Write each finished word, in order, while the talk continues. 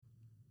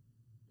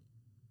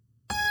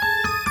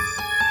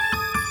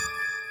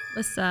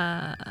What's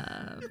up?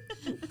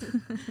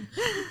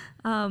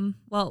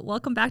 Well,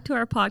 welcome back to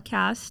our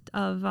podcast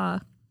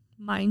of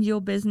Mind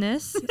Your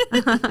Business.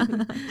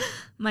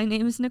 My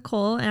name is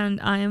Nicole, and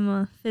I am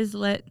a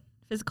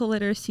physical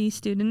literacy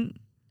student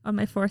on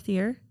my 4th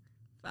year.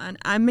 Fun.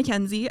 I'm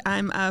Mackenzie.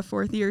 I'm a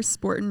 4th year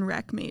sport and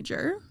rec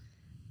major.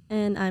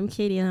 And I'm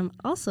Katie, and I'm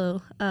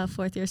also a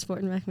 4th year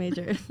sport and rec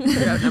major.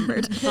 You're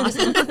outnumbered.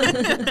 Awesome.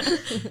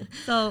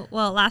 So,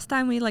 last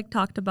time we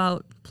talked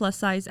about plus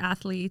size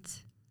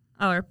athletes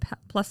or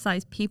plus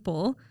size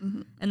people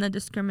and the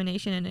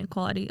discrimination and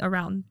inequality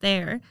around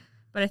there.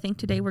 But I think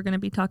today we're going to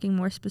be talking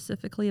more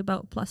specifically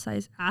about plus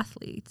size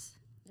athletes.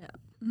 Yeah.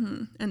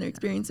 Mm-hmm. And their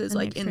experiences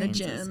in the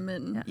gym.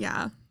 And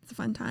yeah, it's a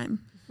fun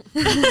time.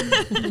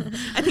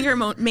 I think our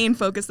main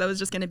focus though is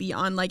just going to be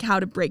on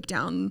how to break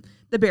down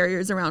the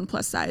barriers around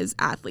plus size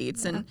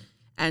athletes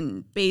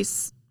and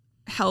base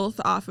health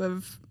off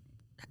of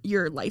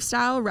your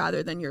lifestyle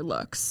rather than your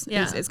looks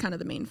is kind of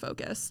the main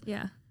focus.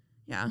 Yeah.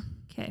 Yeah.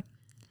 Okay.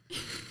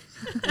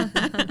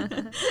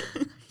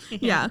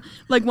 Yeah.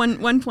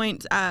 One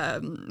point,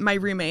 my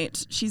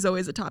roommate, she's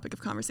always a topic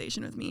of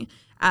conversation with me.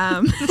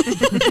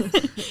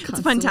 It's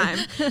a fun time,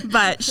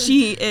 but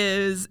she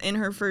is in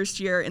her 1st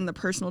year in the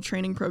personal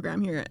training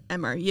program here at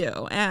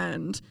MRU.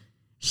 And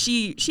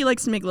she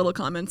likes to make little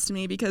comments to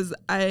me because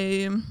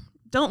I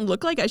don't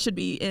look like I should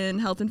be in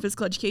health and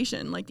physical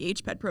education, like the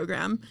HPED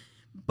program,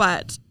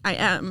 but I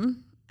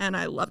am, and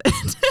I love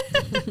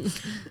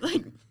it.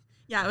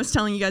 I was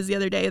telling you guys the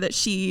other day that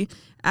she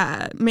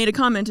made a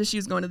comment as she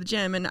was going to the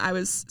gym, and I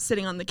was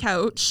sitting on the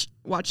couch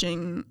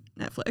watching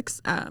Netflix.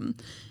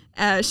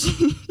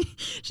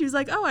 She was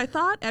like, "Oh, I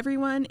thought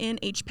everyone in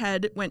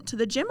HPED went to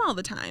the gym all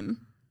the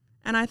time."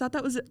 And I thought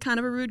that was kind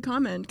of a rude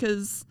comment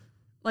because,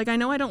 I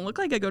know I don't look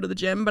like I go to the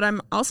gym, but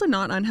I'm also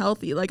not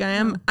unhealthy.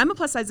 I'm a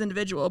plus size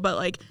individual,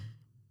 but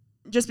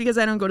just because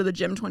I don't go to the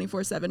gym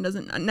 24/7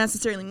 doesn't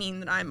necessarily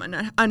mean that I'm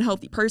an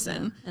unhealthy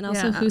person. And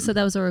also, who said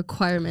that was a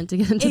requirement to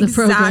get into the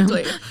program?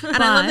 Exactly.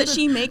 And I love that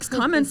she makes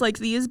comments like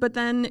these, but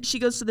then she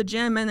goes to the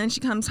gym and then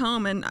she comes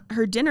home, and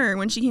her dinner,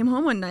 when she came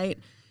home one night,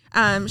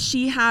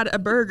 she had a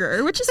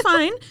burger, which is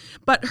fine,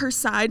 but her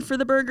side for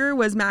the burger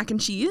was mac and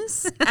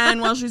cheese.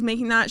 And while she was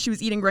making that, she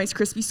was eating Rice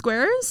Krispie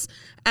squares.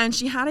 And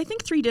she had, I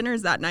think, 3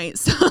 dinners that night.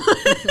 So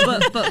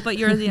but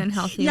you're the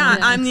unhealthy one. Yeah,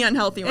 I'm the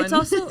unhealthy one. It's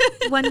also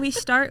when we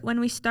start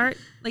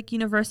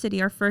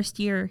university, our 1st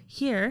year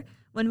here,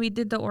 when we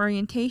did the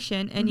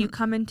orientation and you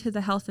come into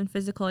the health and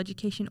physical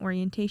education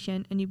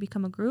orientation and you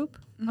become a group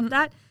of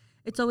that,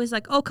 it's always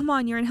oh, come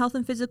on, you're in health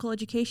and physical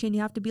education.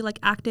 You have to be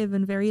active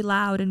and very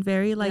loud and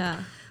very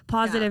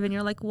positive. And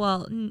you're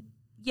well,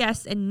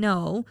 yes and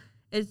no.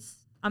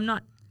 I'm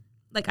not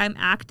I'm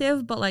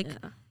active, but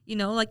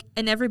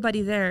and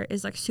everybody there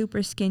is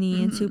super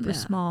skinny and super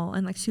small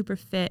and super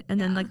fit. And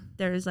then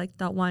there's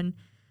that one,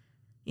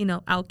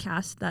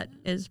 outcast that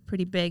is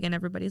pretty big, and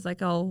everybody's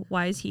oh,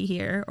 why is he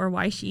here or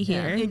why is she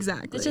here?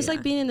 Exactly. It's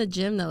just being in the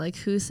gym though.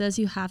 Who says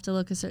you have to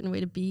look a certain way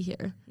to be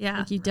here?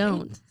 Yeah. You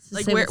don't.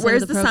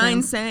 Where's the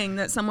sign saying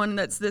that someone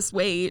that's this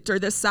weight or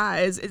this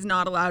size is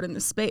not allowed in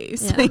this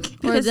space? Yeah.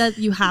 Or that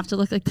you have to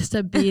look like this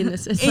to be in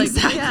this. It's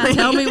exactly.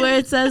 Tell me where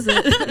it says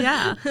it.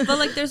 Yeah.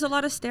 But there's a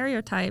lot of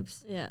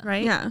stereotypes. Yeah.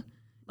 Right? Yeah.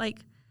 I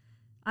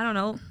don't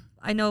know.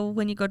 I know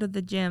when you go to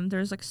the gym,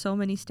 there's so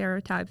many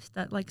stereotypes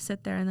that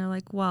sit there and they're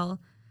well,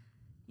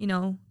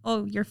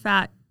 oh, you're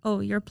fat. Oh,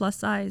 you're plus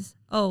size.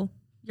 Oh,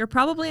 you're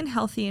probably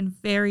unhealthy and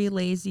very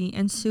lazy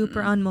and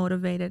super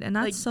unmotivated. And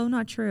that's so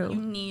not true.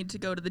 You need to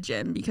go to the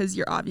gym because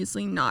you're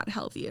obviously not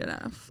healthy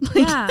enough.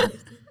 Yeah.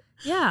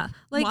 Yeah.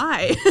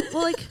 Why?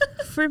 Well,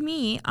 for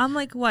me, I'm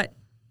what?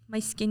 My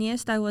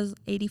skinniest, I was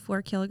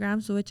 84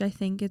 kilograms, which I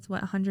think it's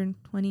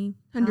 120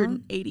 pounds?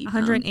 180 pounds.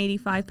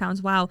 185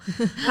 pounds. Wow.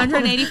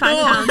 185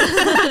 pounds.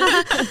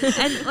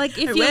 And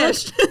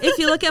if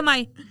you look at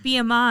my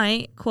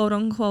BMI, quote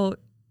unquote,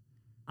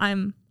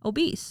 I'm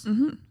obese.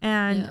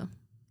 And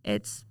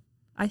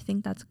I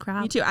think that's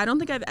crap. Me too. I don't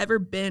think I've ever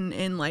been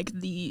in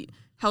the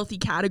healthy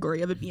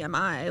category of a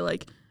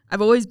BMI.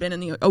 I've always been in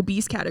the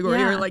obese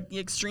category or the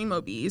extreme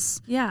obese.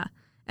 Yeah.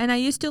 And I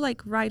used to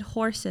ride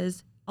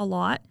horses a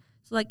lot.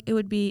 So I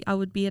would be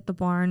at the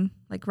barn,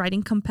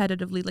 riding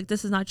competitively.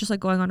 This is not just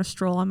going on a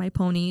stroll on my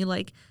pony.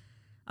 I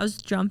was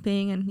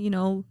jumping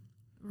and,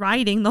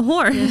 riding the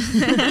horse.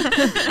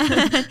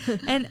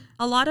 And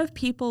a lot of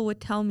people would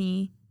tell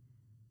me,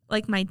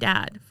 my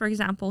dad, for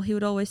example, he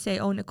would always say,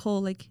 "Oh,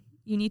 Nicole,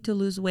 you need to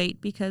lose weight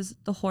because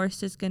the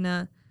horse is going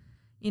to,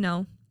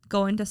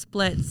 go into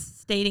splits,"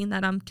 stating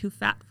that I'm too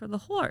fat for the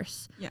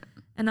horse. Yeah.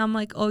 And I'm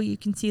 "Oh, you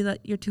can see that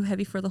you're too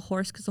heavy for the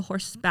horse because the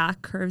horse's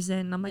back curves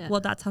in." And I'm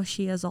well, that's how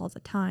she is all the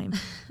time.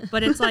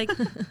 But it's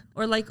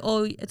or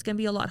 "Oh, it's going to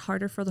be a lot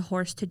harder for the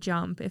horse to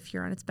jump if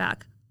you're on its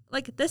back."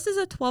 This is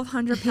a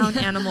 1,200-pound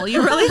animal.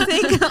 You really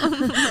think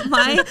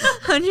my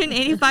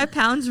 185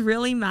 pounds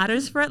really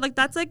matters for it?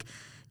 That's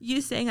you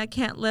saying I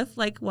can't lift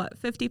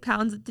 50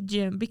 pounds at the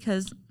gym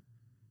because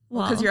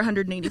Well, because you're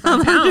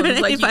 185 pounds.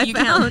 185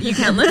 you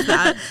can't lift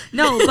that.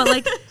 No,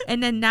 but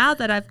And then now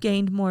that I've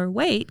gained more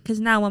weight, because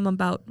now I'm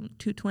about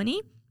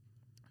 220,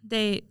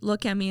 they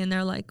look at me and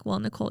they're like, well,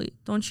 Nicole,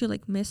 don't you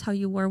like miss how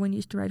you were when you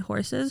used to ride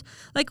horses?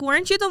 Like,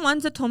 weren't you the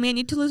ones that told me I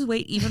need to lose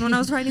weight even when I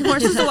was riding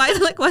horses? So why,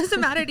 like, what's the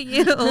matter to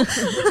you?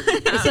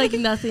 It's like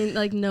nothing,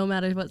 like no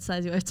matter what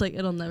size you are, it's like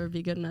it'll never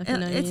be good enough. You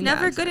know what I mean?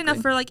 Never good enough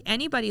for like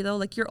anybody though.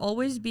 Like, you're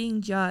always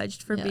being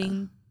judged for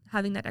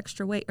having that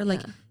extra weight, or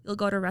like you'll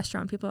go to a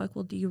restaurant, people are like,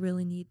 well, do you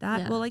really need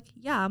that? Well, like,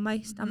 yeah, my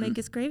stomach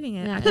is craving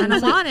it. I kind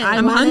of want it.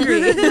 I'm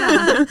hungry.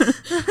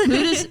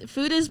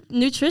 Food is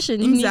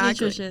nutrition. You need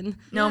nutrition.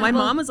 No, my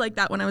mom was like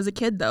that when I was a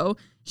kid though.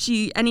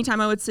 Anytime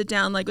I would sit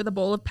down like with a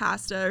bowl of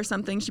pasta or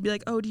something, she'd be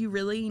like, oh, do you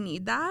really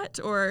need that?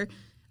 Or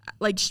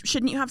like,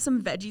 shouldn't you have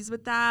some veggies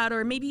with that?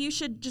 Or maybe you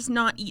should just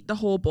not eat the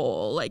whole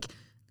bowl. Like,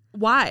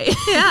 why?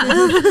 Yeah.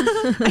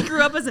 I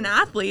grew up as an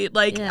athlete.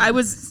 Like, I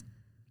was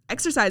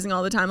exercising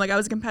all the time. Like, I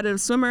was a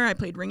competitive swimmer. I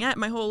played ringette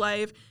my whole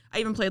life. I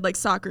even played like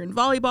soccer and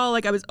volleyball.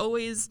 Like, I was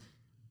always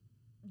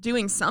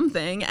doing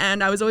something,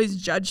 and I was always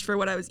judged for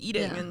what I was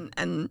eating.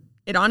 And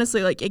it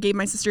honestly, like, it gave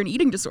my sister an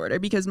eating disorder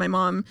because my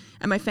mom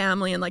and my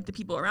family and like the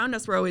people around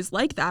us were always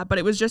like that. But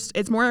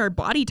it's more our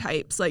body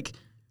types. Like,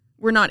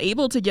 we're not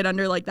able to get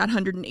under like that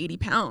 180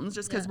 pounds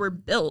just because we're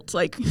built.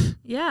 Like,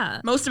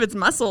 most of it's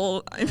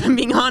muscle, if I'm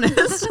being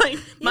honest, like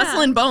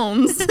muscle and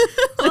bones.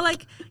 Well,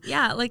 like,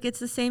 like it's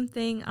the same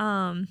thing.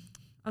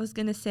 I was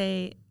going to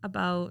say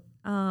about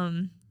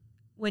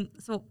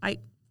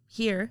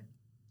here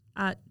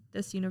at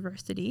this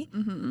university,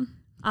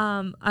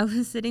 I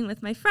was sitting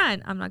with my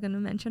friend. I'm not going to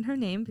mention her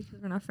name because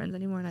we're not friends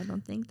anymore, and I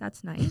don't think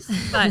that's nice.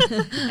 But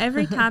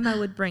every time I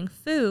would bring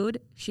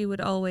food, she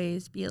would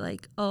always be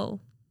like, oh,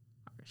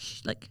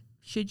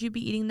 should you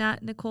be eating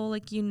that, Nicole?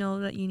 Like, you know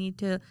that you need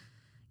to,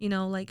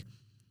 like,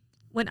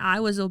 when I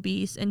was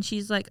obese, and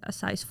she's like a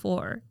size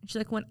 4. She's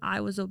like, when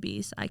I was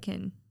obese, I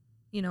can,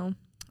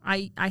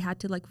 I had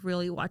to like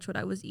really watch what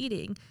I was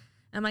eating.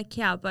 I'm like,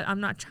 yeah, but I'm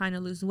not trying to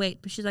lose weight.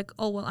 But she's like,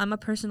 oh, well, I'm a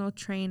personal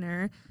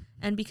trainer.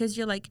 And because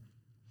you're like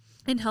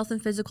in health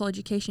and physical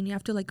education, you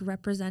have to like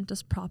represent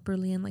us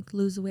properly and like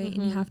lose weight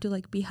and you have to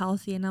like be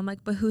healthy. And I'm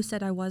like, but who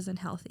said I wasn't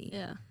healthy?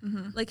 Yeah.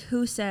 Like,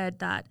 who said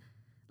that?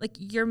 Like,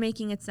 you're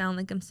making it sound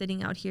like I'm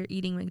sitting out here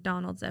eating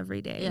McDonald's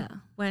every day. Yeah.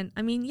 When,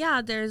 I mean,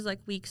 there's like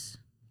weeks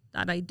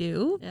that I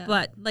do,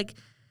 but like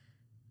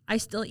I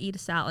still eat a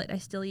salad. I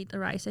still eat the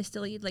rice. I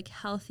still eat like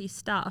healthy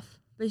stuff.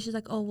 But she's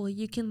like, oh, well,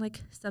 you can like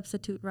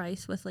substitute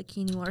rice with like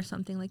quinoa or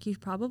something. Like, you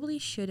probably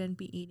shouldn't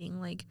be eating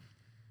like.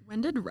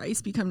 When did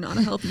rice become not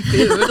a healthy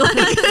food? Like,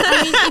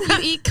 I mean, if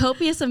you eat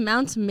copious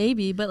amounts,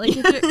 maybe. But like,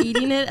 if you're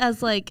eating it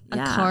as like a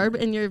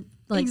carb and you're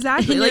like,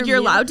 exactly, like you're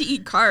allowed to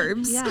eat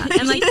carbs. Yeah,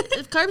 and like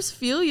if carbs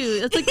fuel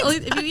you, it's like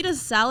if you eat a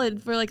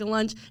salad for like a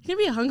lunch, you're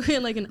gonna be hungry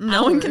in like an hour.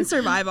 No one can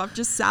survive off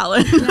just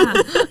salad.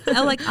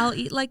 I'll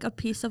eat like a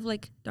piece of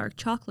like dark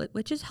chocolate,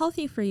 which is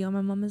healthy for you. And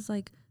my mom is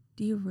like,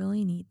 do you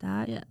really need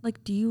that? Yeah. Like,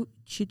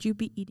 should you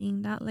be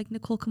eating that? Like,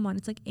 Nicole, come on,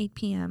 it's like 8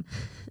 p.m.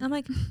 And I'm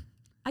like,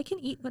 I can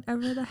eat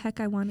whatever the heck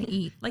I want to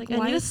eat. Like why?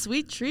 I need a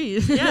sweet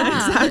treat.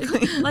 Yeah,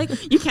 exactly.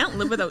 Like, you can't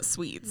live without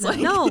sweets. Like,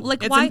 no,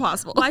 like it's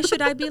impossible. Why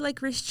should I be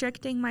like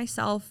restricting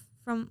myself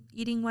from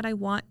eating what I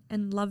want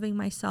and loving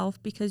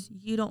myself because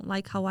you don't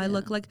like how I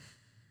look? Like,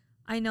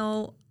 I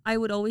know I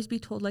would always be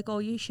told like, oh,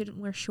 you shouldn't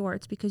wear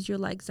shorts because your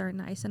legs are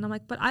nice. And I'm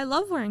like, but I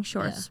love wearing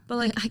shorts. But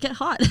like, I get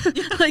hot.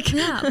 Like,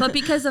 but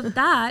because of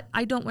that,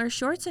 I don't wear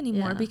shorts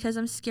anymore because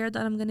I'm scared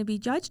that I'm going to be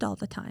judged all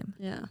the time.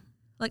 Yeah.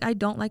 Like, I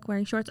don't like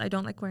wearing shorts. I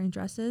don't like wearing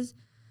dresses.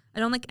 I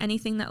don't like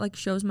anything that like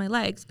shows my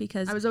legs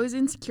because I was always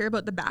insecure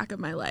about the back of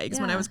my legs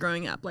when I was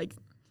growing up. Like,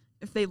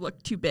 if they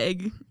look too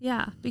big.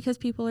 Yeah, because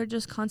people are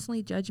just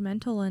constantly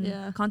judgmental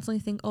and constantly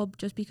think, oh,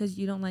 just because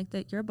you don't like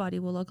that your body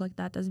will look like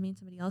that doesn't mean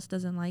somebody else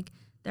doesn't like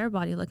their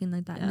body looking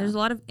like that. And there's a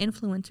lot of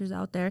influencers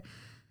out there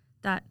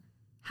that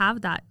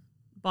have that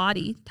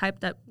body type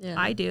that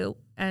I do,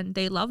 and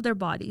they love their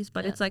bodies,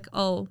 but it's like,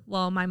 oh,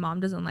 well, my mom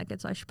doesn't like it,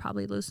 so I should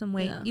probably lose some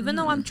weight. Even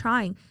though I'm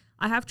trying.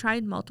 I have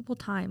tried multiple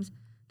times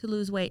to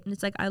lose weight, and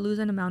it's like I lose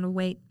an amount of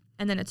weight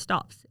and then it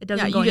stops. It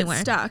doesn't go anywhere.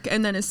 You get stuck,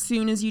 and then as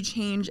soon as you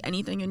change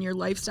anything in your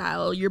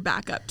lifestyle, you're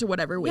back up to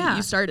whatever weight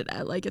you started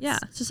at. Like,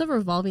 it's just a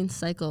revolving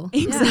cycle.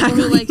 Exactly. People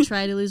who like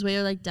try to lose weight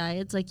or like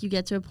diets, like you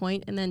get to a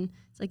point and then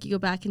it's like you go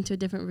back into a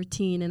different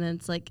routine, and then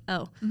it's like,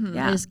 oh,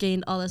 I just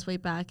gained all this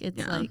weight back.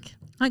 It's like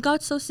I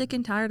got so sick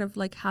and tired of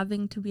like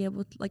having to be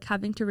able to like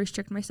having to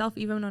restrict myself.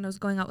 Even when I was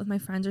going out with my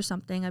friends or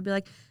something, I'd be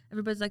like,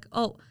 everybody's like,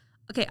 oh,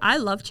 okay, I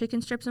love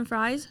chicken strips and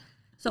fries.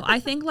 So I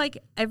think like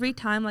every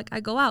time like I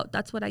go out,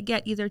 that's what I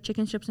get, either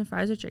chicken strips and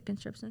fries or chicken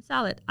strips and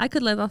salad. I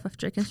could live off of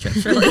chicken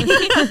strips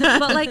really.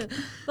 but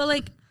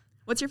like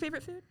what's your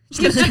favorite food?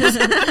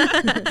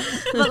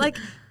 But like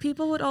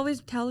people would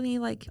always tell me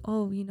like,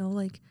 oh,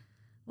 like,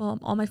 well,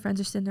 all my friends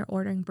are sitting there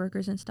ordering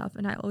burgers and stuff,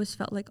 and I always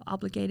felt like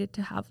obligated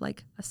to have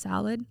like a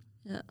salad.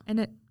 Yeah. And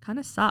it kind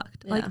of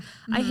sucked. Yeah. Like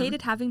I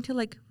hated having to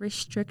like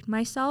restrict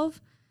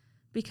myself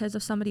because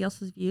of somebody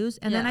else's views.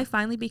 And then I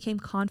finally became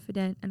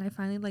confident, and I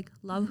finally like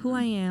love who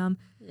I am.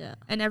 Yeah.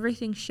 And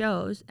everything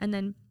shows. And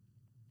then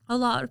a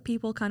lot of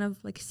people kind of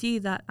like see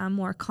that I'm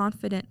more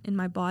confident in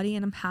my body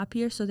and I'm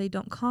happier, so they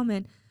don't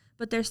comment.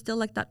 But there's still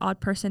like that odd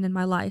person in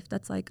my life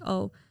that's like,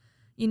 oh,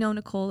 you know,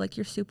 Nicole, like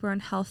you're super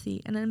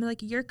unhealthy. And I'm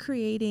like, you're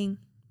creating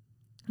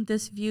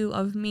this view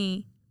of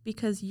me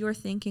because you're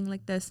thinking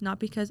like this, not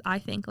because I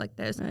think like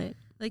this. Right.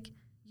 Like,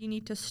 you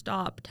need to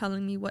stop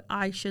telling me what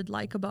I should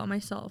like about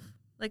myself.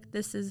 Like,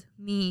 this is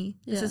me.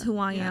 This is who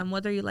I am.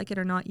 Whether you like it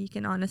or not, you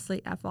can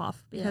honestly F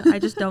off because I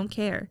just don't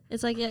care.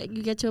 It's like,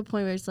 you get to a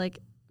point where it's like,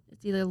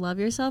 it's either love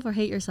yourself or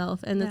hate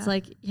yourself. And it's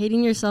like,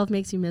 hating yourself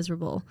makes you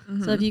miserable.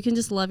 Mm-hmm. So if you can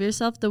just love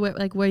yourself the way,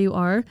 like where you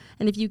are,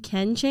 and if you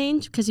can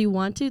change because you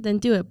want to, then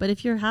do it. But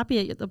if you're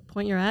happy at the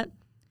point you're at,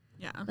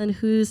 then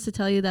who's to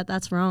tell you that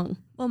that's wrong?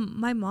 Well,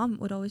 my mom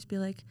would always be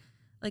like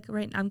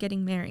right now I'm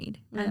getting married.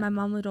 And my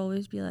mom would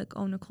always be like,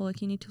 oh, Nicole,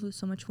 like you need to lose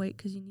so much weight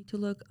because you need to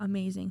look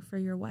amazing for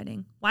your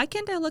wedding. Why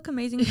can't I look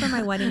amazing for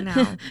my wedding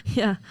now?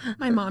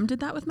 My mom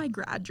did that with my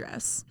grad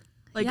dress.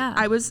 Like,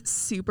 I was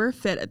super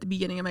fit at the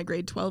beginning of my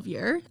grade 12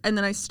 year, and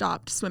then I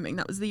stopped swimming.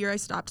 That was the year I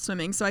stopped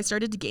swimming, so I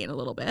started to gain a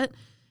little bit.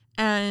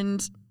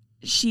 And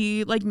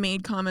she, like,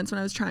 made comments when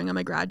I was trying on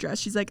my grad dress.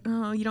 She's like,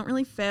 oh, you don't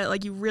really fit.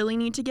 Like, you really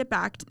need to get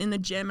back in the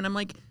gym. And I'm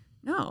like,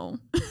 no.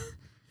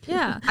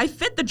 I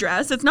fit the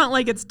dress. It's not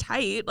like it's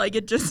tight. Like,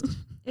 it just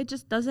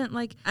doesn't,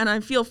 like... And I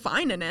feel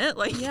fine in it.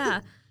 Like,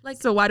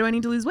 like... So why do I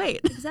need to lose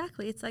weight?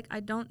 Exactly. It's like, I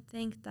don't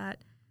think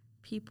that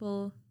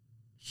people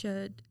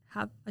should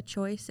have a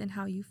choice in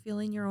how you feel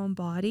in your own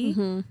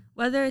body,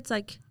 whether it's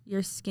like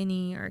you're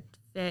skinny or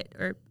fit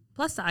or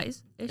plus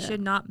size. It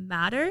should not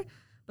matter,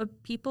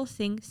 but people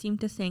seem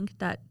to think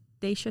that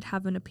they should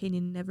have an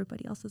opinion in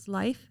everybody else's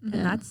life, and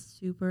that's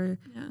super.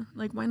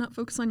 Like, why not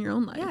focus on your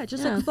own life?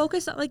 Like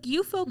focus on, like,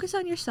 you focus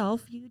on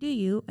yourself, you do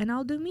you, and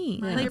I'll do me.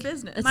 Mind your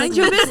business. Mind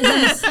your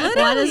business.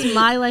 Why does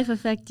my life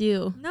affect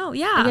you? No,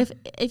 like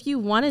if you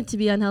wanted to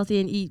be unhealthy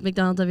and eat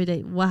McDonald's every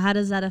day, well, how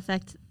does that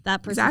affect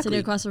that person sitting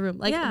across the room?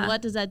 Like,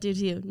 what does that do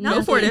to you?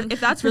 Go for it. If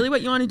that's really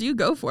what you want to do,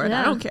 go for it.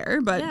 I don't care,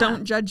 but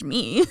don't judge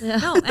me.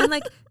 No, and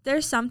like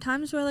there's some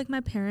times where like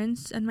my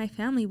parents and my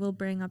family will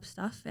bring up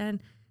stuff,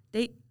 and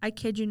I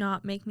kid you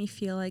not, make me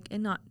feel like,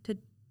 and not to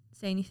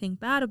say anything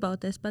bad about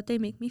this, but they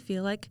make me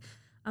feel like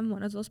I'm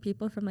one of those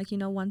people from like, you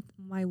know,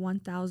 my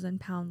 1,000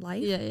 pound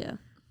life.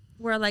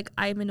 Where like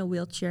I'm in a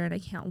wheelchair and I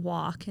can't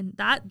walk, and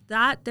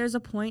that there's a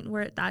point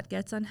where that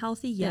gets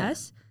unhealthy.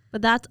 Yes.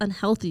 But that's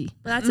unhealthy.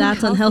 That's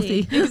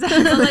unhealthy.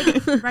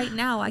 Exactly. So like right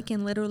now I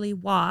can literally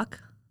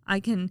walk. I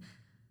can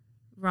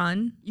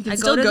run. You can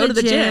still go to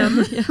the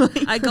gym.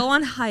 I go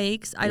on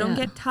hikes. I don't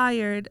get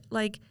tired.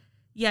 Like,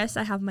 yes,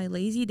 I have my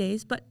lazy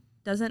days, but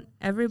doesn't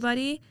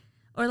everybody?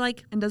 Or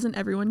like, and doesn't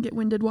everyone get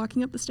winded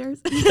walking up the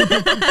stairs?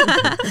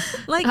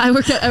 Like, I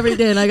work out every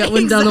day and I got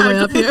winded on the way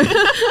up here.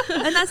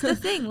 And that's the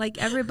thing. Like,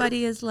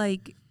 everybody is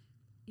like,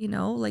 you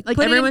know, like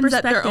everyone's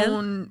at their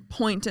own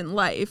point in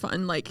life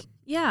on like,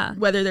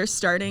 whether they're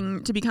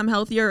starting to become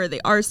healthier or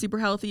they are super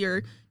healthy,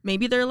 or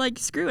maybe they're like,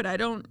 screw it, I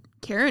don't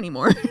care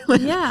anymore.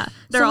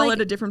 They're all at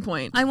a different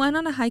point. I went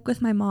on a hike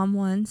with my mom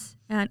once,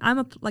 and I'm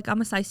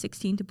a size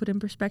 16 to put in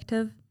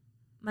perspective.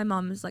 My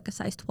mom is like a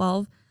size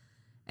 12.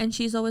 And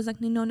she's always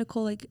like, no,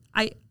 Nicole, like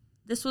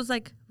this was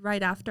like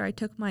right after I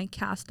took my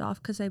cast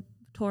off because I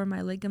tore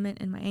my ligament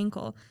in my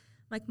ankle.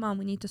 I'm like, Mom,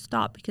 we need to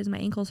stop because my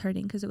ankle's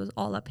hurting because it was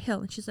all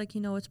uphill. And she's like,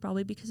 you know, it's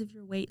probably because of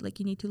your weight. Like,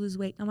 you need to lose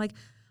weight. I'm like,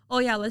 oh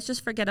yeah, let's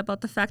just forget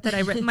about the fact that I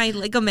ripped my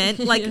ligament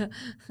like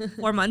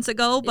 4 months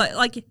ago. But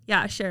like,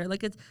 yeah, sure.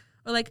 Like it's,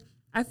 or like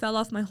I fell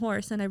off my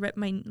horse and I ripped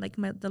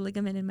the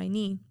ligament in my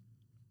knee.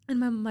 And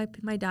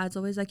my dad's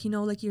always like, you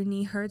know, like your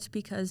knee hurts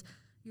because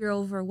you're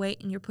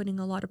overweight and you're putting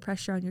a lot of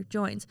pressure on your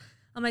joints.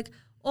 I'm like,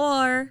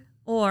 or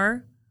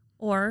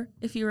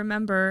if you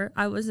remember,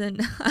 I was in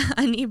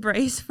a knee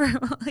brace for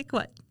like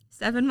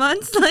 7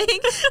 months. Like,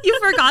 you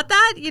forgot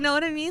that, you know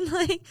what I mean?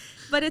 Like,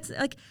 but it's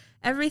like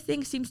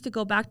everything seems to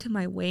go back to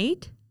my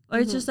weight, or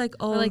it's just like,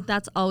 oh, or like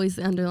that's always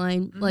the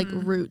underlying like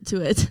root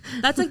to it.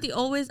 That's like the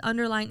always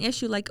underlying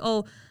issue. Like,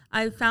 oh,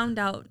 I found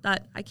out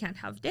that I can't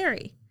have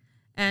dairy.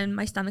 And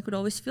my stomach would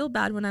always feel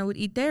bad when I would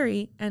eat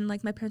dairy. And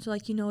like my parents were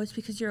like, you know, it's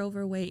because you're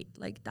overweight.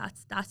 Like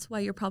that's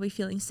why you're probably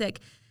feeling sick.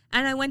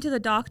 And I went to the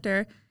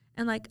doctor,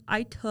 and like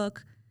I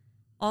took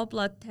all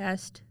blood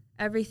tests,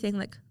 everything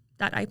like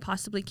that I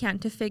possibly can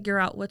to figure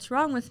out what's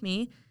wrong with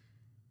me.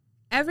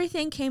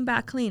 Everything came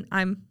back clean.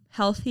 I'm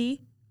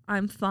healthy.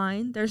 I'm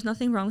fine. There's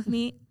nothing wrong with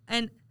me.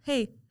 And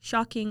hey,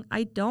 shocking,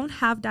 I don't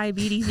have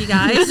diabetes, you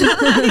guys.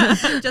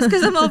 Just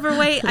because I'm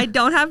overweight, I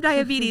don't have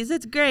diabetes.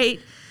 It's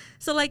great.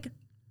 So like,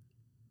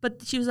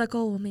 but she was like,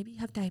 oh, well, maybe you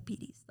have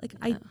diabetes. Like,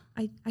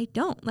 I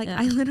don't. Like,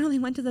 I literally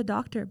went to the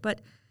doctor.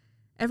 But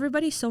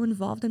everybody's so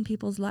involved in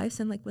people's lives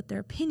and, like, with their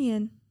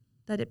opinion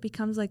that it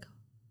becomes, like,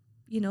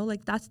 you know,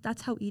 like,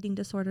 that's how eating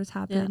disorders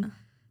happen. Yeah.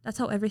 That's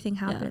how everything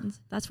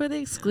happens. Yeah. That's where the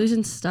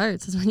exclusion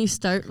starts, is when you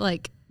start,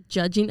 like,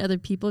 judging other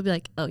people. Be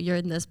like, oh, you're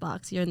in this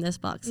box. You're in this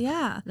box.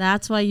 Yeah.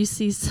 That's why you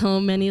see so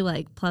many,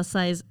 like,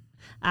 plus-size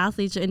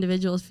athletes or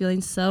individuals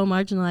feeling so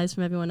marginalized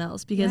from everyone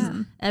else because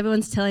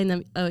everyone's telling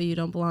them, oh, you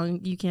don't belong,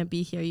 you can't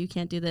be here, you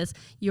can't do this,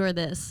 you're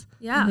this.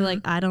 Yeah. They're like,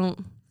 I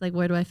don't, like,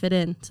 where do I fit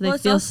in? So they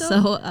feel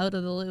so out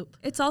of the loop.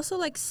 It's also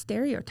like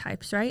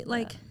stereotypes, right?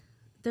 Like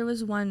there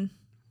was one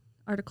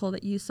article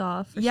that you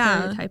saw for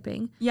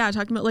stereotyping. Yeah,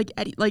 talking about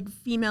like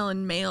female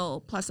and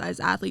male plus size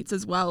athletes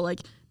as well. Like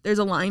there's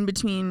a line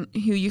between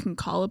who you can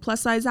call a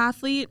plus size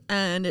athlete,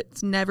 and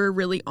it's never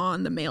really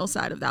on the male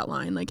side of that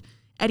line. Like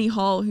Eddie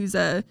Hall, he's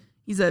a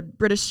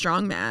British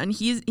strongman.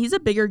 He's a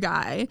bigger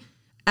guy.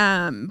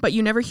 But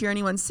you never hear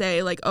anyone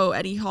say like, oh,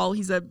 Eddie Hall,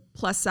 he's a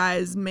plus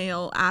size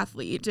male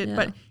athlete.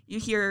 But you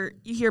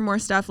hear more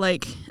stuff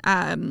like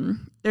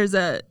there's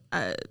a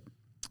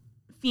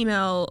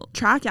female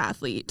track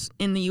athlete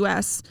in the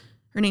US.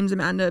 Her name's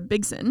Amanda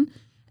Bigson,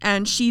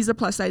 and she's a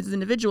plus size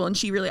individual, and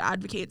she really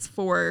advocates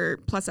for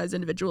plus size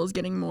individuals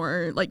getting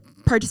more, like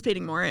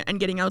participating more and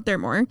getting out there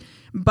more.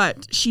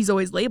 But she's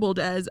always labeled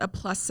as a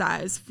plus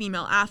size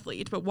female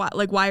athlete. But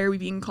why are we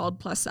being called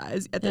plus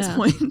size at this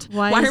point?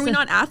 Why are we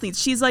not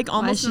athletes? She's like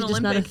almost an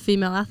Olympic, not a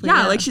female athlete.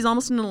 Yeah, like she's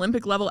almost an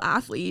Olympic level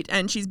athlete,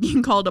 and she's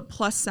being called a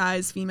plus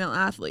size female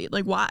athlete.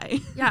 Like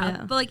why?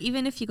 Yeah, but like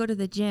even if you go to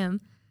the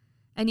gym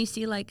and you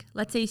see like,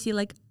 let's say you see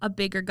like a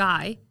bigger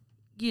guy,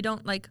 you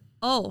don't like,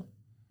 oh,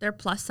 they're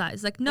plus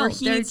size. Like, no, or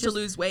he needs to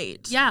lose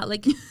weight. Yeah,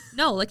 like,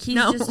 no, like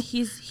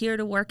he's here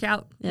to work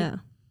out. Yeah.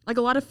 Like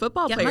a lot of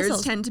football players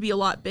muscles. tend to be a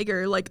lot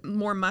bigger, like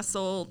more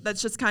muscle.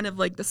 That's just kind of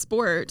like the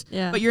sport.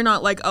 Yeah. But you're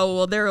not like, oh,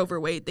 well, they're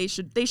overweight. They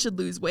should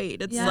lose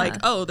weight. It's like,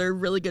 oh, they're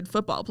really good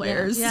football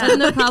players. Yeah. And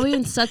they're probably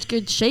in such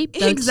good shape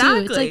though, exactly.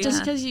 too. It's like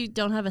just because you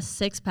don't have a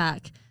six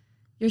pack,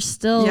 you're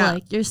still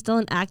you're still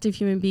an active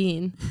human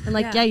being. And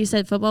like you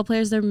said, football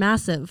players, they're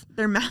massive.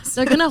 They're massive.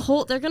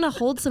 They're gonna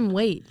hold some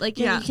weight. Like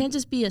you can't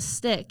just be a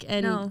stick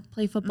and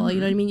play football. You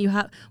know what I mean? You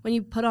have, when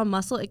you put on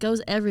muscle, it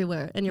goes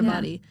everywhere in your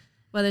body,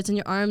 whether it's in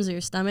your arms or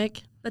your stomach.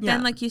 But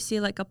then like you see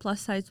like a plus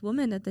size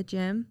woman at the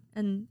gym,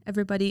 and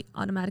everybody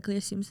automatically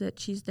assumes that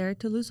she's there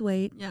to lose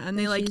weight. Yeah, and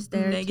they like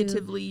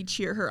negatively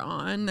cheer her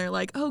on. They're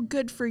like, oh,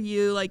 good for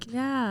you. Like,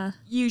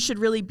 you should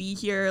really be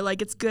here.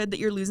 Like, it's good that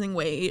you're losing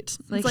weight.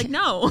 It's like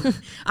no,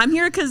 I'm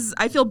here because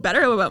I feel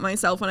better about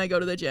myself when I go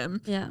to the gym.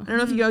 Yeah. I don't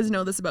know if you guys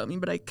know this about me,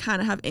 but I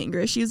kind of have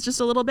anger issues just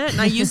a little bit. And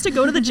I used to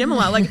go to the gym a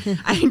lot. Like,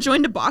 I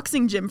joined a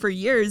boxing gym for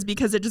years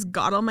because it just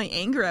got all my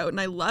anger out,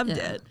 and I loved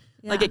it.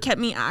 Yeah. Like it kept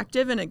me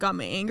active and it got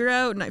my anger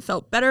out, and I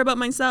felt better about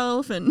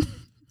myself. And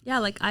yeah,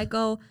 like I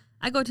go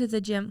to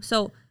the gym.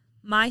 So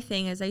my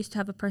thing is I used to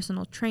have a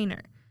personal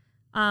trainer.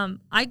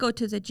 I go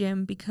to the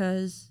gym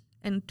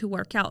and to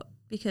work out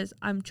because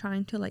I'm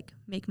trying to like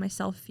make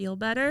myself feel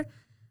better,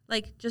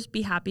 like just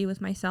be happy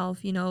with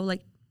myself. You know,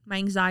 like my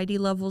anxiety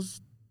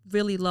levels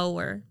really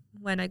lower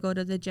when I go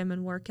to the gym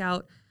and work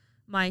out.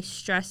 My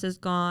stress is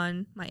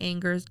gone. My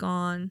anger is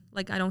gone.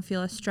 Like, I don't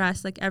feel as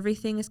stressed. Like,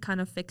 everything is kind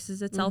of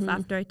fixes itself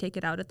after I take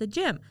it out at the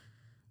gym.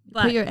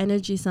 But put your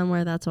energy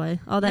somewhere, that's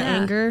why. All that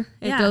anger,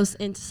 it goes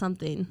into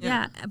something.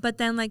 Yeah. But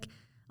then, like,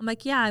 I'm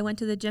like, yeah, I went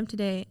to the gym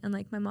today. And,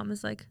 like, my mom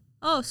is like,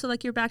 oh, so,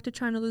 like, you're back to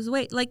trying to lose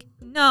weight. Like,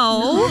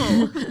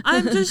 no.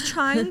 I'm just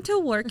trying to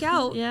work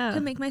out to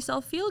make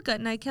myself feel good.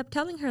 And I kept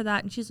telling her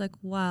that. And she's like,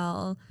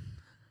 well,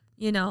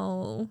 you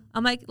know,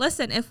 I'm like,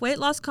 listen, if weight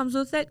loss comes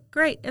with it,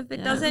 great. If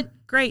it doesn't,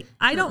 great.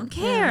 I don't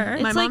care.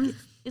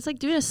 It's like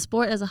doing a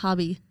sport as a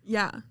hobby.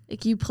 Yeah.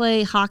 Like you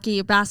play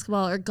hockey or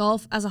basketball or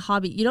golf as a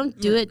hobby. You don't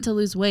do it to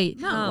lose weight.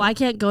 No. Why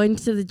can't going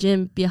to the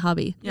gym be a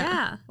hobby?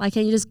 Yeah. Why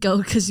can't you just go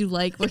because you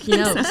like working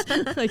out?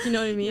 Like, you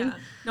know what I mean? Yeah.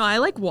 No, I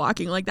like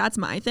walking. Like, that's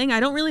my thing. I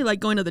don't really like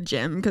going to the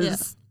gym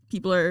because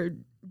people are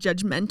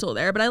judgmental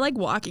there, but I like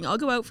walking. I'll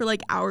go out for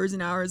like hours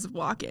and hours of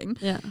walking.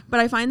 Yeah. But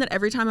I find that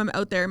every time I'm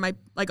out there,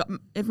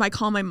 if I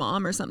call my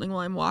mom or something while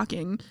I'm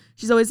walking,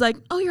 she's always like,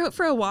 "Oh, you're out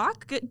for a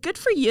walk? Good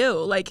for you.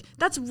 Like,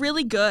 that's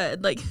really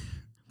good." Like,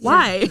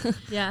 why?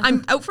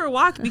 I'm out for a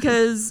walk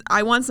because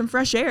I want some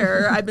fresh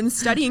air. I've been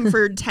studying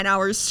for 10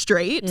 hours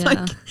straight. Like,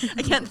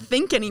 I can't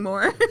think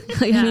anymore.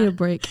 Like, I need a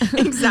break.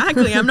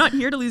 Exactly. I'm not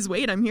here to lose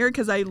weight. I'm here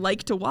because I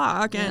like to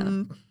walk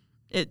and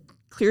it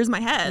clears my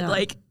head.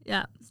 Like,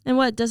 And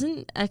what,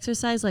 doesn't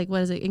exercise, like,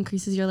 what is it,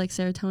 increases your, like,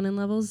 serotonin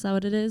levels? Is that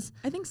what it is?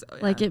 I think so,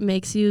 yeah. Like, it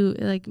makes you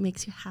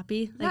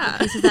happy. Like, it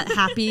increases that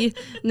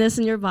happiness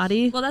in your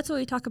body. Well, that's what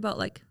we talk about,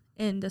 like,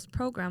 in this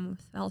program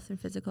with health and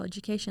physical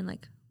education.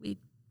 Like, we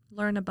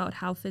learn about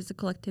how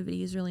physical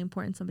activity is really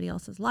important in somebody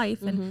else's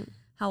life and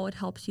how it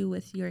helps you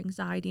with your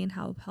anxiety and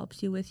how it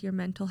helps you with your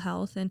mental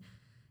health. And,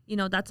 you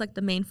know, that's, like,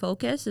 the main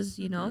focus is,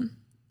 you know,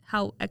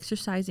 how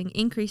exercising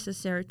increases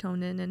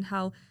serotonin and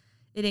how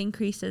it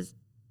increases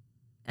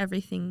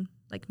everything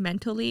like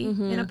mentally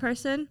in a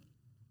person.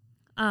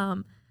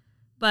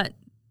 But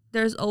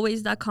there's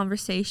always that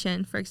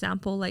conversation. For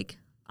example, like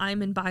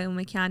I'm in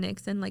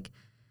biomechanics and like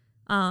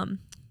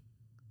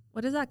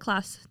what is that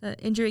class? The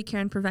injury care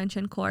and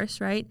prevention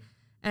course, right?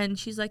 And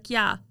she's like,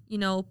 yeah, you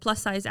know,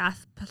 plus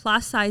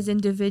size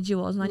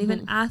individuals, not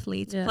even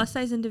athletes, plus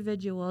size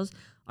individuals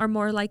are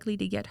more likely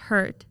to get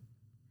hurt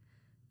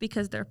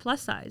because they're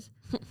plus size.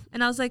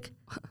 And I was like,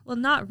 well,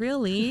 not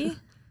really.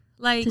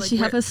 Like, Did she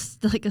have a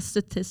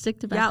statistic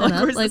to back Yeah,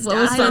 that up? like,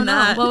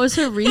 Like, what was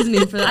her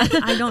reasoning for that?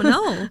 I don't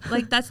know.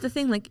 Like, that's the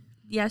thing. Like,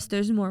 yes,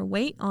 there's more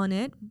weight on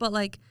it, but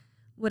like,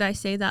 would I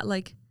say that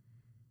like,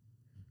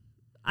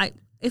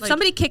 if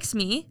somebody kicks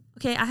me,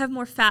 okay, I have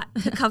more fat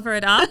to cover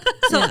it up,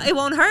 so it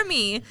won't hurt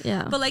me.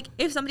 Yeah. But like,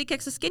 if somebody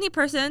kicks a skinny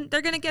person,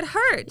 they're gonna get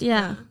hurt.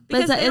 Yeah.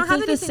 Because But they don't it's have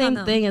like the anything on same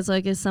them. thing as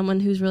like, as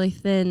someone who's really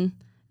thin,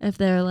 if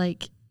they're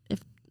like,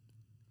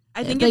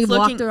 I if think they it's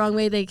walk looking, the wrong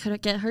way, they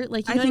could get hurt.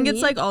 Like, you I know think what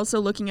it's I mean? like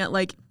also looking at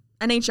like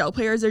NHL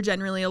players are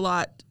generally a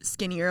lot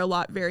skinnier, a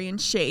lot very in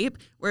shape,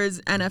 whereas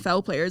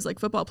NFL players, like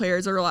football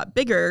players, are a lot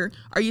bigger.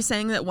 Are you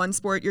saying that one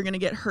sport you're going to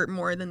get hurt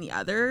more than the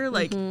other?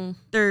 Like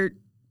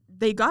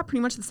they got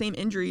pretty much the same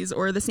injuries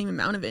or the same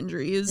amount of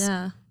injuries.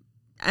 Yeah.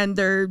 And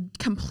they're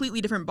completely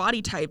different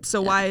body types.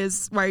 So why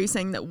are you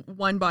saying that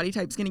one body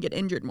type is going to get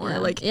injured more? Yeah.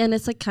 Like, and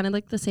it's like kind of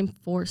like the same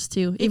force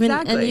too.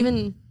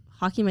 Even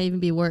hockey might even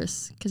be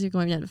worse because you're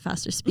going at a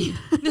faster speed.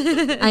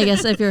 I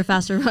guess if you're a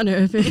faster runner,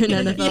 if you're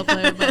an NFL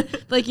player,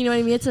 but like, you know what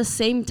I mean? It's the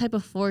same type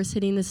of force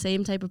hitting the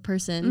same type of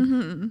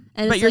person.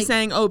 And but you're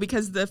saying,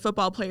 because the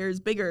football player is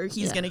bigger,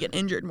 he's going to get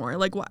injured more.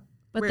 Like what?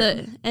 But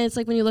and it's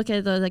like when you look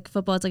at the like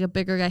football, it's like a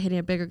bigger guy hitting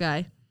a bigger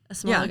guy, a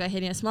smaller guy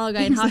hitting a smaller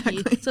guy in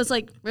hockey. So it's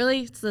like really,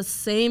 it's the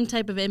same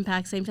type of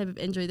impact, same type of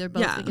injury. They're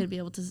both going to be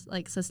able to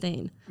like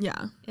sustain.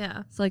 Yeah.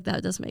 So like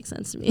that does make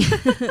sense to me.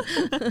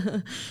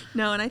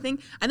 No, and I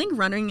think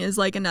running is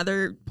like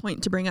another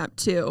point to bring up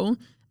too.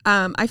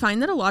 I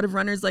find that a lot of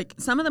runners, like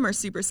some of them are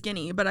super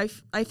skinny, but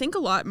I think a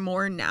lot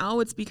more now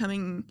it's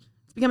becoming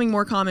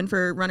more common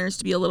for runners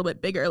to be a little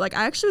bit bigger. Like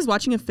I actually was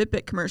watching a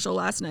Fitbit commercial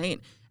last night,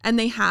 and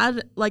they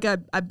had like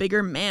a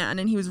bigger man,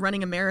 and he was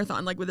running a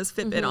marathon like with his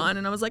Fitbit on,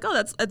 and I was like, oh,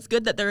 that's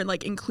good that they're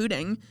like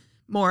including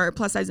more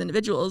plus size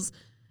individuals.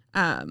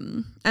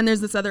 And there's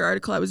this other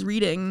article I was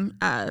reading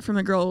from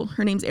a girl,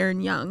 her name's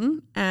Erin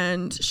Young,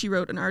 and she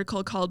wrote an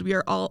article called "We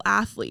Are All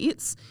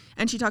Athletes,"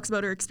 and she talks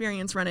about her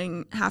experience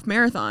running half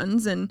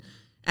marathons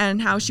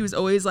and how she was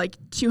always like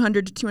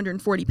 200 to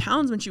 240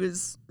 pounds when she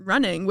was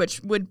running, which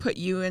would put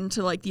you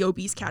into like the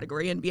obese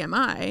category in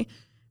BMI.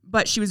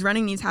 But she was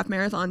running these half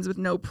marathons with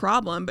no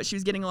problem, but she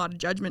was getting a lot of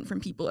judgment from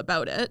people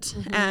about it.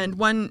 And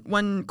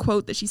one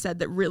quote that she said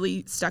that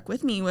really stuck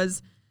with me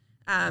was,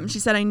 she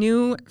said, "I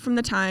knew from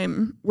the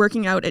time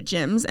working out at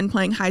gyms and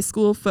playing high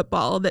school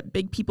football that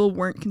big people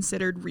weren't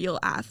considered real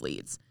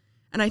athletes."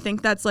 And I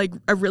think that's like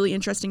a really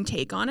interesting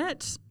take on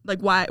it.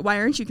 Like, why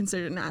aren't you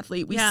considered an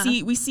athlete?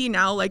 We see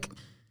now, like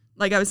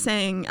I was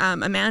saying,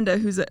 Amanda,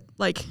 who's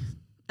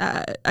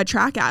a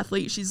track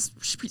athlete. She's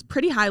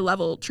pretty high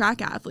level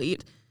track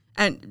athlete.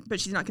 But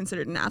she's not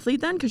considered an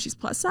athlete then because she's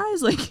plus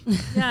size. Like,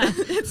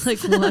 it's like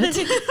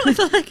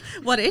what? Like,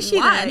 what is she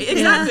why? then?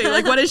 Exactly.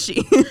 Like, what is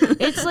she?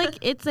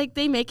 It's like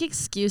they make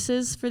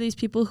excuses for these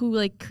people who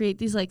like create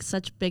these like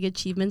such big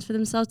achievements for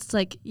themselves. It's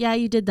like, yeah,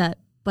 you did that,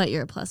 but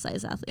you're a plus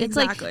size athlete. It's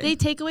like they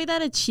take away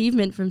that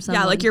achievement from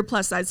someone. Yeah, like you're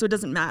plus size, so it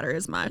doesn't matter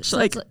as much. So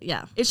like,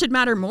 it should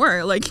matter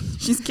more. Like,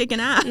 she's kicking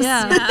ass.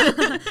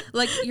 Yeah.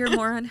 Like, you're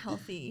more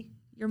unhealthy.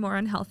 You're more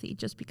unhealthy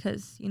just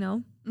because, you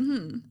know.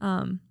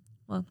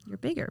 Well, you're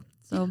bigger,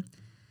 so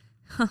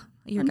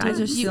your guys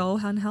are so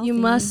unhealthy. You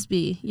must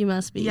be. Yeah,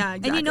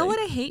 exactly. And you know what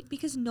I hate?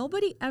 Because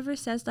nobody ever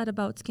says that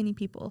about skinny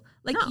people.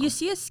 Like, you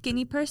see a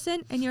skinny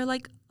person and you're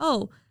like,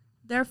 oh,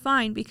 they're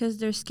fine because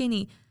they're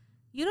skinny.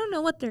 You don't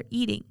know what they're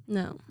eating.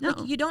 No.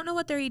 Like, you don't know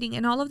what they're eating.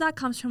 And all of that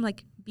comes from,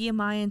 like,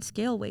 BMI and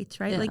scale weights,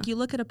 right? Yeah. Like, you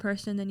look at a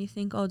person and you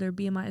think, oh, their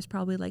BMI is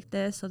probably like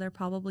this, so they're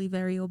probably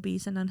very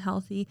obese and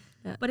unhealthy.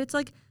 Yeah. But it's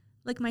like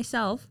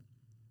myself,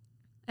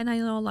 and I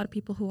know a lot of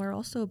people who are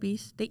also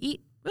obese, they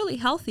eat really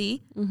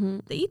healthy.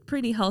 They eat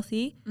pretty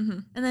healthy.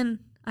 And then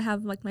I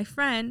have like my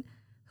friend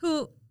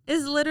who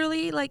is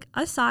literally like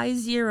a size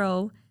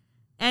 0.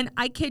 And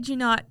I kid you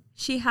not,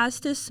 she has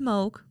to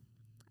smoke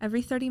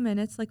every 30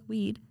 minutes like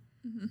weed.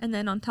 And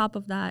then on top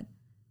of that,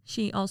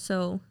 she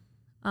also,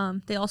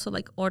 they also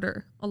like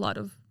order a lot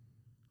of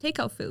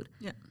takeout food.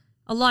 Yeah.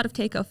 A lot of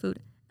takeout food.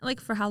 Like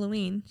for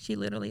Halloween, she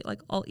literally like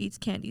all eats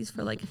candies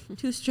for like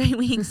 2 straight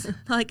weeks.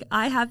 Like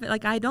I have it,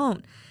 like I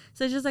don't.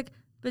 So it's just like,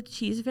 but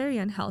she's very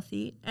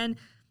unhealthy. And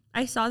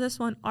I saw this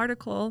one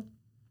article.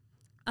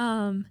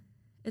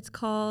 It's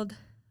called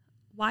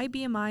 "Why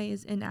BMI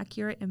is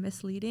Inaccurate and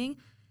Misleading,"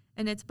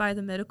 and it's by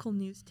the Medical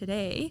News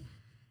Today.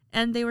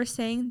 And they were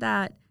saying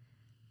that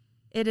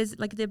it is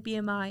like the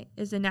BMI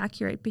is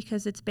inaccurate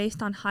because it's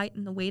based on height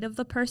and the weight of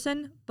the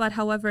person, but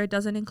however, it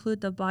doesn't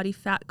include the body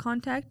fat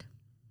content.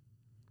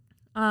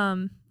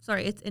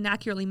 It's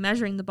inaccurately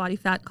measuring the body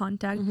fat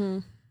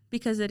content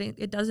because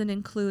it doesn't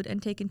include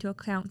and take into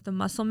account the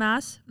muscle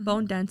mass,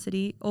 bone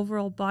density,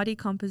 overall body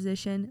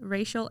composition,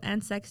 racial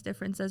and sex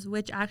differences,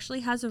 which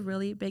actually has a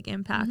really big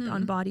impact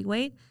on body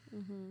weight.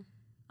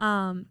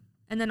 And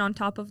then on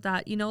top of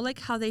that, you know,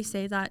 like how they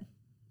say that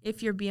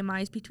if your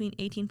BMI is between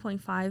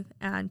 18.5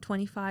 and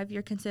 25,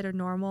 you're considered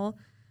normal.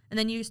 And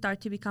then you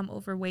start to become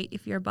overweight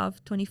if you're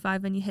above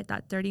 25 and you hit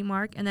that 30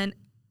 mark. And then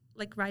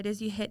like right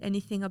as you hit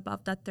anything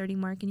above that 30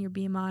 mark in your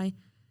BMI,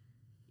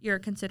 you're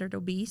considered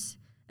obese.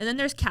 And then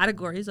there's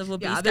categories of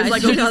obese Yeah, guys. there's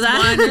like you know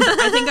that?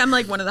 I think I'm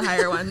like one of the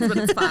higher ones, but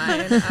it's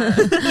fine.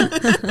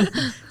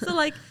 So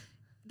like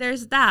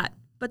there's that.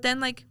 But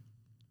then like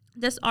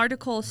this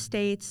article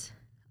states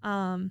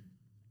that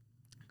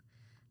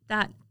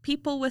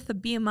people with a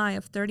BMI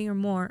of 30 or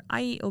more,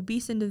 i.e.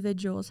 obese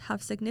individuals,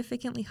 have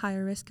significantly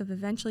higher risk of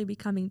eventually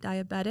becoming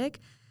diabetic,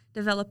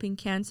 developing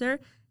cancer,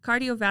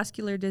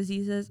 cardiovascular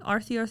diseases,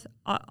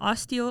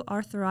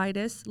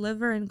 osteoarthritis,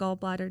 liver and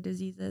gallbladder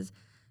diseases.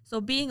 So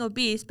being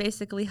obese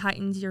basically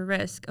heightens your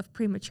risk of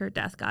premature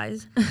death,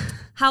 guys.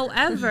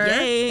 However,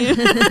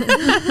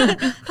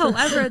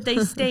 however, they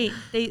state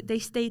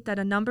that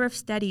a number of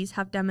studies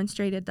have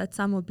demonstrated that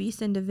some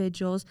obese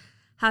individuals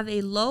have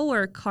a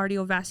lower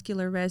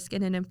cardiovascular risk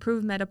and an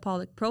improved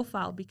metabolic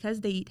profile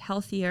because they eat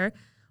healthier,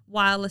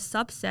 while a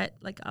subset,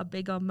 like a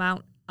big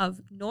amount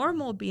of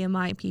normal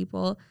BMI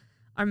people,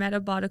 are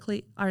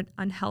metabolically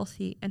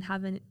unhealthy and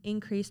have an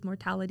increased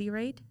mortality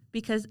rate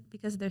because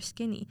they're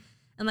skinny.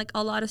 And like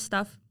a lot of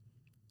stuff,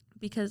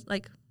 because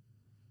like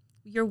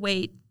your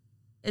weight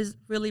is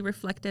really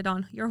reflected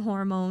on your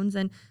hormones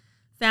and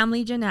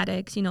family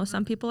genetics. You know,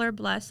 some people are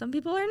blessed, some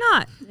people are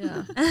not.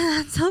 Yeah. And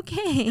that's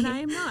okay. And I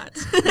am not.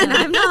 And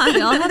I'm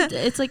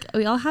not.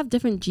 We all have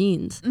different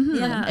genes. Mm-hmm.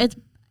 Yeah. It's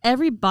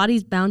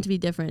everybody's bound to be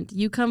different.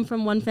 You come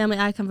from one family,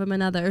 I come from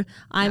another.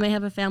 I may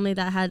have a family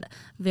that had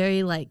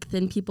very like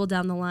thin people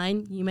down the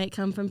line. You might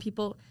come from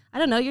people, I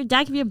don't know, your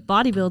dad could be a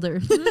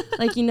bodybuilder.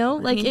 Like, you know,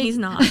 like I mean, he's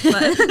not,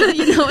 but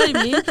you know what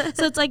I mean?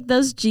 So it's like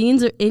those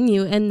genes are in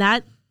you, and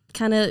that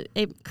kind of,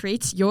 it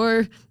creates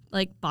your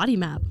like body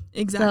map.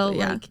 Exactly. So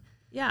Yeah. like,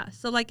 yeah.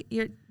 So like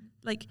you're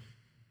like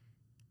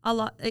a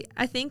lot.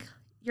 I think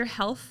your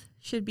health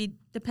should be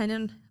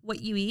dependent on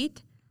what you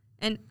eat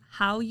and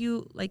how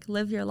you like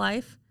live your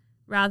life,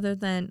 rather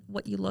than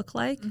what you look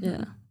like.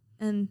 yeah.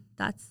 And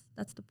that's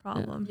the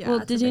problem. Yeah. Well,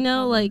 That's a did you big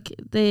know problem. like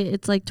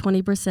it's like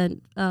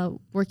 20%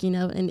 working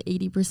out and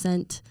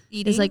 80%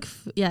 Eating? is like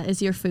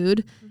is your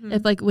food. Mhm.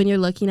 If like when you're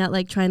looking at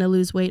like trying to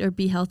lose weight or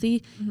be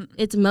healthy,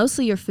 it's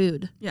mostly your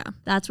food. Yeah.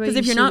 That's where Because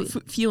if you're should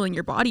not fueling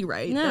your body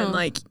right, No. then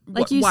like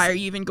Like you why s- are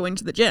you even going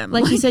to the gym?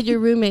 like you said, your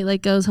roommate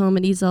like goes home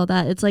and eats all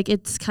that. It's like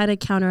it's kind of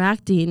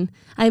counteracting.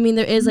 I mean,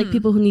 there is like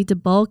people who need to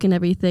bulk and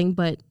everything,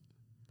 but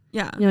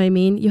yeah. you know what I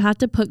mean? You have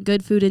to put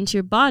good food into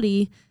your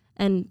body,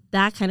 and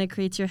that kind of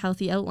creates your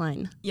healthy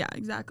outline. Yeah,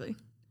 exactly.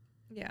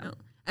 Yeah. No.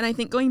 And I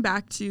think going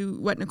back to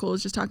what Nicole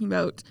was just talking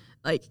about,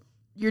 like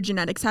your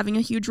genetics having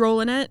a huge role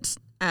in it,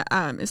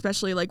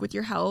 especially like with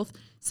your health.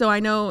 So I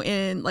know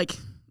in like a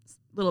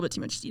little bit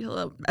too much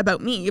detail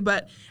about me,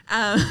 but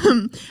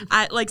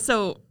I like,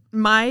 so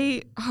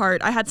my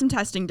heart, I had some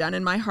testing done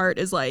and my heart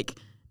is like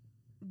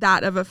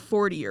that of a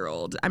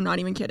 40-year-old. I'm not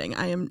even kidding.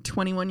 I am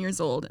 21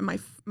 years old and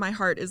my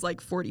heart is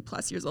like 40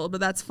 plus years old, but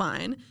that's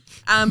fine.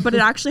 But it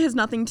actually has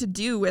nothing to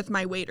do with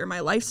my weight or my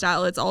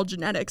lifestyle. It's all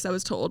genetics, I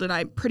was told. And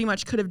I pretty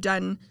much could have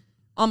done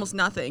almost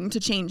nothing to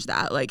change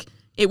that. Like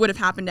it would have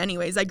happened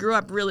anyways. I grew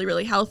up really,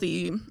 really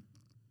healthy,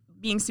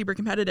 being super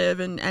competitive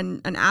and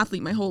an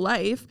athlete my whole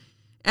life.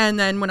 And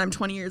then when I'm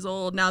 20 years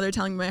old, now they're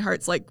telling me my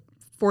heart's like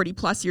 40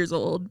 plus years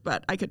old,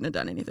 but I couldn't have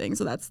done anything.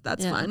 So that's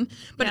fun.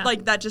 But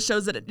like that just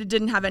shows that it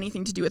didn't have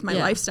anything to do with my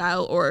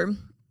lifestyle or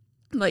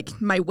like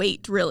my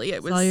weight, really.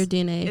 It was all your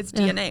DNA. It's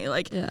DNA.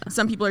 Like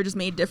some people are just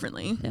made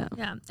differently. Yeah.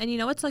 Yeah. And you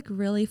know what's like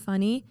really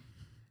funny?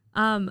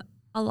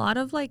 A lot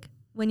of like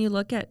when you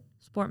look at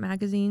sport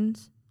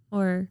magazines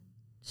or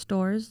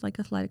stores, like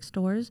athletic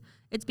stores,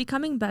 it's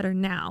becoming better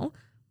now.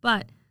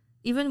 But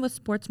even with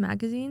sports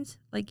magazines,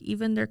 like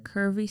even their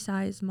curvy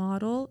size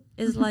model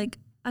is like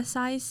a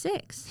size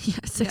 6. Yeah,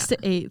 6 to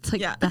 8. It's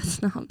like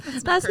that's not curvy.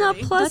 plus That's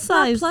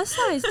size. not plus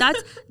size.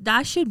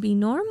 That should be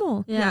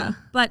normal. Yeah.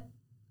 But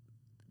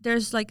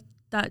there's like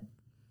that,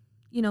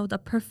 you know, the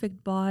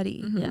perfect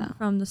body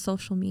from the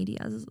social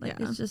medias. Like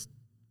it's just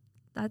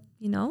that,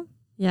 you know?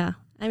 Yeah.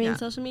 I mean, Yeah.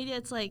 social media,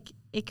 it's like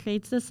it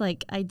creates this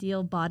like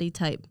ideal body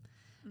type.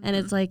 And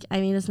it's like,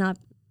 I mean, it's not,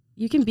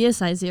 you can be a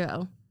size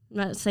 0. I'm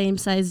not saying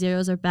size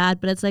 0s are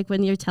bad, but it's like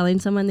when you're telling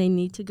someone they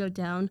need to go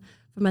down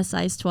from a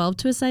size 12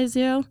 to a size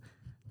 0,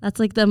 that's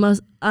like the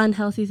most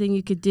unhealthy thing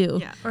you could do.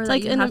 Yeah. Or It's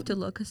like like you have to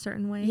look a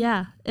certain way.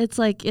 Yeah. It's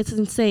like, it's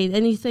insane.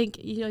 And you think,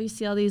 you know, you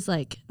see all these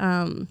like,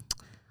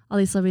 all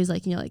these celebrities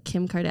like, you know, like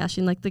Kim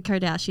Kardashian, like the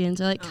Kardashians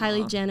or like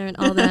Kylie Jenner and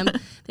all them.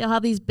 They all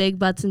have these big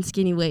butts and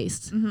skinny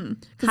waists.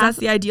 Because that's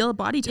the ideal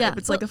body type. Yeah,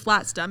 It's but- like a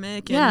flat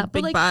stomach and big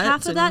but like butt.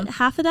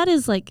 half of that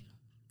is like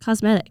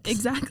cosmetics.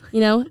 Exactly.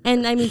 You know,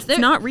 and I mean, It's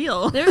not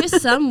real. there is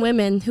some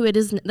women who it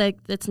is like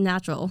it's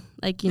natural.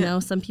 Like, you know,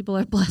 some people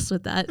are blessed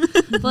with that.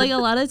 But like a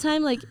lot of the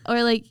time, like,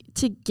 or like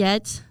to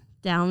get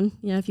down,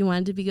 you know, if you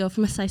wanted to go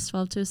from a size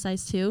 12 to a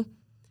size 2,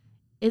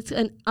 it's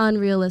an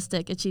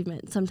unrealistic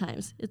achievement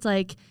sometimes. It's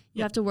like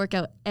you have to work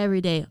out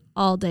every day,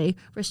 all day,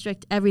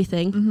 restrict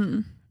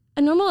everything.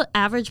 A normal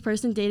average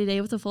person day to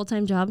day with a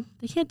full-time job,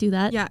 they can't do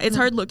that. Yeah, it's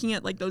hard looking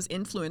at like those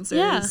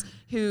influencers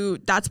who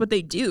that's what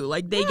they do.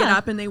 Like they get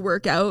up and they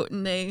work out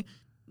and they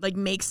like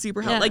make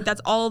super healthy. Like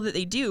that's all that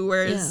they do.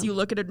 Whereas you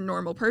look at a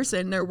normal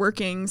person, they're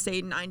working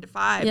say 9 to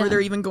 5 or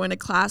they're even going to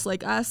class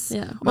like us.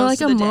 Yeah. Or like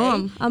a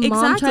mom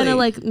trying to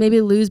like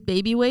maybe lose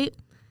baby weight.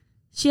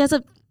 She has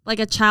a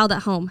child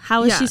at home.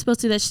 How is she supposed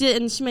to do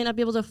that? She might not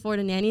be able to afford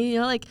a nanny. You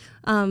know, like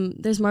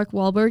there's Mark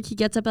Wahlberg. He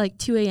gets up at like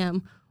 2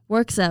 a.m.,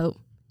 works out,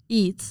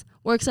 eats,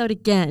 works out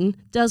again,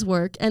 does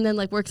work, and then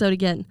like works out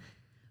again.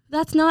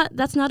 That's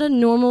not a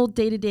normal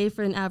day-to-day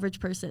for an average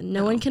person.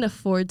 No one can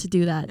afford to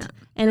do that. Yeah.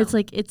 And it's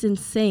like, it's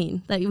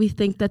insane that we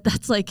think that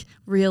that's like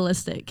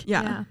realistic.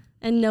 Yeah.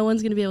 And no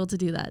one's going to be able to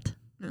do that.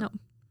 No.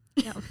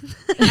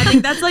 I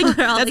think that's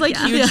like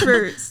huge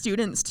for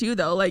students too,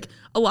 though. Like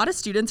a lot of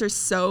students are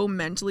so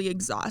mentally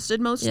exhausted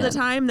most of the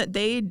time that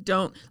they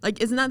don't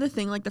like. Isn't that the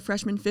thing? Like the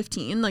freshman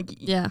 15, like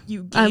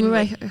you. I remember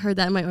I heard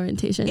that in my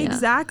orientation.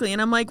 Exactly,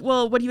 and I'm like,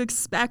 well, what do you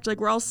expect? Like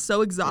we're all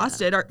so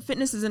exhausted. Our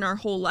fitness is in our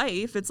whole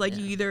life. It's like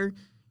you either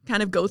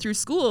kind of go through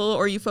school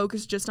or you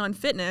focus just on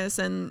fitness,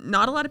 and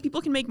not a lot of people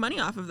can make money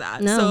off of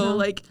that.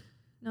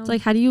 It's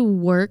like, how do you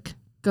work,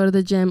 go to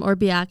the gym, or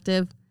be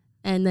active?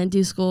 And then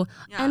do school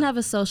and have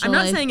a social life.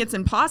 I'm not saying it's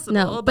impossible.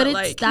 No,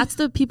 but that's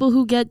the people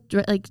who get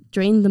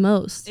drained the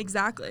most.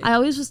 Exactly. I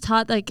always was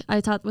taught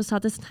was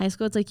taught this in high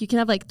school. It's like you can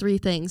have like 3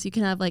 things. You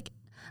can have like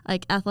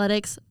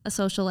athletics, a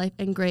social life,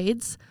 and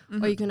grades,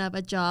 or you can have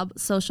a job,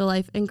 social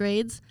life, and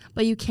grades.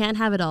 But you can't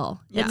have it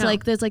all. Yeah. It's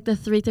like there's like the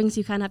 3 things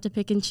you kind of have to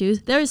pick and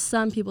choose. There is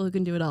some people who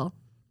can do it all,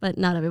 but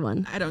not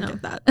everyone. I don't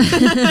get that.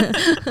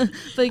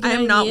 But I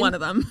am not one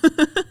of them.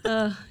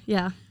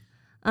 Yeah.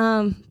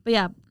 But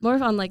yeah,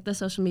 more on like the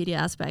social media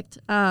aspect.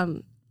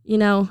 You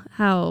know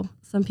how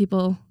some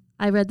people,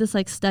 I read this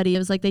like study, it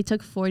was like they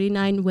took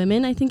 49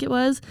 women, I think it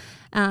was,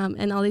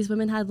 and all these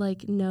women had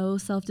like no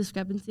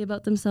self-discrepancy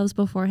about themselves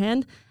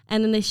beforehand,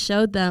 and then they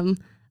showed them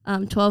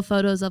 12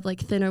 photos of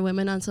like thinner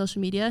women on social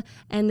media,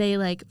 and they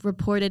like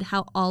reported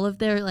how all of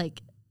their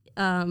like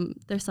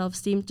their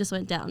self-esteem just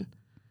went down.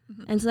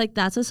 And so like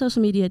that's what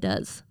social media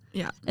does.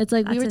 Yeah. It's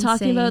like that's we were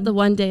talking about the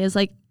one day is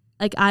like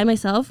I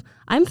myself,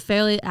 I'm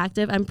fairly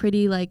active. I'm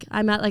pretty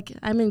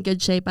I'm in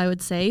good shape, I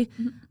would say.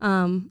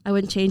 I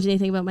wouldn't change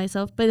anything about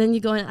myself. But then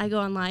I go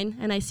online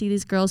and I see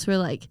these girls who are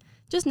like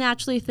just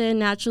naturally thin,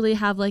 naturally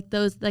have like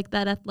those, like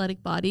that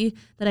athletic body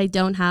that I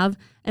don't have.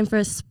 And for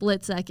a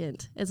split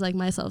second, it's like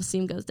my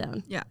self-esteem goes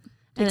down. Yeah.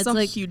 And it's like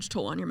a huge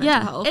toll on your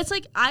mental health. It's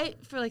like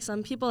for like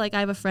some people, like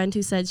I have a friend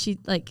who said she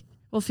like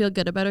will feel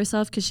good about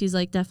herself because she's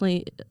like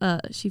definitely,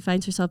 she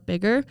finds herself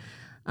bigger.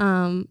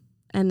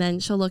 And then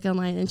she'll look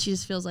online and she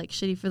just feels like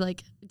shitty for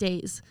like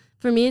days.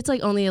 For me, it's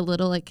like only a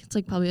little, like it's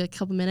like probably a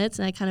couple minutes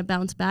and I kind of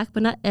bounce back.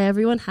 But not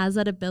everyone has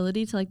that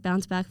ability to like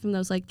bounce back from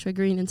those like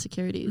triggering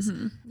insecurities.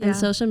 And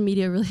social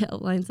media really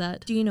outlines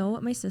that. Do you know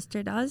what my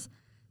sister does?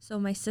 So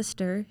my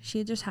sister,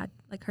 she just had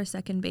like her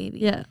second baby.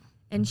 Yeah.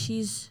 And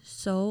she's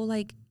so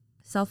like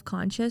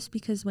self-conscious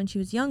because when she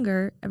was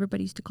younger,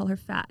 everybody used to call her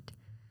fat.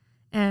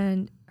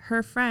 And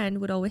her friend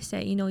would always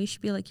say, you know, you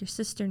should be like your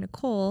sister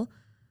Nicole,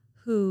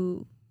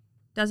 who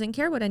doesn't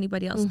care what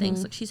anybody else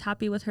thinks. Like she's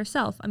happy with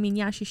herself. I mean,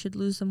 yeah, she should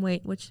lose some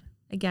weight, which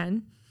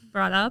again,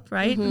 brought up,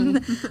 right?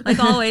 Like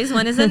always,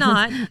 when is it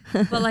not?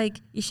 But like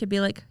you should be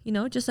like, you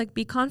know, just like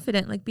be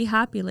confident, like be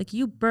happy. Like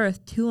you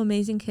birthed 2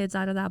 amazing kids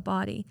out of that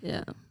body.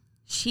 Yeah.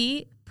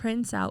 She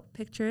prints out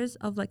pictures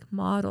of like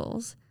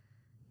models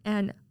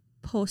and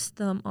posts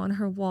them on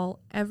her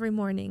wall every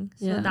morning.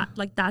 So that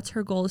like that's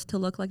her goal, is to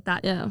look like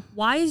that. Yeah.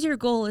 Why is your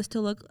goal is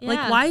to look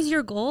like, why is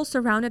your goal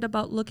surrounded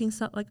about looking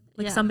like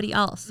somebody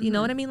else? You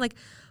know what I mean? Like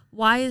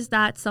why is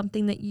that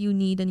something that you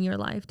need in your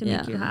life to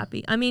make you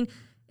happy? I mean,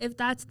 if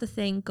that's the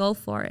thing, go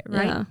for it,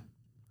 right? Yeah.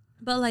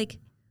 But like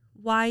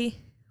why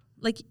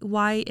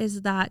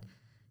is that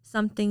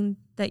something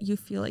that you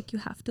feel like you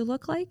have to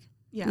look like?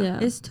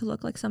 Is to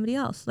look like somebody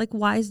else. Like,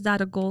 why is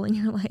that a goal in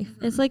your life?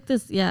 It's like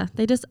this,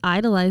 they just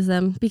idolize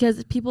them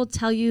because people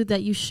tell you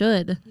that you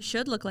should. You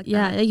should look like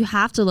that. Yeah, you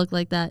have to look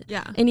like that.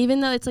 Yeah. And even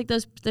though it's like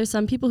there's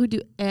some people who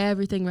do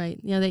everything right.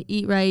 You know, they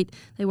eat right,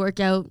 they work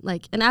out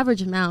like an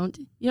average amount.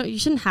 You know, you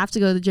shouldn't have to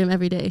go to the gym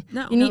every day.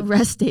 No. You need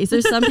rest days.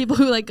 There's some people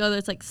who like go there,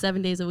 it's like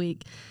 7 days a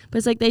week. But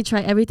it's like they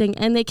try everything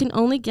and they can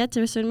only get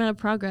to a certain amount of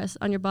progress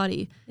on your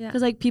body.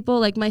 Because like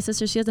people, like my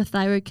sister, she has a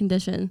thyroid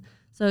condition.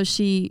 So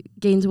she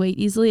gains weight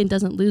easily and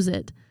doesn't lose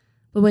it.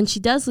 But when she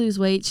does lose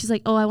weight, she's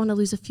like, oh, I want to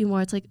lose a few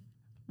more. It's like,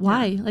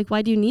 why? Yeah. Like,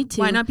 why do you need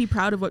to? Why not be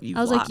proud of what you've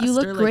lost? I was like, you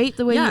look great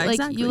the way you, like,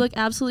 exactly. You look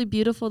absolutely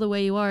beautiful the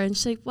way you are. And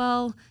she's like,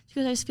 well, she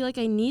goes, I just feel like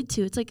I need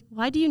to. It's like,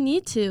 why do you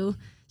need to?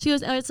 She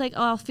goes, oh, it's like,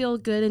 oh, I'll feel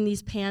good in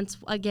these pants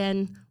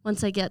again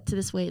once I get to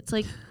this weight. It's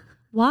like,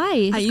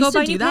 why? I used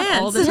to do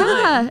that all the time.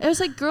 Yeah. It was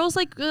like girls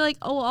like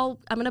oh,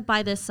 I'm going to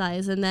buy this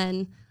size and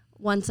then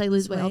once I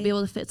lose weight, I'll be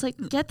able to fit. It's like,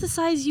 get the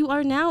size you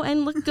are now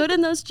and look good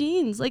in those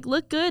jeans. Like,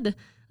 look good.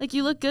 Like,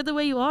 you look good the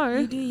way you are.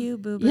 You do you,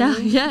 boo-boo.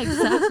 Yeah,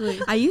 exactly.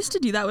 I used to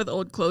do that with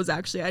old clothes,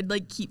 actually. I'd,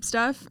 like, keep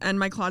stuff, and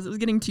my closet was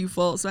getting too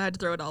full, so I had to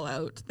throw it all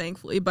out,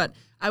 thankfully. But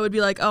I would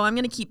be like, oh, I'm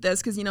going to keep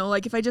this because, you know,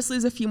 like, if I just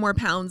lose a few more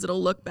pounds,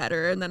 it'll look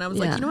better. And then I was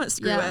like, you know what,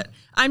 screw it.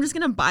 I'm just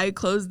going to buy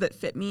clothes that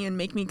fit me and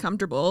make me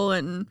comfortable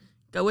and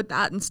go with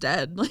that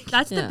instead. Like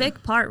that's the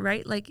big part,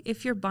 right? Like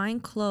if you're buying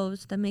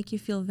clothes that make you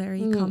feel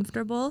very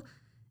comfortable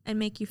and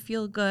make you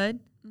feel good,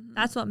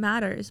 that's what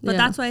matters. But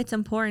that's why it's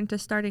important to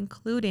start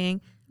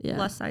including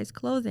plus size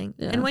clothing.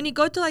 And when you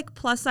go to like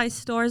plus size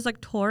stores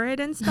like Torrid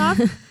and stuff,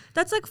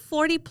 that's like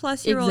 40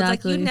 plus year olds.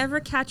 Like you never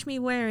catch me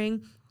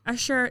wearing a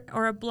shirt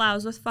or a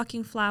blouse with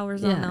fucking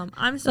flowers on them.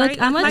 I'm sorry,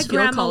 like, my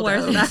grandma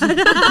wears that.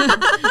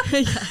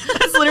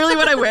 That's literally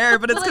what I wear,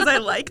 but it's because I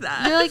like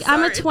that. You're like,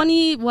 I'm a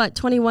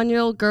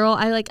 21-year-old girl.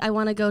 I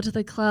want to go to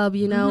the club,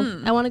 you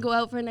know. I want to go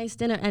out for a nice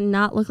dinner and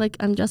not look like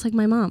I'm just like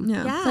my mom.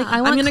 Yeah. Like,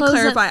 I'm going to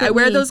clarify. I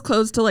wear those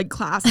clothes to like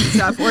class and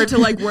stuff or to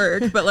like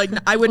work, but like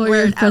I wouldn't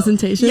wear it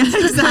presentation. Yeah,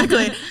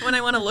 exactly. When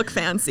I want to look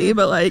fancy,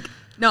 but like,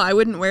 no, I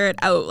wouldn't wear it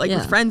out like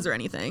with friends or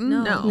anything.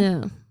 No.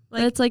 Yeah.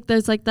 Like, it's like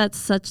there's like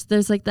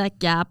that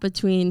gap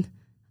between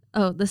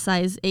the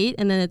size 8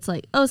 and then it's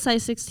like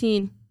size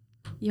 16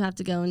 you have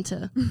to go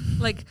into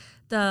like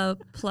the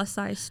plus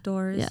size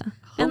stores. Yeah.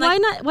 And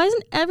like, why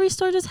doesn't every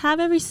store just have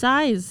every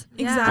size?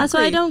 Exactly. That's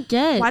what I don't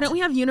get. Why don't we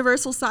have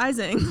universal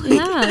sizing?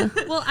 Yeah.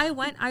 Well, I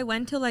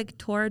went to like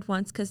Torrid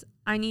once because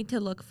I need to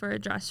look for a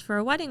dress for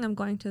a wedding I'm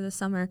going to this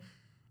summer,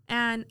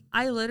 and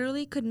I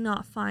literally could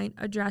not find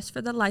a dress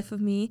for the life of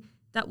me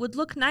that would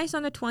look nice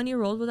on a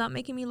 20-year-old without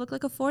making me look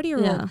like a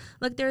 40-year-old. Yeah.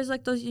 Like there's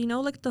like those, you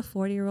know, like the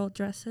 40-year-old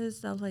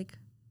dresses that like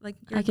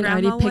your I can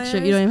grandma already picture wears.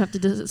 it. You don't even have to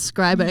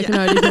describe it. I can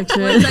already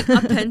picture it. It's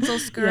like a pencil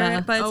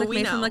skirt, but it's like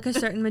made from like a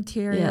certain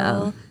material.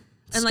 Yeah.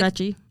 And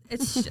stretchy. Like,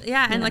 it's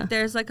and like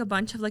there's like a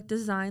bunch of like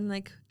design,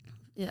 like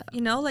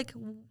you know, like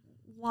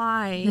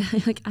why?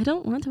 Like I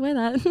don't want to wear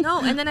that.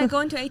 No, and then I go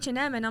into H&M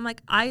and I'm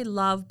like, I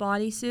love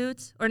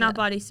bodysuits or not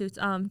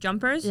bodysuits,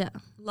 jumpers. Yeah,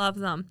 love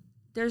them.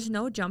 There's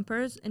no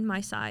jumpers in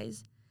my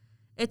size.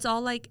 It's all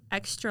like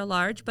extra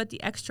large, but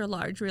the extra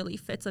large really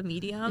fits a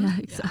medium. Yeah,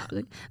 exactly.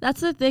 Yeah.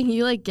 That's the thing.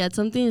 You like get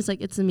something, it's like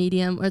it's a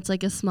medium or it's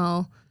like a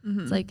small.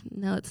 It's like,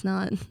 no, it's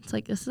not. It's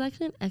like, this is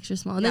actually an extra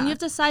small. And then you have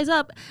to size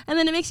up. And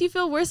then it makes you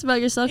feel worse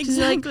about yourself because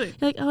you're like,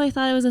 oh, I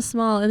thought I was a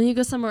small. And then you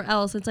go somewhere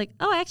else. And it's like,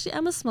 oh, actually,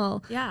 I'm a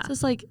small. Yeah. So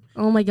it's like,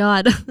 oh my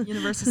God.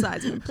 Universal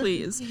sizing,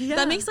 please. Yeah.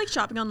 That makes like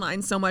shopping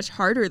online so much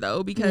harder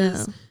though,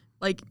 because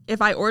like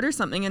if I order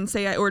something and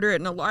say I order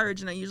it in a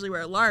large and I usually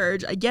wear a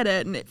large, I get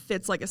it and it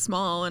fits like a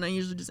small and I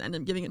usually just end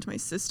up giving it to my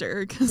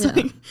sister because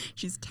like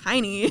she's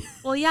tiny.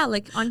 Well, yeah,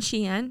 like on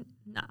Shein,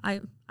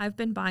 I've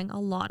been buying a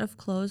lot of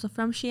clothes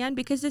from Shein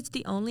because it's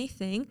the only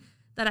thing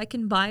that I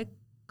can buy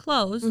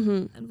clothes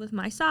and with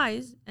my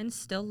size and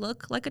still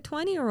look like a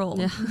 20-year-old.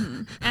 Yeah.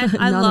 And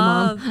I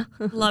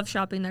love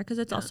shopping there because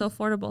it's also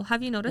affordable.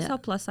 Have you noticed how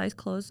plus size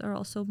clothes are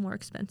also more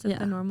expensive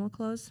than normal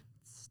clothes?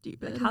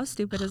 Stupid. Like, how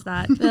stupid is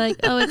that? They're like,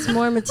 oh, it's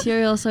more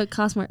material, so it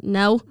costs more.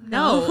 No.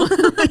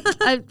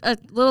 A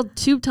little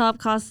tube top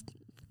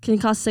can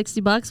cost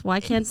 $60.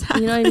 Why can't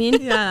you know what I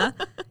mean?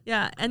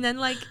 Yeah. And then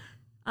like,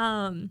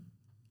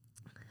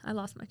 I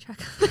lost my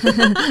track.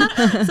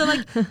 So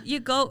like, you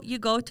go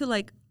to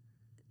like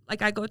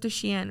I go to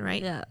Shein,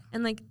 right? Yeah.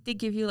 And like they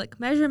give you like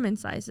measurement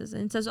sizes,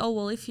 and it says, oh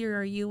well, if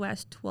you're a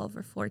US 12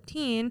 or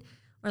 14,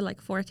 or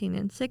like 14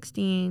 and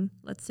 16,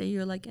 let's say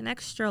you're like an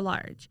extra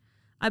large.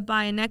 I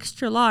buy an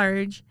extra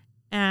large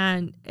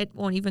and it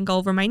won't even go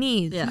over my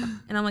knees. Yeah.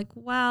 And I'm like,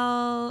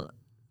 well,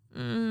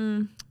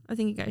 I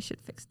think you guys should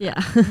fix that.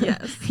 Yeah.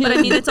 Yes. But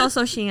I mean, it's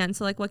also Shein,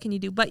 so like what can you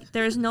do? But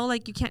there's no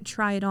like, you can't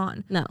try it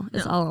on. No,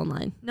 it's all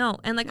online. No.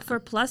 And like for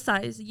plus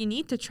size, you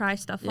need to try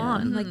stuff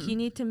on. Like you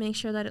need to make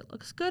sure that it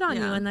looks good on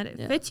you and that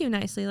it fits you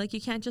nicely. Like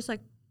you can't just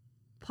like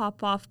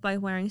pop off by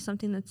wearing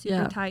something that's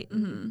super tight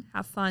and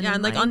have fun. Yeah.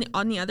 And like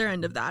on the other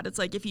end of that, it's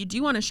like if you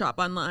do want to shop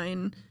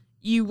online,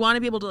 you want to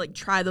be able to like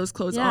try those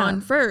clothes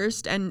on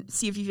first and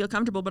see if you feel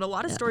comfortable. But a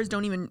lot of stores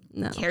don't even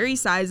carry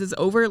sizes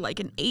over like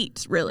an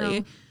 8, really.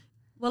 No.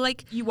 Well,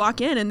 like you walk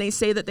in and they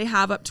say that they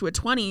have up to a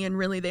 20 and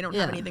really they don't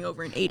have anything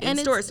over an 8 in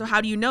stores. So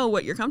how do you know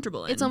what you're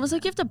comfortable in? It's almost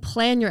like you have to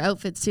plan your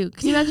outfits too.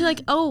 Because you imagine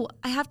like, oh,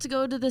 I have to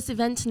go to this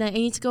event tonight. I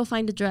need to go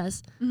find a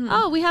dress.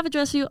 Oh, we have a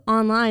dress for you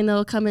online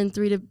that'll come in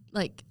 3 to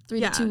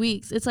 2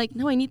 weeks. It's like,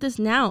 no, I need this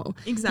now.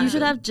 Exactly. You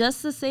should have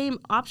just the same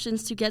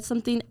options to get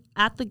something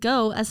at the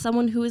go as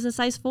someone who is a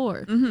size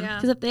 4.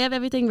 Because if they have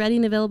everything ready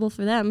and available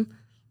for them,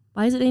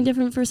 why is it any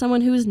different for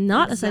someone who is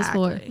not a size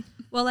 4?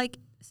 Well, like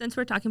since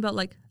we're talking about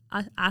like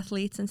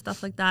athletes and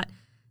stuff like that,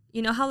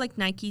 you know how like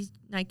Nike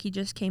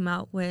just came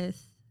out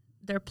with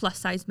their plus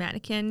size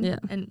mannequin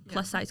and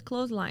plus size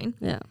clothesline.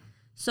 Yeah.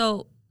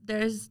 So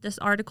there's this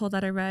article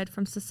that I read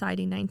from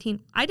Society 19.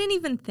 I didn't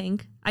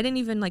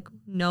even like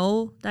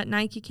know that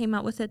Nike came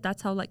out with it.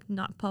 That's how like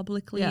not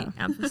publicly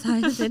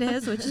emphasized it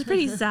is, which is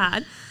pretty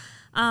sad.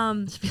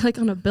 Should be like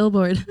on a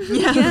billboard.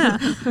 Yeah.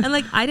 And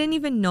like I didn't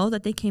even know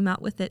that they came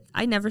out with it.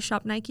 I never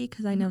shopped Nike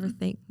because I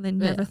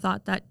never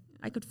thought that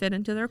I could fit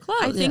into their clothes.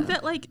 I think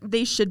that like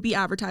they should be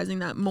advertising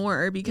that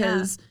more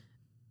because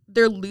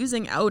they're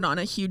losing out on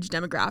a huge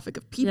demographic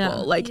of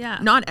people.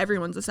 Not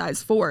everyone's a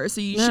size 4.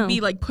 So you should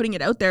be like putting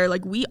it out there.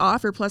 Like we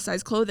offer plus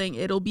size clothing.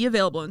 It'll be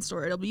available in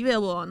store. It'll be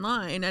available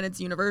online and it's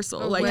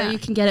universal. Like where you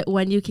can get it,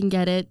 when you can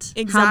get it,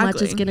 how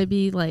much it's going to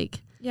be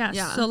like.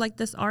 Yeah. So like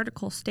this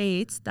article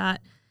states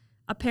that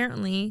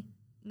apparently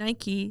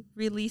Nike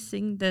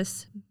releasing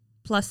this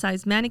plus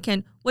size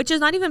mannequin, which is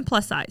not even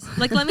plus size.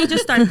 Like, let me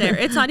just start there.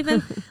 It's not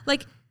even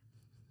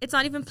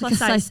plus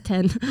size. Size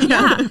 10.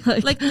 Yeah.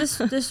 Like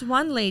this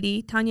one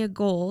lady, Tanya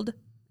Gold,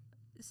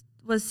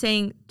 was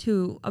saying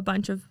to a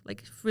bunch of,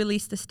 like,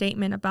 released a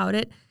statement about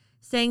it,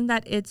 saying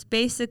that it's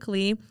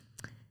basically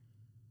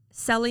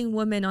selling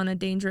women on a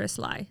dangerous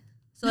lie.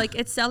 So like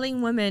it's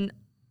selling women,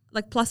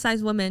 like plus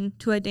size women,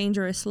 to a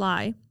dangerous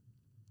lie.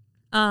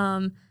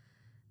 That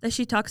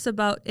she talks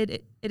about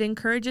it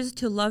encourages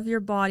to love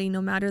your body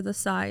no matter the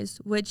size,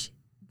 which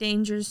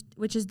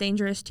is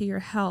dangerous to your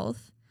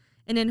health.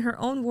 And in her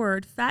own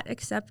word, fat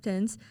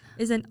acceptance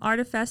is an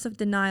artifice of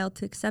denial.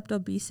 To accept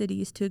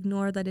obesity is to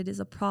ignore that it is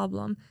a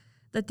problem,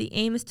 that the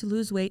aim is to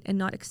lose weight and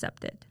not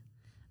accept it.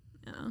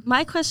 Yeah.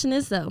 My question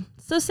is, though,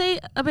 so say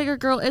a bigger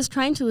girl is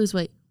trying to lose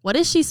weight. What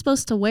is she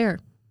supposed to wear?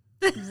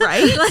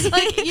 Right?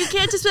 like you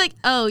can't just be like,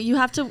 oh,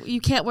 you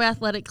can't wear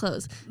athletic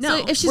clothes. No,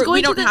 so if she's going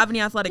we don't to have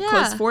any athletic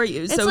clothes for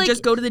you. So like,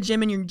 just go to the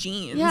gym in your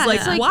jeans. Yeah,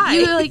 like, why?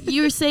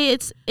 You say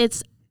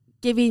it's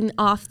giving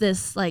off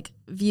this like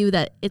view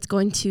that it's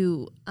going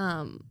to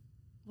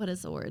what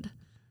is the word?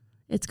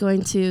 It's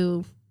going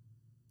to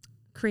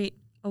create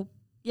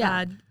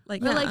bad,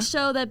 like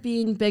show that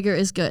being bigger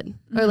is good,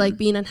 or like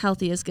being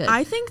unhealthy is good.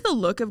 I think the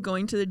look of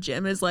going to the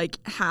gym is like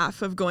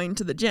half of going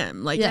to the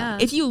gym. Like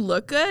if you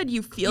look good,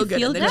 you feel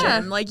good in the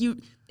gym. Like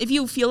if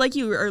you feel like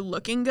you are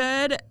looking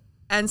good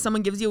and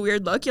someone gives you a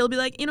weird look, you'll be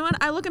like, you know what,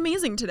 I look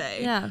amazing today.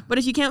 Yeah. But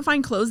if you can't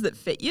find clothes that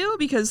fit you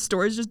because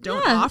stores just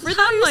don't offer them,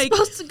 how are you like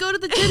supposed to go to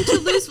the gym to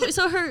lose weight?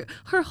 So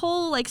her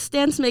whole like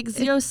stance makes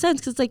zero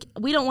sense, because like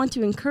we don't want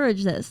to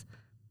encourage this,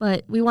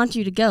 but we want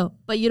you to go,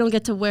 but you don't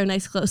get to wear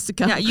nice clothes to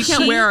go. Yeah, you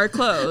can't wear our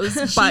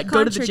clothes, but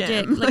go to the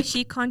gym. Like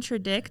she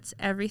contradicts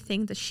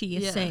everything that she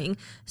is saying.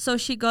 So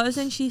she goes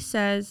and she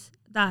says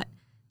that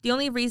the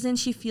only reason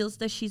she feels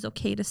that she's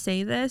okay to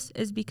say this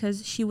is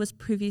because she was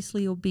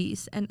previously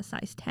obese and a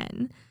size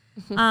 10,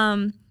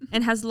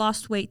 and has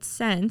lost weight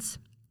since,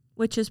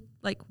 which is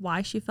like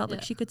why she felt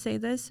like she could say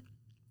this.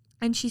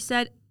 And she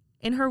said,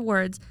 in her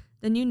words,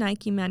 the new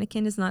Nike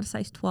mannequin is not a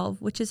size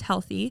 12, which is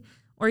healthy,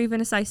 or even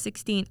a size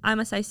 16.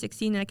 I'm a size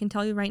 16, and I can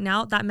tell you right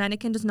now, that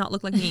mannequin does not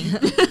look like me.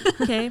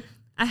 Okay?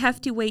 A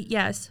hefty weight,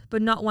 yes,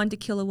 but not one to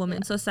kill a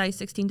woman. So size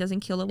 16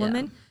 doesn't kill a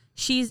woman.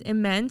 She's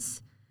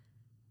immense,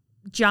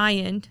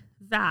 giant,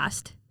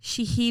 vast.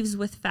 She heaves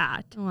with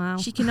fat. Wow.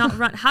 She cannot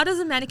run. How does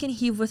a mannequin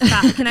heave with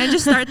fat? Can I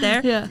just start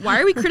there? Yeah.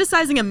 Why are we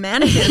criticizing a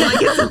mannequin? Like,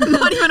 it's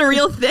not even a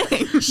real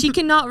thing. She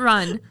cannot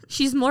run.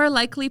 She's more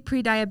likely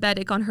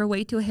pre-diabetic on her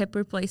way to a hip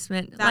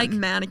replacement. That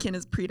mannequin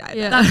is pre-diabetic.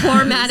 Yeah. That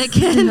poor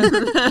mannequin.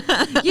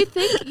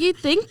 You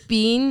think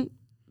being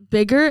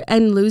bigger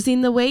and losing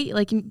the weight,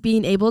 like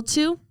being able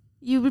to,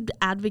 you would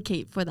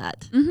advocate for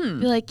that. Mm-hmm.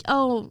 Be like,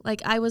 oh,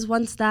 like I was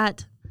once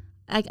that,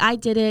 like I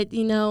did it,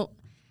 you know.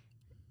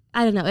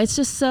 I don't know. It's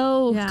just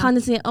so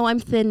condescending. Oh, I'm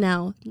thin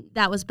now.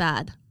 That was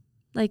bad.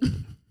 Like,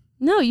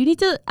 no, you need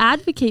to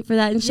advocate for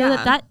that and show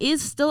that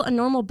is still a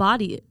normal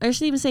body. I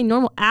shouldn't even say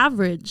normal,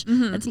 average.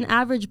 Mm-hmm. It's an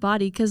average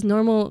body, because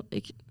normal,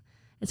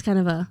 it's kind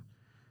of a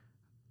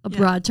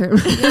broad term.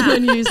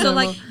 When you use so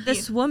normal. like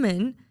this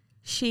woman,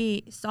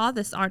 she saw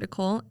this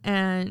article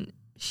and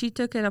she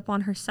took it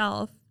upon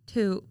herself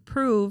to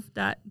prove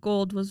that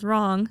Gold was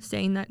wrong,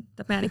 saying that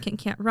the mannequin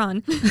can't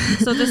run.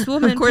 So this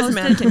woman, of course, the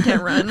mannequin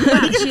can't run.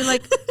 Yeah, she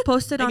like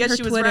posted on her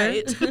she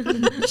Twitter. Was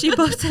right.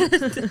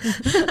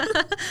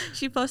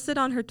 She posted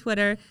on her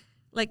Twitter,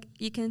 like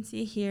you can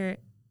see here,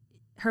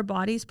 her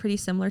body's pretty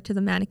similar to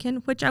the mannequin,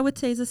 which I would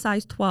say is a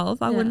size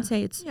 12. I wouldn't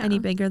say it's any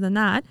bigger than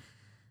that.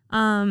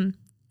 And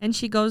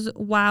she goes,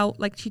 wow,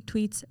 like she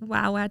tweets,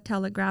 wow, at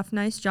Telegraph,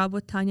 nice job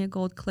with Tanya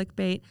Gold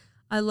clickbait.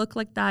 I look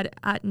like that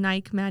at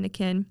Nike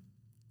mannequin.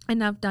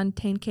 And I've done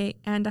 10K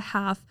and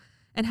half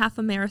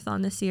a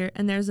marathon this year.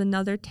 And there's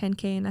another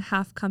 10K and a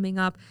half coming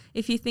up.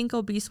 If you think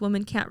obese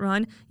women can't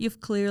run, you've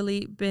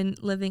clearly been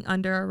living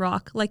under a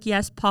rock. Like,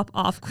 yes, pop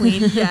off,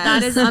 queen. Yes.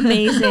 That is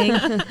amazing.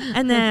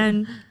 And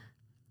then,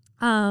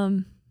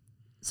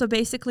 so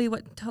basically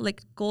what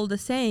like Gold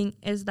is saying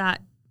is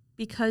that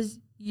because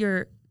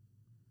your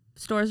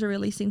stores are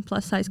releasing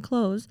plus size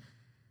clothes,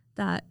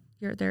 that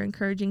they're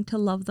encouraging to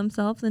love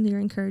themselves, and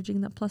you're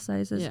encouraging that plus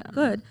size is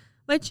good.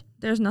 Which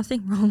there's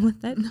nothing wrong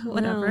with it,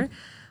 whatever.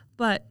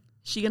 But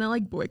she gonna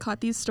like boycott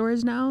these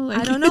stores now? Like,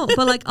 I don't know.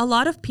 But like a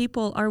lot of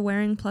people are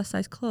wearing plus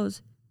size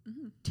clothes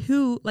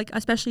to, like,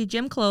 especially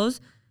gym clothes,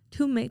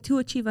 to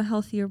achieve a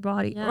healthier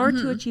body or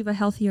to achieve a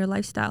healthier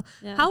lifestyle.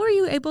 Yeah. How are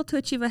you able to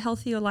achieve a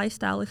healthier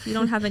lifestyle if you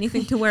don't have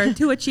anything to wear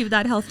to achieve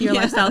that healthier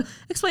lifestyle?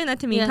 Explain that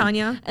to me,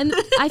 Tanya. And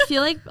I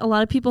feel like a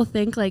lot of people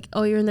think like,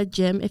 oh, you're in the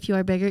gym. If you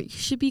are bigger, you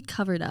should be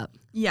covered up.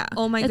 Yeah.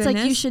 Oh my goodness. It's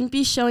like you shouldn't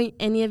be showing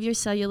any of your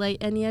cellulite,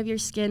 any of your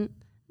skin.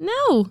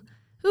 No.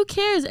 Who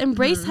cares?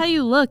 Embrace how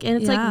you look. And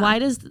it's like, why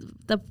does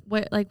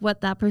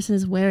what that person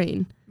is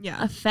wearing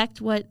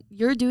affect what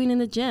you're doing in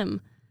the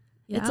gym?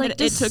 Yeah. It's like,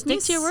 just stick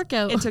to your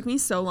workout. It took me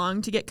so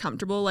long to get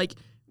comfortable, like,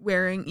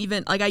 wearing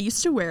even, like I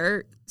used to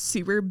wear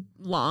super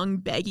long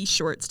baggy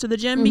shorts to the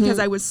gym because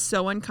I was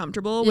so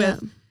uncomfortable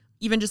with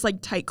even just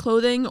like tight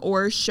clothing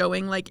or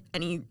showing like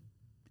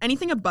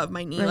anything above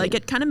my knee. Right. Like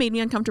it kind of made me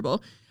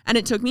uncomfortable. And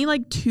it took me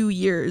like 2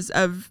 years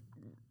of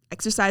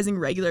exercising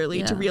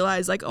regularly to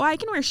realize like, oh, I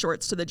can wear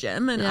shorts to the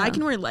gym and I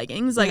can wear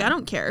leggings. Like I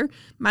don't care.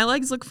 My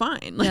legs look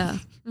fine. Like,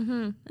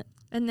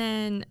 And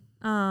then,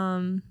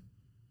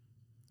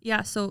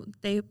 so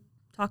they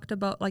talked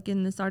about, like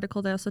in this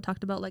article, they also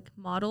talked about like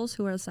models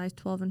who are size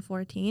 12 and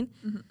 14.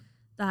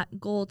 That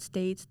Gold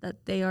states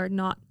that they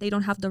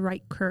don't have the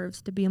right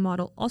curves to be a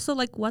model. Also,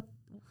 like what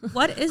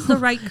is the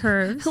right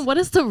curves? What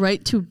is the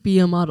right to be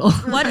a model?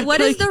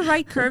 What is the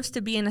right curves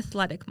to be an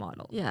athletic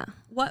model? Yeah.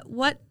 What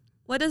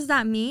does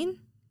that mean?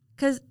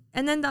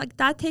 And then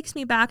that takes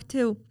me back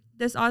to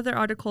this other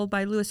article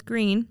by Lewis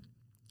Green.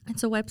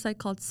 It's a website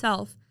called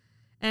Self,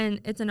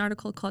 and it's an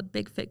article called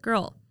Big Fit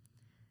Girl.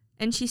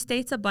 And she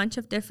states a bunch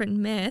of different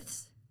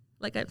myths,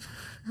 like a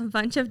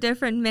bunch of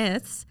different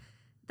myths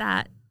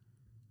that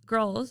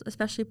girls,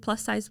 especially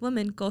plus size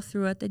women, go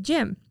through at the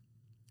gym.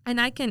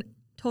 And I can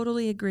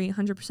totally agree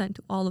 100%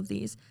 to all of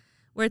these.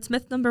 Where it's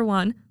myth number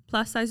 1,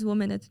 plus size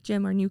women at the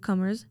gym are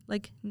newcomers.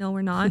 Like, no,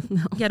 we're not.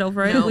 No. Get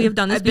over it. We have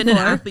done this I've before. been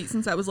an athlete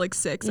since I was like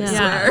 6, I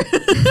swear.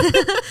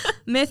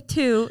 Myth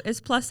 2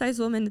 is plus size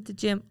women at the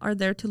gym are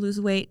there to lose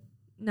weight.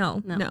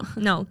 No.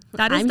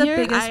 That is the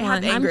biggest I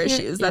one. have anger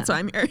issues. That's why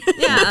I'm here.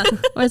 Yeah.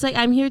 Or it's like,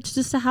 I'm here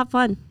just to have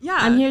fun. Yeah.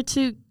 I'm here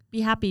to be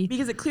happy.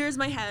 Because it clears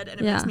my head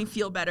and it makes me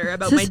feel better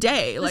about my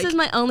day. This is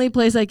my only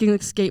place I can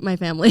escape my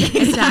family.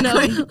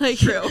 Exactly.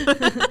 True.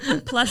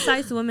 Plus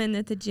size women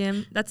at the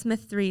gym. That's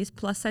myth 3 is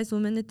plus size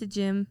women at the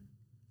gym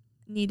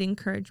need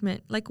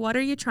encouragement. Like, what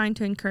are you trying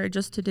to encourage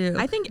us to do?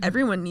 I think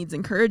everyone needs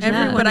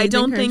encouragement, but I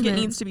don't think it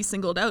needs to be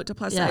singled out to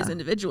plus size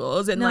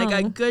individuals in like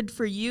a good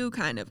for you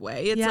kind of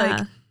way. It's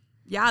like,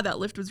 that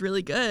lift was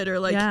really good, or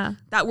like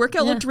that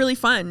workout looked really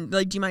fun.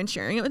 Like, do you mind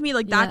sharing it with me?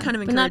 Like that kind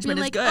of encouragement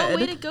is good. Oh,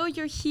 way to go,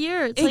 you're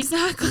here. It's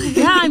exactly.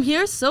 Like, I'm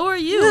here, so are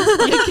you.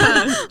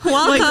 Welcome.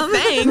 Like,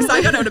 thanks.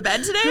 I got out of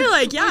bed today.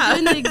 Like, We're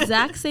doing the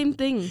exact same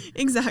thing.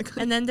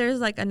 Exactly. And then there's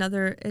like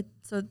another,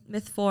 so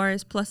myth 4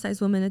 is plus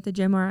size women at the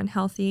gym are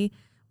unhealthy,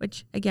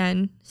 which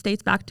again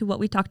states back to what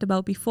we talked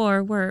about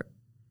before, where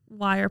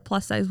why are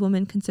plus size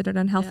women considered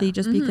unhealthy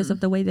just because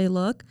of the way they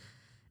look?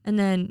 And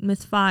then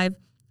myth 5,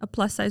 a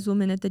plus size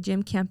woman at the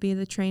gym can't be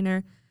the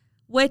trainer,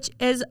 which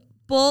is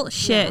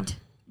bullshit.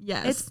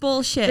 Yes. It's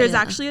bullshit. There's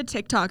actually a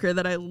TikToker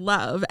that I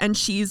love, and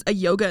she's a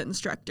yoga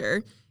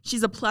instructor.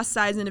 She's a plus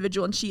size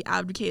individual, and she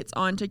advocates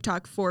on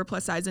TikTok for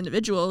plus size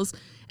individuals.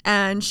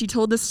 And she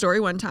told this story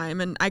one time,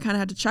 and I kind of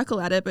had to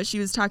chuckle at it, but she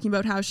was talking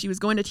about how she was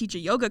going to teach a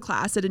yoga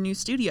class at a new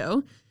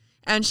studio,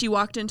 and she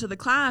walked into the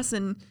class,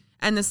 and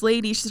this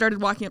lady, she started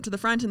walking up to the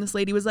front, and this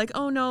lady was like,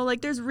 oh no,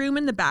 like there's room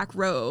in the back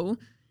row.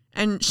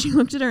 And she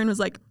looked at her and was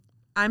like,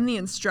 I'm the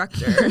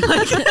instructor.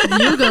 Like,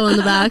 you go in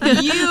the back.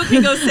 You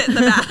can go sit in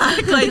the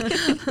back.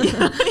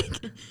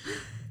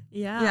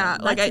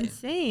 Like, that's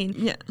insane.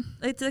 Yeah.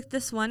 It's like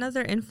this one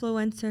other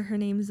influencer, her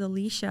name's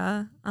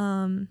Alicia.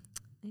 I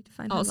need to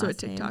find her also a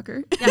last name.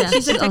 TikToker. Yeah,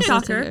 she's a also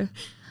TikToker.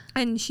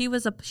 And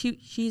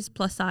she's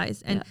plus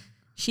size, and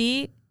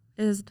she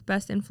is the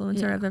best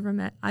influencer I've ever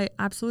met. I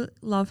absolutely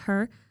love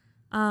her.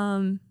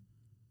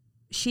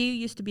 She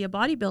used to be a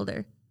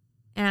bodybuilder,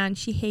 and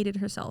she hated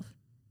herself.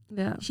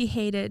 Yeah. She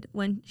hated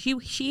when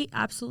she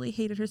absolutely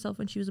hated herself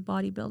when she was a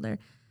bodybuilder.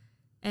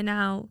 And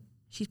now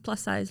she's plus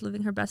size,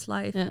 living her best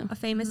life, a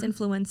famous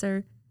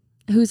influencer.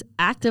 Who's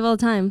active all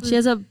the time. She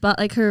has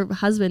like her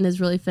husband is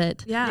really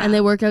fit. Yeah. And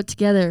they work out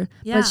together.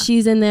 Yeah. But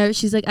she's in there.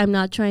 She's like, I'm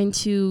not trying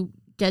to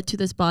get to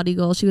this body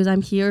goal. She goes,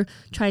 I'm here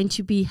trying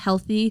to be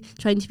healthy,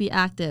 trying to be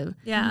active.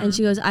 Yeah. And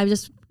she goes, I'm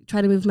just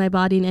trying to move my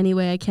body in any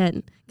way I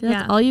can.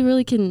 That's all you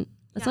really can.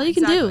 That's all you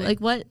can do. Like,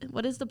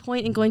 what is the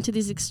point in going to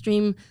these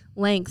extreme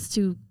lengths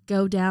to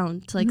go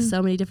down to like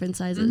so many different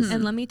sizes?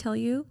 And let me tell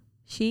you,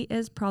 she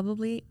is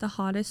probably the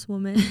hottest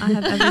woman I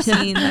have ever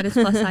seen that is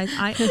plus size.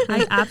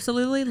 I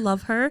absolutely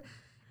love her.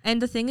 And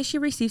the thing is, she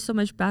receives so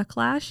much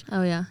backlash.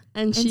 Oh yeah,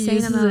 and she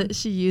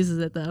uses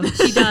it though.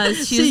 She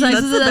does. She's like,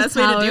 that's the best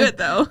way to do it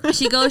though.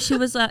 She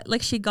was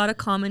like, she got a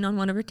comment on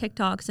one of her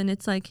TikToks, and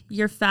it's like,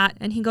 you're fat,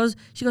 and she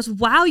goes,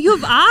 wow, you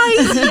have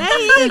eyes,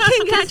 yay,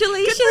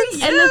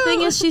 congratulations. And the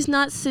thing is, she's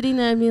not sitting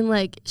there. I mean,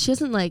 like, she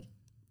doesn't like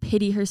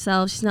pity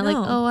herself. She's not like,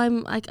 oh,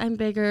 I'm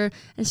bigger,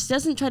 and she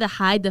doesn't try to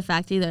hide the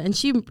fact either. And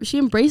she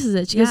embraces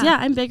it. She goes, yeah,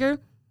 I'm bigger.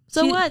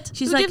 So what?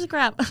 She's Who like, gives a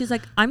crap? She's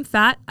like, I'm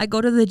fat. I go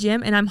to the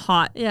gym, and I'm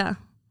hot. Yeah.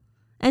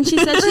 And she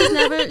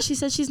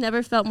said she's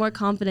never felt more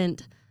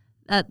confident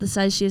at the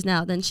size she is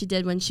now than she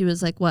did when she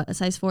was like a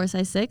size 4, a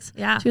size 6.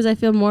 Yeah. She goes, I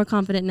feel more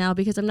confident now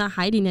because I'm not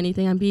hiding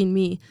anything. I'm being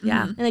me.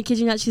 Yeah. And I kid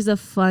you not, she's the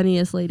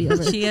funniest lady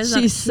ever. She is.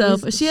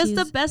 She has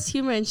the best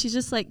humor, and she's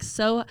just like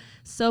so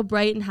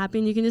bright and happy,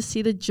 and you can just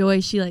see the joy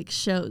she like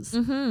shows.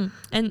 Mm-hmm.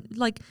 And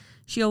like,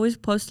 she always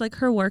posts like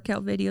her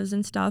workout videos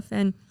and stuff,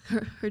 and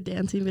her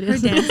dancing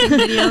videos. Her dancing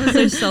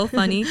videos are so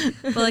funny.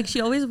 But like,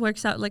 she always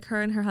works out. Like, her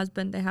and her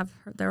husband, they have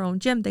their own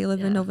gym. They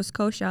live in Nova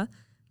Scotia.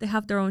 they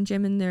have their own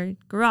gym in their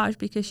garage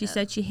because she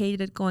said she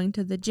hated going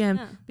to the gym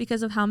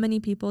because of how many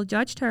people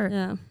judged her.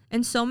 Yeah.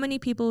 And so many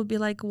people would be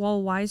like,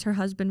 well, why is her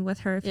husband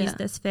with her if he's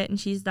this fit and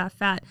she's that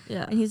fat?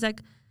 Yeah. And he's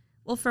like,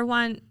 well, for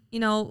one, you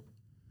know,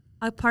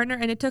 a partner,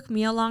 and it took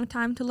me a long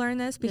time to learn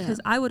this because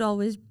I would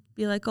always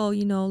be like, oh,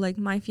 you know, like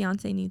my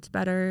fiance needs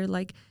better.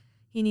 Like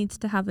he needs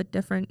to have a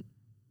different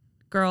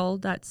girl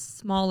that's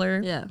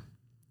smaller. Yeah.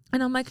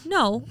 And I'm like,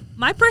 no,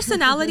 my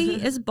personality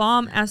is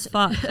bomb as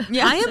fuck.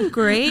 I am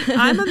great.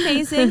 I'm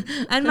amazing.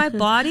 And my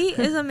body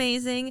is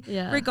amazing,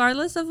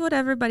 regardless of what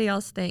everybody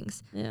else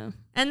thinks. Yeah.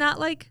 And that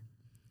like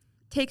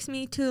takes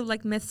me to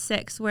like myth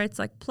 6, where it's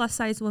like plus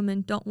size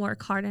women don't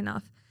work hard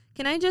enough.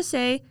 Can I just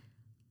say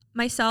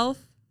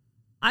myself,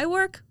 I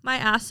work my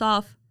ass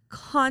off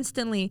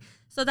constantly.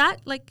 So that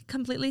like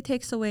completely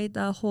takes away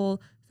the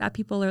whole fat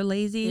people are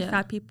lazy,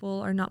 fat people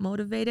are not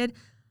motivated.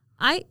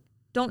 I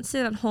don't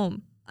sit at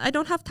home. I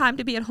don't have time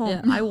to be at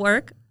home. Yeah. I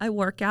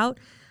work out,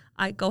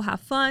 I go have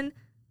fun.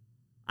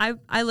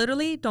 I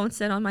literally don't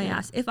sit on my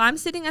ass. If I'm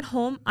sitting at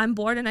home, I'm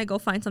bored and I go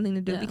find something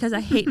to do because I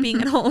hate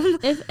being at home.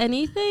 If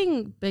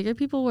anything, bigger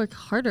people work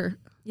harder.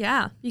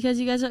 Yeah. Because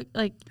you guys are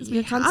like,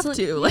 you're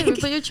constantly,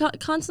 but you're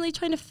constantly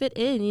trying to fit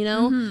in, you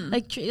know?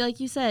 Like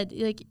you said,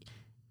 like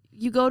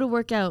you go to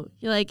work out,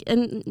 you're like,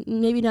 and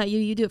maybe not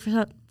you do it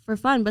for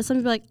fun, but some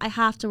people are like, I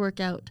have to work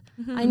out.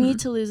 I need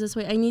to lose this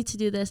weight. I need to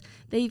do this.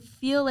 They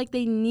feel like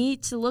they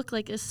need to look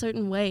like a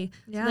certain way.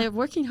 Yeah. So they're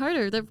working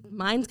harder. Their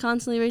mind's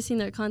constantly racing.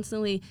 They're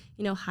constantly,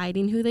 you know,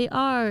 hiding who they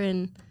are.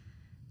 And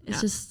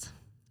it's just.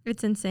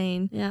 It's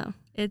insane. Yeah.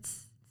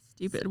 It's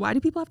stupid. Why do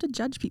people have to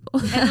judge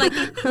people? And like,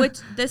 which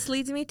this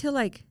leads me to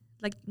like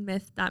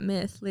myth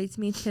leads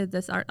me to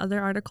this other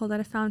article that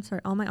I found.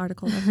 Sorry, all my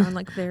articles I found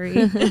like very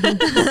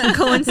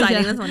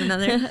coinciding with one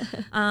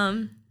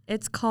another.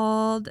 It's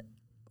called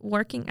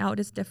Working Out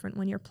is Different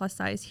When You're Plus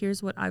Size.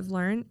 Here's what I've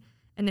learned.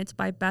 And it's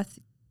by Beth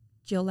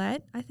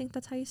Gillette. I think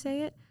that's how you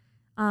say it.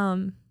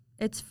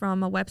 It's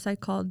from a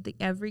website called The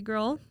Every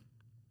Girl.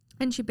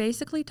 And she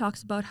basically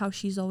talks about how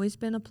she's always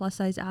been a plus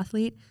size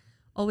athlete,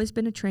 always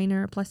been a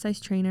trainer, a plus size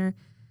trainer.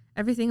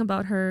 Everything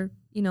about her,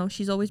 you know,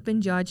 she's always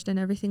been judged and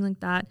everything like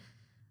that.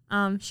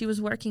 She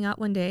was working out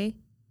one day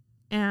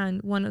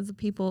and one of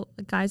the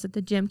guys at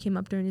the gym came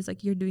up to her and he's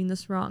like, you're doing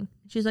this wrong.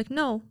 She's like,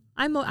 no,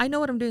 I know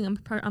what I'm doing.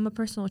 I'm a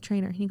personal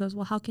trainer. And he goes,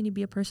 well, how can you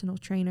be a personal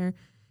trainer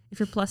if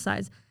you're plus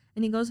size?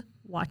 And he goes,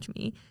 watch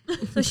me.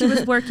 So she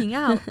was working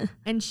out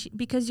and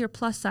because you're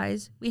plus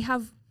size, we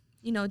have,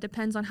 you know, it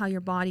depends on how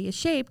your body is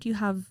shaped. You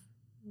have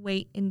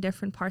weight in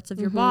different parts of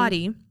your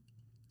body.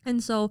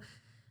 And so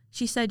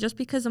she said, just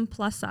because I'm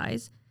plus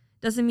size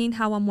doesn't mean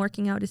how I'm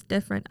working out is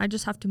different. I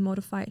just have to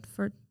modify it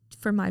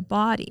for my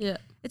body. Yeah.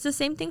 It's the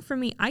same thing for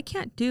me. I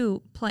can't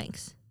do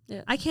planks.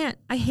 Yeah.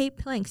 I hate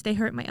planks. They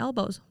hurt my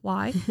elbows.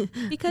 Why?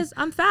 Because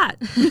I'm fat.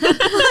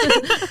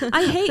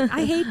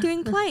 I hate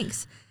doing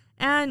planks.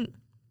 And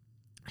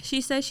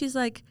she says, she's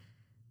like,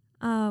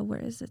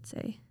 where does it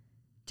say?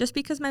 Just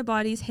because my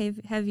body's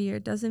heavier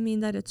doesn't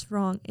mean that it's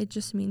wrong. It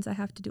just means I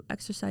have to do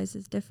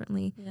exercises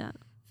differently. Yeah.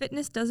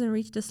 Fitness doesn't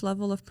reach this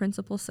level of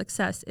principal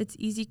success. It's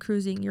easy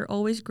cruising. You're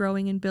always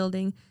growing and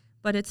building,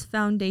 but it's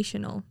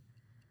foundational.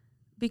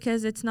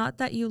 Because it's not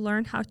that you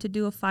learn how to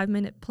do a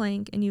 5-minute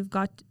plank and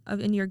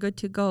you're good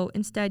to go.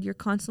 Instead, you're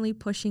constantly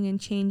pushing and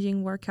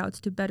changing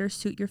workouts to better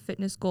suit your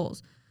fitness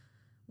goals.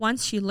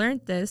 Once she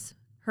learned this,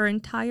 her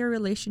entire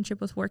relationship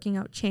with working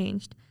out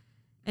changed,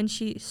 and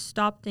she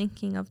stopped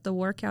thinking of the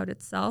workout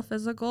itself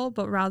as a goal,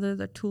 but rather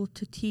the tool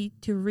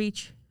to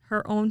reach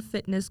her own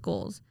fitness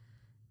goals.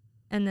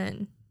 And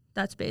then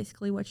that's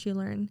basically what she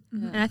learned.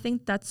 And I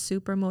think that's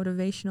super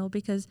motivational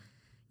because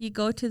you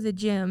go to the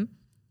gym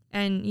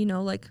and, you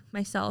know, like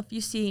myself,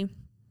 you see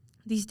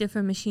these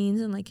different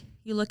machines and like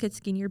you look at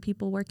skinnier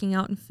people working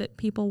out and fit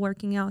people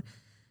working out.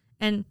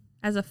 And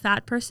as a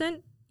fat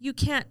person, you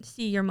can't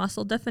see your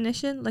muscle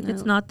definition. Like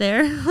it's not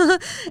there.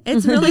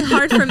 It's really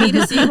hard for me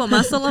to see what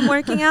muscle I'm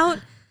working out.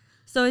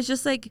 So it's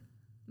just like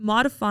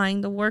modifying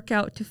the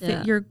workout to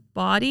fit your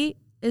body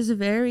is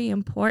very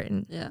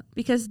important. Yeah.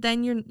 Because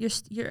then you're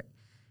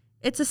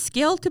it's a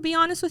skill, to be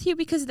honest with you,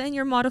 because then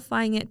you're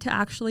modifying it to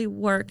actually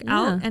work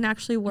out and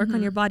actually work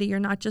on your body. You're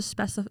not just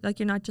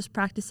you're not just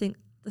practicing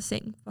the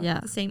same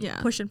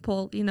push and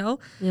pull, you know?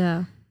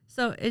 Yeah.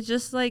 So it's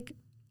just like,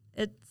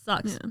 it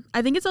sucks. Yeah.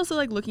 I think it's also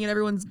like looking at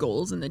everyone's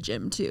goals in the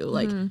gym too.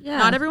 Like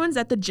not everyone's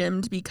at the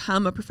gym to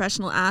become a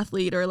professional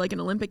athlete or like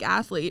an Olympic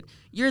athlete.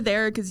 You're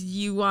there because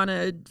you want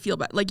to feel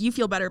better. Like you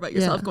feel better about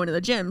yourself going to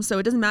the gym. So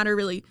it doesn't matter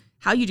really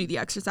how you do the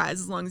exercise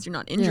as long as you're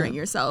not injuring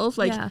yourself.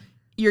 Like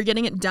you're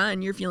getting it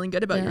done. You're feeling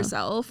good about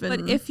yourself.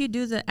 But if you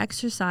do the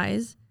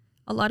exercise,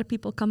 a lot of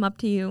people come up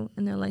to you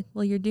and they're like,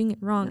 well, you're doing it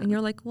wrong. And you're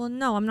like, well,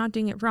 no, I'm not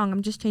doing it wrong.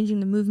 I'm just changing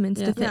the movements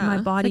to fit my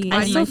body.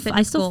 Like,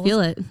 I still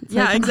feel it. It's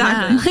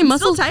exactly. My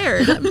muscles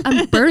tired.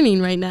 I'm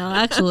burning right now,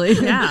 actually.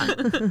 Yeah.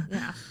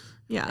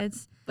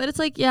 But it's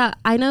like,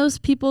 I know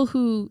people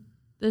who,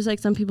 there's like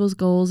some people's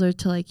goals are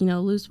to like, you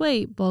know, lose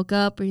weight, bulk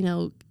up, or, you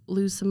know,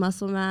 lose some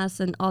muscle mass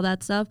and all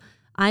that stuff.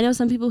 I know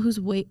some people whose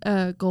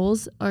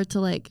goals are to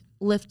like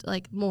lift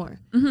like more.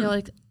 Mm-hmm. You know,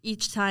 like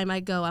each time I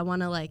go, I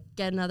want to like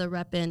get another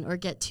rep in or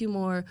get 2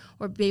 more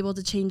or be able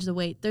to change the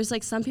weight. There's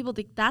like some people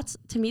think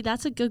to me,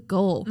 that's a good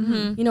goal.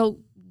 Mm-hmm. You know,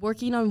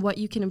 working on what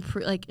you can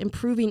improve, like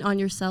improving on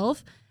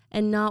yourself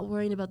and not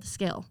worrying about the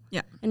scale.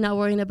 Yeah. And not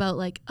worrying about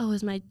like, oh,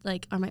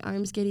 are my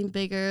arms getting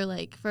bigger?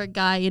 Like for a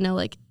guy, you know,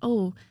 like,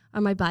 oh,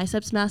 are my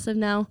biceps massive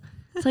now?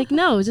 It's like,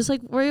 no, just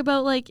like worry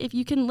about like if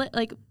you can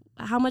like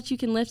how much you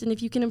can lift and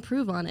if you can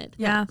improve on it.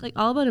 Yeah. It's like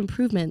all about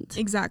improvement.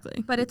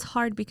 Exactly. But it's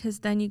hard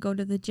because then you go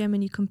to the gym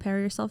and you compare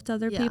yourself to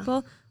other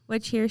people,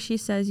 which here she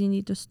says you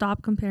need to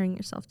stop comparing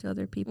yourself to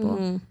other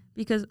people.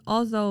 Because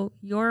although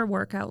your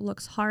workout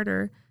looks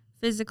harder,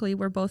 physically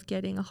we're both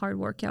getting a hard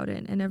workout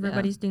in and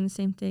everybody's doing the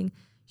same thing.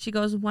 She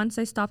goes, once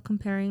I stopped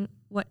comparing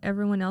what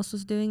everyone else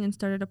was doing and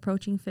started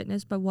approaching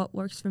fitness by what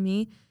works for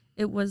me,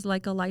 it was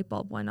like a light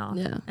bulb went off.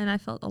 Yeah. And I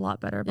felt a lot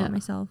better about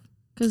myself.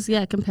 Because,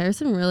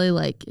 comparison really,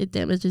 like, it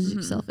damages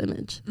your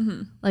self-image.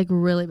 Like,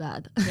 really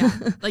bad. Yeah.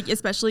 Like,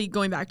 especially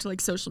going back to, like,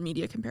 social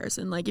media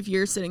comparison. Like, if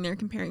you're sitting there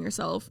comparing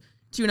yourself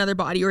to another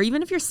body, or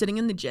even if you're sitting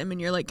in the gym and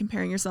you're, like,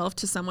 comparing yourself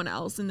to someone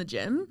else in the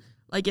gym,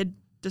 like, it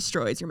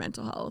destroys your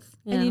mental health.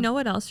 Yeah. And you know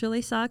what else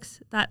really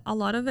sucks? That a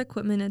lot of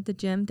equipment at the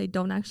gym, they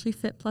don't actually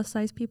fit plus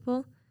size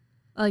people.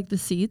 Like the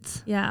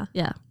seats? Yeah.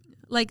 Yeah.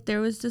 Like there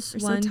was this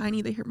They're one. so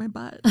tiny they hurt my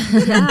butt.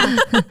 Yeah.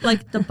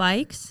 Like the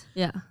bikes.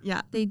 Yeah.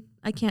 Yeah.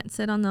 I can't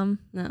sit on them.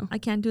 No. I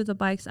can't do the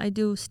bikes. I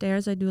do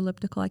stairs. I do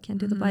elliptical. I can't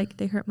do the bike.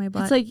 They hurt my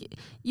butt. It's like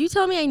you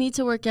tell me I need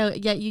to work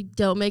out, yet you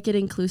don't make it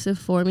inclusive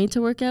for me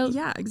to work out.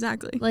 Yeah,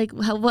 exactly. Like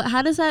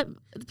how does that,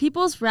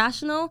 people's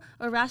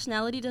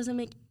rationality doesn't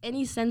make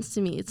any sense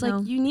to me. It's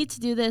like you need to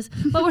do this,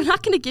 but we're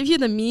not going to give you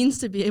the means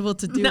to be able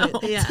to do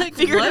it. Yeah. Like,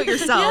 figure it out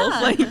yourself. Yeah.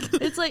 Like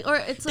it's like, or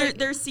it's like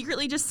they're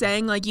secretly just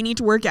saying like you need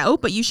to work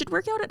out, but you should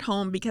work out at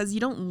home because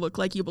you don't look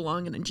like you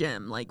belong in a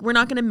gym. Like we're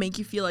not going to make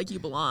you feel like you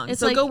belong.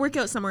 It's so like, go work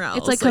out somewhere else.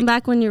 It's like come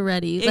back when you're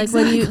ready.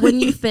 Exactly. Like when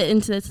you fit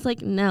into this. It's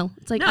like no.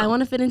 It's like I want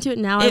to fit into it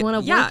now. I want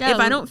to work out. If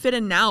I don't fit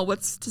in now,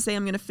 what's to say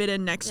I'm going to fit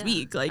in next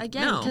week? Like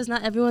again, because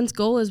not everyone's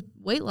goal is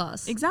weight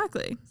loss.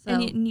 Exactly. So.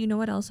 And you know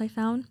what else I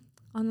found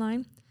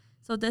online?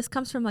 So this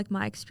comes from like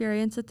my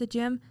experience at the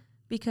gym,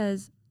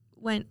 because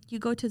when you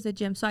go to the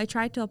gym, so I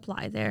tried to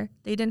apply there.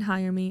 They didn't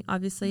hire me.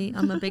 Obviously,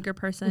 I'm a bigger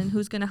person.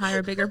 Who's going to hire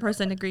a bigger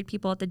person to greet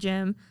people at the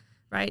gym,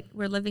 right?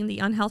 We're living the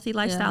unhealthy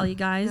lifestyle, you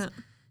guys. Yeah.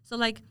 So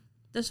like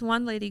this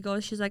one lady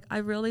goes, she's like, I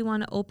really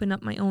want to open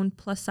up my own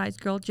plus size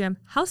girl gym.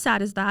 How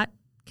sad is that?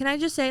 Can I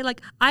just say,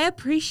 like, I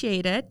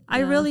appreciate it. I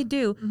really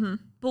do.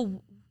 But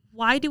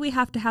why do we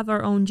have to have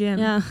our own gym?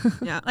 Yeah.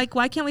 Like,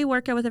 why can't we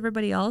work out with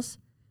everybody else?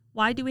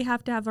 Why do we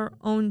have to have our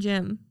own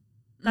gym?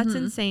 That's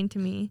insane to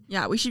me.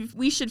 Yeah, we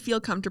should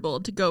feel comfortable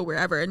to go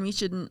wherever, and we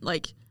shouldn't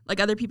like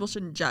other people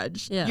shouldn't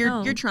judge.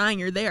 Yeah. You're trying,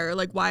 you're there.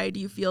 Like, why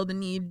do you feel the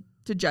need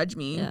to judge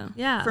me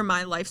for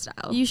my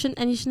lifestyle? You shouldn't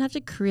have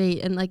to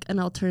create an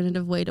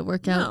alternative way to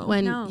work out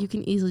when you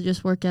can easily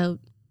just work out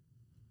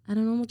at a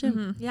normal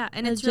gym. Yeah,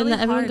 and it's really gym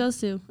that hard. Everyone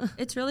goes to.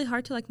 It's really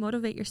hard to like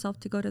motivate yourself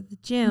to go to the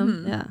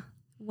gym.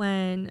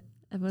 When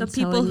everyone's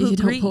the people who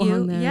greet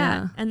you,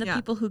 there, and the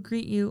people who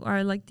greet you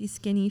are like these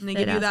skinny, and they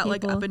give you that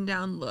like up and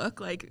down look.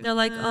 Like they're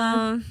like,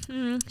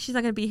 she's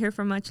not gonna be here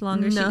for much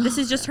longer. No. This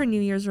is just her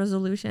New Year's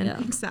resolution. Yeah.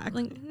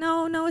 Exactly. Like,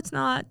 no, it's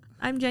not.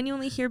 I'm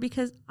genuinely here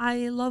because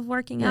I love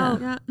working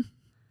out. Yeah.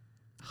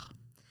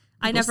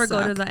 I never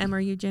go to the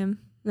MRU gym.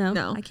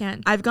 No, I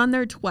can't. I've gone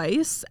there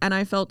twice and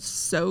I felt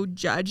so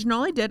judged. And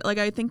all I did, like,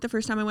 I think the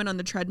first time I went on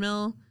the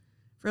treadmill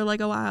for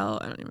like a while,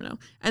 I don't even know.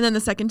 And then the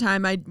second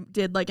time I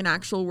did like an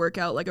actual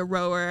workout, like a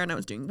rower, and I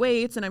was doing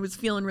weights and I was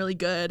feeling really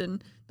good.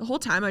 And the whole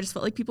time I just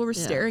felt like people were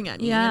staring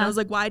at me. Yeah. And I was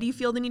like, why do you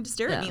feel the need to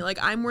stare at me? Like,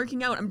 I'm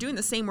working out. I'm doing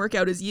the same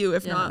workout as you,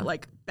 if not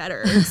like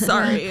better.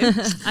 Sorry.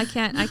 I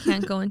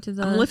can't go into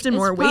the... I'm lifting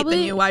more weight than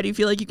you. Why do you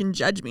feel like you can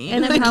judge me?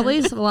 And it probably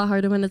is a lot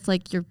harder when it's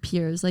like your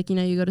peers. Like,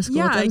 you go to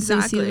school with them, so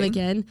you see them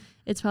again.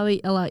 It's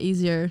probably a lot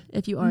easier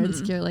if you are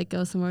insecure, like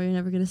go somewhere you're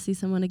never going to see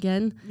someone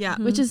again. Yeah.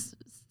 Which is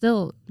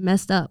still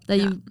messed up that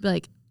you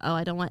like, oh,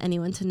 I don't want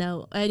anyone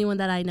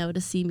that I know to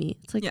see me.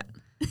 It's like,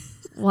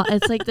 well,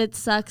 it's like that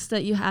sucks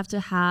that you have to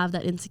have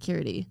that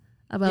insecurity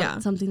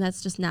about something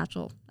that's just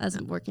natural as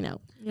working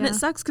out. Yeah. And it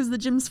sucks because the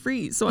gym's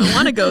free, so I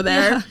want to go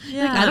there. Like,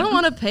 I don't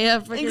want to pay a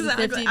freaking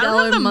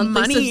 $50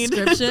 monthly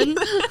subscription.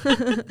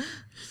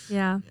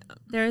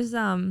 There's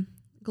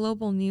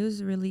Global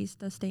News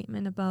released a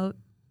statement about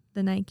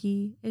the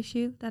Nike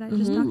issue that I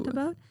just talked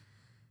about.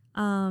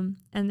 And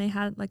they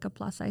had like a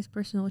plus size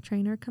personal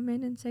trainer come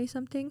in and say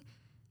something,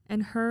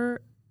 and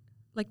her,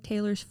 like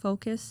Taylor's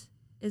focus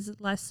is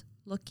less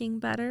looking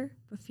better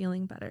but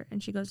feeling better.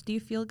 And she goes, do you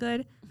feel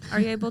good? Are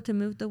you able to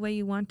move the way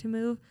you want to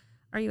move?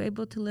 Are you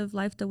able to live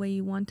life the way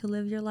you want to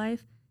live your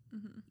life?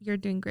 You're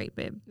doing great,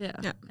 babe. Yeah.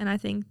 And I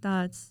think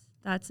that's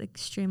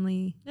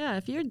extremely... Yeah,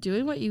 if you're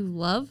doing what you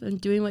love and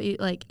doing what you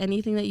like,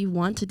 anything that you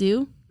want to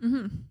do,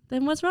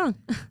 then what's wrong?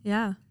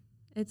 Yeah.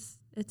 It's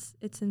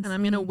insane. And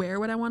I'm going to wear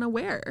what I want to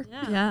wear.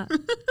 Yeah.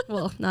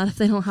 Well, not if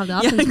they don't have the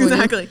options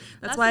exactly. for you.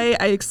 That's why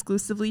I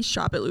exclusively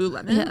shop at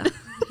Lululemon.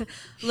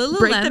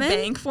 break the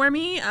bank for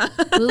me.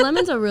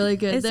 Lululemon's a really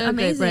good. It's they're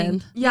amazing. a great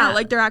brand. Yeah,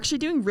 like they're actually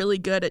doing really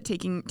good at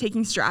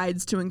taking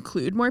strides to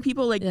include more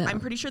people. Like Yeah. I'm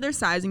pretty sure their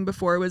sizing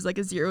before was like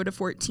a 0 to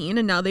 14,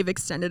 and now they've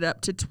extended it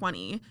up to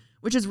 20,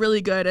 which is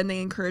really good. And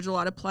they encourage a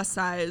lot of plus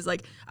size.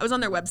 Like I was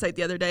on their website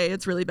the other day.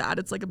 It's really bad.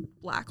 It's like a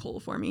black hole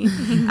for me.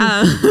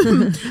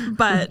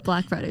 But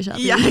Black Friday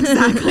shopping. yeah,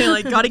 exactly.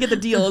 Like got to get the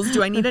deals.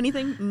 Do I need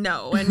anything?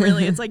 No. And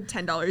really, it's like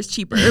 $10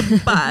 cheaper.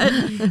 But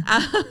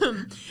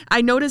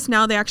I noticed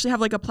now they actually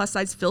have like a plus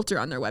size filter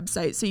on their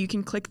website, so you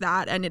can click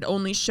that, and it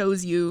only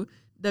shows you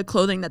the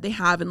clothing that they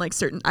have in like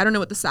certain, I don't know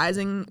what the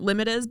sizing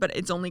limit is, but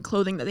it's only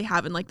clothing that they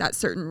have in like that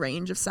certain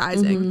range of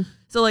sizing.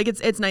 So like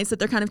it's nice that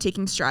they're kind of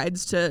taking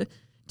strides to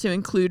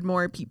include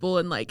more people,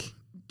 and like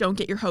don't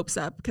get your hopes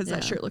up because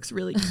that shirt looks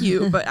really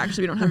cute, but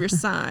actually we don't have your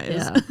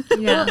size.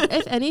 Well,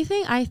 if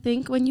anything, I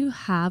think when you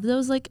have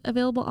those like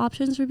available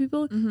options for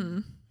people,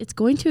 it's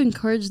going to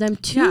encourage them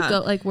to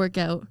go like work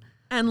out.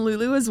 And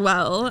Lulu as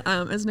well,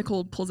 as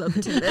Nicole pulls out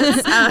the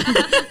tidbits.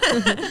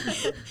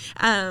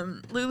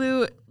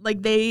 Lulu,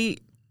 like they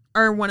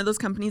are one of those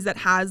companies that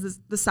has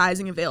the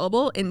sizing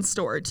available in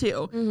store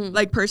too.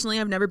 Like personally,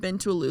 I've never been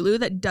to a Lulu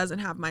that doesn't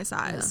have my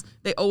size.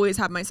 They always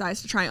have my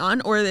size to try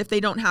on, or if they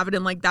don't have it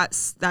in like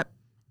that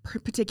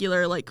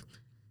particular like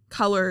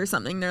color or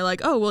something, they're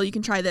like, oh well, you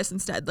can try this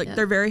instead. Like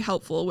they're very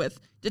helpful with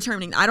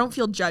determining. I don't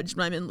feel judged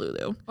when I'm in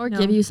Lulu, or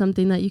give you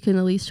something that you can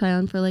at least try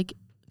on for like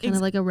kind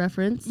of like a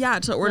reference. Yeah,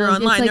 to order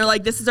online. Like, they're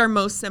like, this is our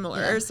most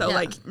similar. So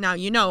like now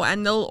you know,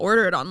 and they'll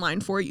order it online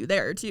for you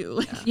there too.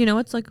 Like, you know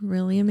what's like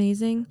really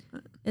amazing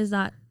is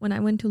that when I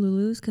went to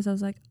Lulu's, because I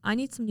was like, I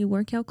need some new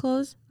workout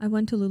clothes. I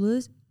went to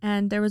Lulu's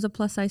and there was a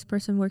plus size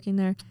person working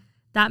there.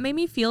 That made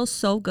me feel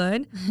so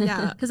good.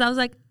 Yeah. Because I was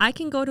like, I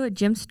can go to a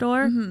gym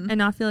store and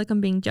not feel like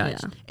I'm being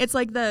judged. It's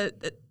like the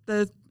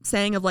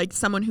saying of like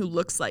someone who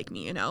looks like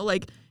me, you know,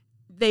 like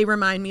they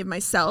remind me of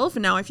myself,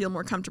 and now I feel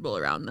more comfortable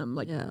around them.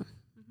 Like,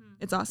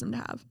 it's awesome to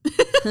have.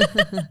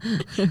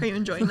 Are you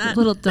enjoying that? A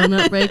little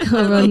donut break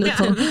over on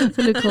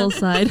Nicole's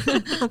side.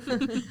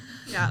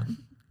 Yeah.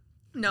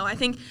 No, I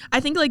think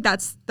like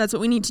that's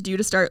what we need to do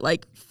to start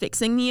like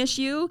fixing the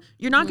issue.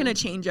 You're not going to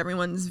change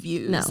everyone's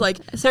views. No. Like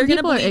some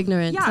people are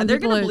ignorant. Yeah, some they're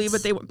going to believe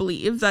what they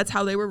believe. That's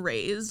how they were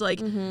raised.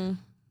 Like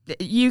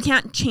you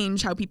can't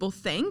change how people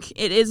think.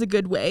 It is a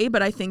good way,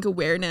 but I think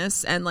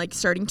awareness and like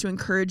starting to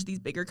encourage these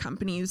bigger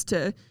companies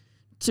to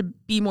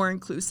be more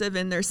inclusive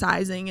in their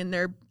sizing and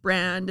their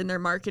brand and their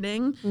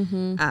marketing.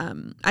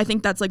 I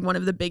think that's like one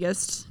of the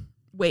biggest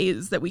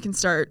ways that we can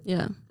start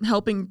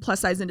helping plus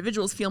size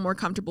individuals feel more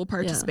comfortable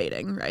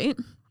participating, right?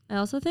 I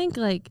also think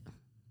like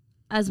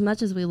as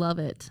much as we love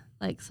it,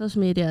 like social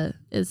media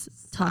is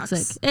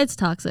toxic. It's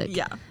toxic.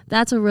 Yeah.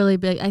 That's a really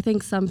big, I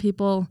think some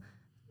people,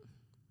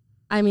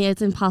 I mean,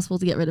 it's impossible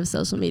to get rid of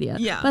social media.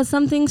 Yeah. But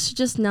some things should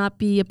just not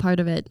be a part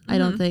of it, I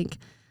don't think.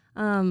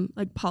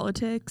 Like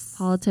politics.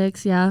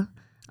 Yeah.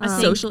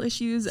 Social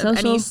issues of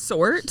any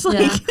sort.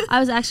 Like,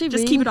 I was actually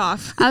just keep it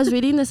off. I was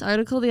reading this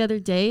article the other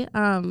day,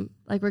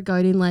 like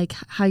regarding like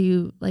how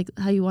you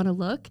want to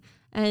look,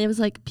 and it was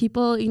like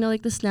people, you know,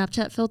 like the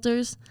Snapchat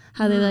filters,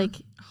 how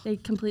they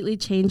completely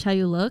change how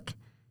you look.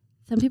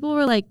 Some people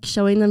were like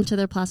showing them to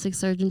their plastic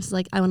surgeons,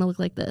 like, I want to look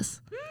like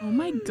this. Oh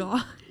my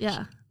god.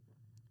 Yeah.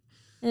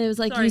 And it was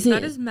like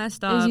that is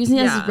messed up. It was using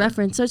it as a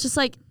reference. So it's just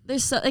like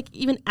there's so like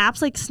even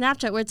apps like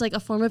Snapchat where it's like a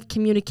form of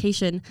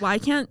communication. Why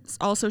can't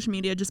all social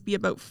media just be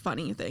about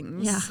funny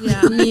things?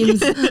 Yeah.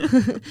 Memes.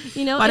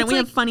 You know, why don't we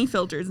have funny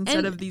filters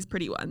instead of these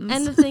pretty ones?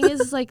 And the thing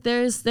is like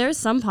there's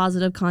some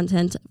positive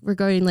content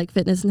regarding like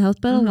fitness and health,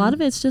 but a lot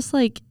of it's just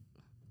like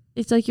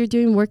it's like you're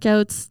doing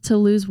workouts to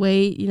lose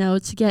weight, you know,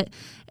 to get,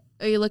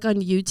 or you look on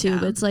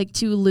YouTube, it's like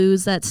to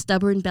lose that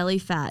stubborn belly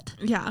fat.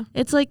 Yeah.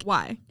 It's like,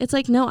 why? It's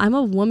like, no, I'm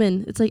a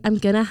woman. It's like, I'm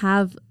going to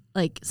have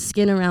like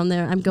skin around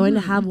there. I'm going to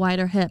have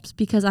wider hips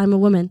because I'm a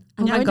woman.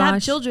 I'm going to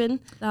have children.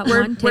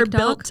 We're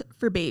built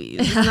for babies.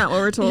 Isn't that what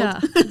we're told? Yeah.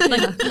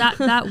 Like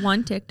that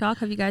one TikTok,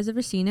 have you guys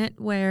ever seen it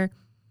where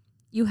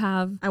you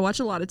have... I watch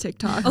a lot of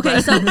TikTok. Okay,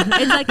 so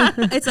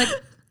it's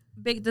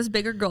like this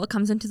bigger girl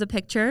comes into the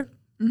picture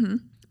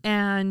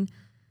and...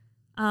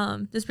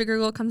 this bigger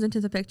girl comes into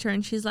the picture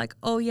and she's like,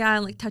 oh yeah,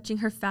 and like touching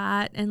her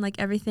fat and like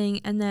everything.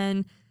 And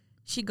then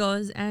she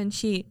goes and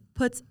she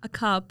puts a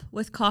cup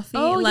with coffee,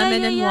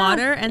 lemon and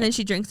water, and then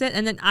she drinks it.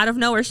 And then out of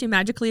nowhere, she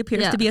magically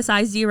appears to be a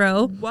size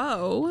 0.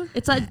 Whoa.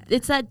 It's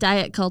that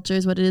diet culture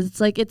is what it is.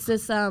 It's like, it's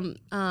this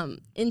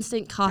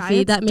instant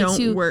coffee that makes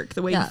you work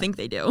the way you think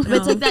they do. But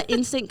it's like that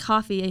instant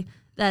coffee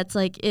that's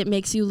like, it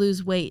makes you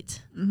lose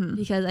weight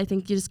because I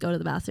think you just go to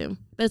the bathroom.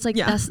 But it's like,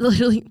 that's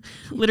literally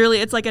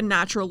it's like a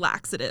natural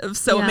laxative.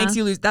 So it makes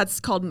you lose.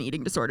 That's called an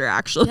eating disorder,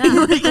 actually.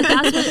 Yeah.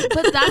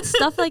 But that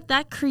stuff like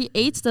that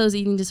creates those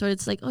eating disorders.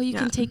 It's like, oh, you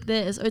can take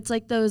this. Or it's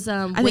like those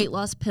weight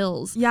loss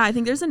pills. Yeah, I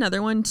think there's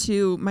another one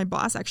too. My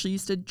boss actually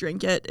used to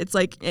drink it. It's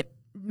like, it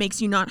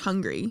makes you not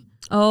hungry.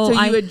 Oh,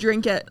 so you would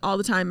drink it all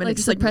the time, and like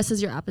it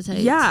suppresses your appetite.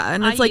 Yeah,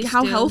 and it's like,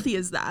 how healthy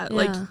is that? Yeah.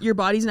 Like your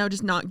body's now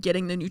just not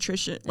getting the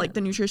nutrition, like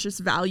the nutritious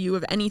value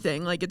of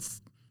anything. Like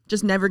it's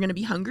just never going to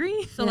be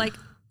hungry. So like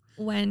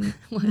when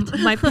What?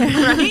 my parents,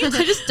 Right?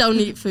 I just don't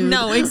eat food.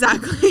 No,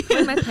 exactly.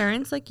 when my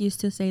parents like used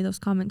to say those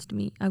comments to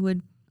me,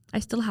 I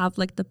still have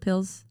like the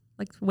pills,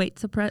 like weight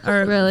suppress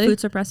or Really? food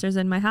suppressors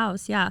in my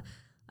house. Yeah.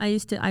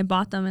 I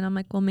bought them and I'm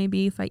like, well,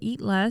 maybe if I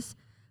eat less,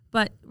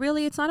 but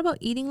really it's not about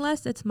eating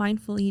less. It's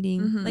mindful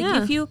eating. Like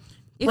Yeah.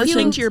 if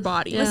Listening you to your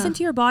body. Yeah. listen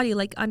to your body,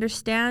 like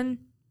understand,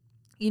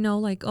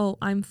 like, oh,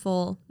 I'm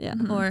full. Yeah.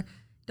 Or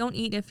don't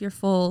eat if you're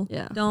full.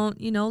 Yeah. Don't,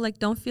 like,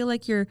 don't feel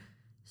like you're,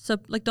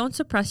 don't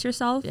suppress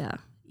yourself. Yeah.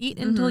 Eat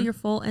until you're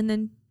full and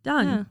then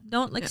done. Yeah.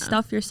 Don't like Yeah.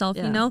 stuff yourself,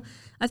 Yeah.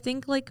 I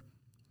think like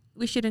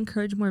we should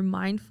encourage more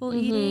mindful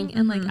eating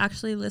and like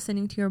actually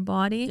listening to your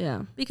body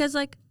Yeah. because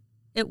like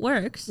it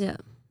works. Yeah.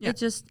 Yeah. It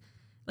just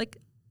like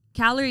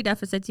calorie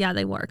deficits, yeah,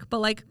 they work, but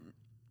like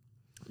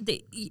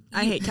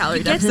I hate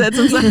calorie deficits.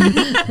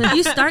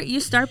 I'm sorry. you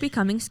start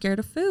becoming scared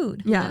of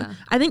food. Yeah. Yeah.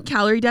 I think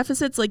calorie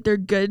deficits, like, they're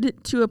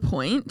good to a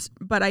point,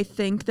 but I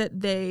think that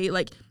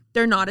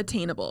they're not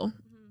attainable.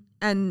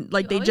 And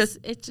like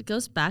It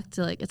goes back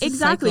to like it's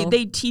exactly, a cycle.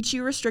 they teach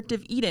you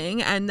restrictive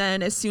eating, and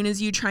then as soon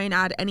as you try and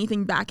add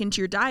anything back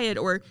into your diet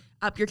or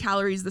up your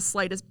calories the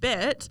slightest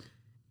bit,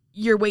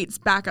 your weight's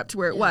back up to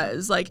where it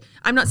was. Like,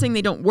 I'm not saying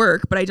they don't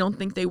work, but I don't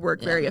think they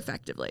work very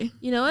effectively.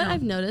 You know what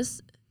I've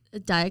noticed?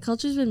 Diet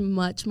culture has been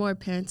much more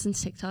apparent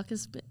since TikTok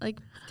has been, like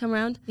come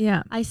around.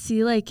 Yeah. I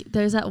see like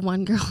there's that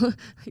one girl,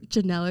 like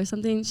Janelle or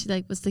something. She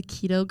like was the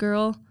keto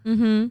girl,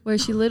 where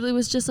she literally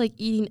was just like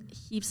eating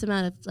heaps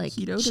amount of like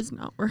Keto does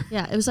not work.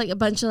 Yeah, it was like a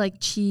bunch of like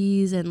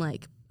cheese and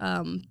like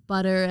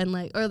butter and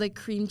like or like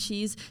cream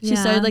cheese. She Yeah.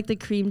 started like the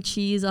cream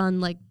cheese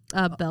on like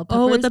bell peppers.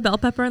 Oh, with the bell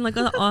pepper and like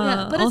but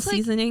all it's like-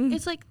 seasoning.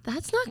 It's like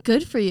that's not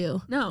good for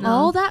you. No.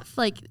 All that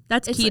like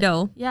That's it's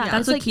keto. Like, yeah,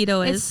 That's it's what like,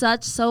 keto It's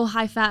is. so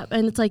high fat,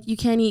 and it's like you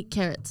can't eat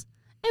carrots.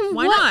 And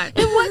Why what,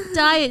 not? In what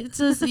diet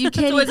says that you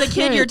can't So eat as a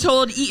kid, you're carrots?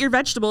 told eat your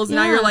vegetables, and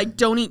now Yeah. you're like,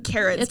 don't eat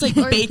carrots, It's like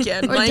eat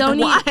bacon. or like, don't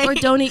why? eat or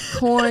don't eat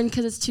corn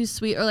because it's too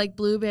sweet, or like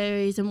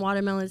blueberries and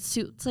watermelon.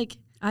 It's like,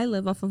 I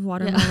live off of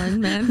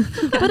watermelon, man.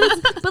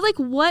 but like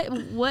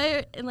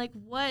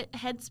what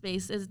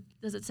headspace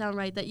does it sound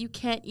right that you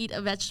can't eat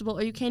a vegetable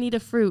or you can't eat a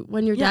fruit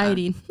when you're Yeah.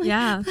 dieting? Like,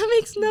 Yeah. that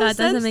makes no That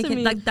sense doesn't make to it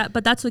me. like that,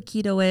 but that's what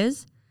keto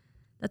is.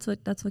 That's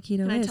what keto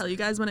Can I is. tell you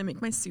guys, when I make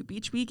my soup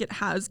each week, it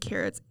has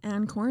carrots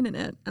and corn in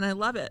it, and I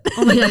love it.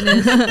 Oh my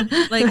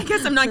goodness. Like I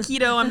guess I'm not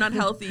keto, I'm not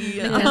healthy.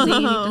 Mackenzie, you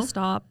need to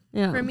stop.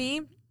 Yeah. For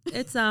me,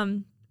 it's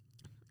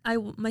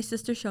my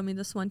sister showed me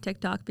this one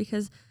TikTok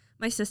because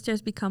my sister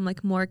has become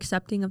like more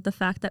accepting of the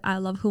fact that I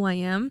love who I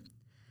am.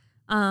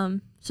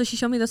 So she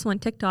showed me this one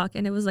TikTok,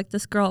 and it was like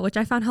this girl, which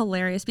I found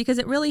hilarious because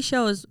it really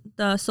shows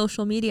the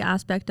social media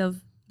aspect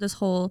of this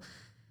whole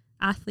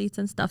athletes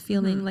and stuff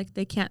feeling like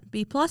they can't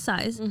be plus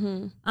size.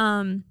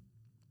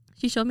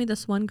 She showed me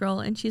this one girl,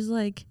 and she's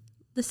like,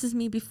 this is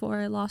me before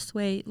I lost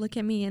weight. Look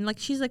at me. And like,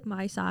 she's like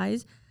my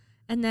size.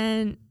 And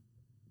then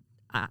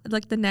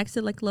like the next,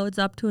 it like loads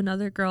up to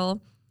another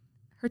girl,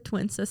 her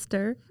twin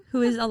sister,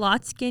 who is a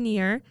lot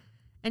skinnier.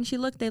 And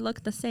they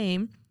look the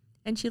same.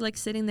 And she like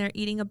sitting there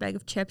eating a bag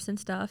of chips and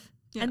stuff.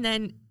 Yeah. And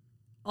then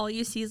all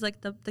you see is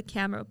like the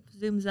camera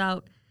zooms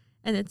out,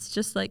 and it's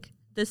just like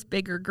this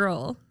bigger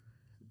girl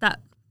that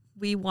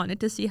we wanted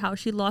to see how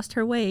she lost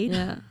her weight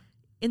Yeah.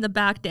 in the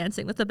back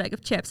dancing with a bag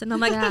of chips. And I'm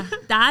like, Yeah.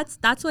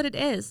 that's what it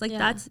is. Like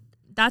Yeah.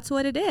 that's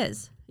what it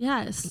is.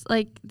 Yes,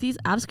 like these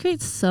apps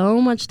create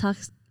so much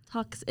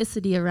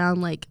toxicity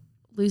around like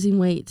losing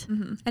weight.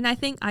 And I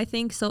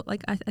think so.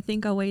 Like, I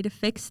think a way to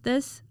fix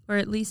this, or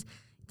at least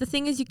the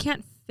thing is, you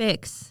can't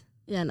fix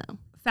Yeah, no.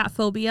 fat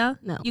phobia.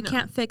 No. You No.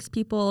 can't fix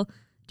people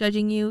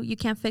judging you. You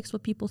can't fix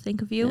what people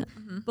think of you.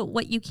 Yeah. But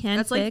what you can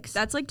That's fix.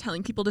 like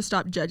telling people to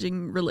stop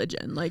judging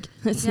religion. Like,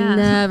 It's Yeah.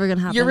 never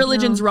gonna happen. your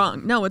religion's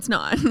wrong. No, it's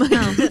not. Like,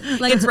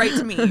 Like, it's right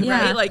to me,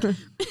 Yeah. right? Like,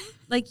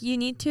 like you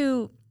need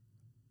to,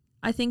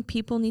 I think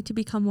people need to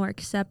become more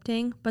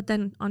accepting. But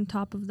then on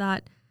top of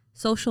that,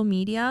 social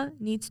media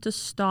needs to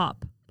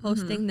stop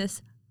posting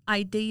this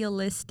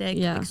idealistic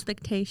Yeah.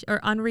 expectation or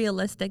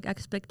unrealistic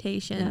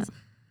expectations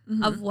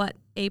of what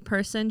a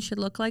person should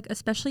look like,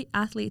 especially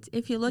athletes.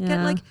 If you look at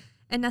Yeah. like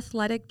an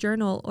athletic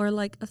journal or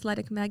like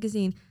athletic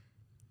magazine,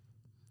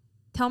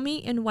 tell me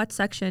in what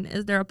section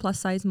is there a plus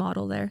size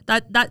model there?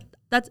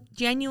 That's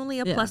genuinely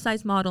a Yeah. plus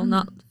size model,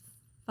 not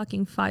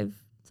fucking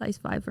size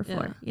 5 or 4.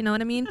 Yeah. You know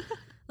what I mean?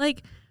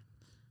 Like,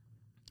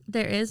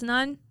 there is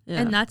none.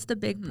 Yeah. And that's the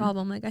big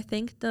problem. Like, I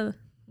think the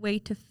way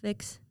to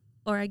fix,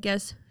 or I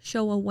guess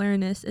show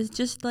awareness, is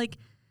just like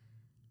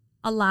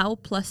allow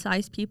plus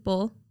size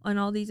people and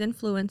all these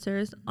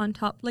influencers on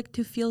top, like,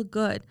 to feel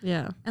good.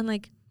 Yeah. And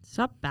like,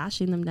 Stop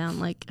bashing them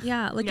down. Like,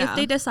 yeah, like Yeah. if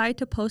they decide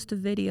to post a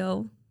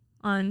video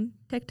on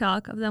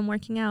TikTok of them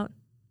working out,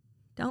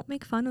 don't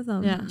make fun of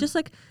them. Yeah. Just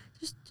like,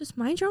 just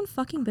mind your own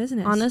fucking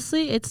business.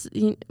 honestly,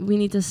 we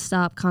need to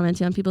stop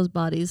commenting on people's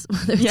bodies,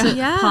 whether it's Yeah. a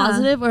Yeah.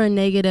 positive or a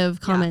negative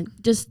comment.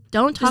 Just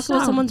don't talk Just about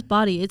stop. someone's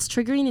body. It's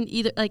triggering in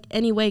either like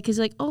any way, because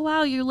you're like, oh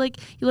wow, you look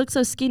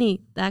so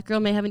skinny. That girl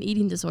may have an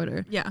eating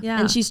disorder. yeah. Yeah.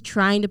 And she's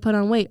trying to put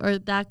on weight, or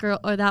that girl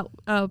or that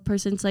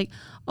person's like,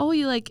 oh,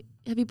 you like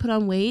have you put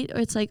on weight? Or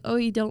it's like, oh,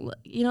 you don't,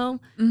 Yeah.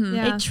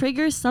 it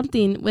triggers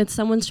something when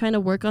someone's trying to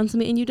work on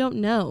something and you don't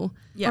know.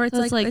 Yeah. Or it's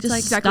So like just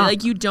Exactly. stop.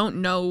 Like you don't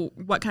know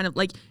what kind of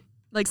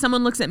like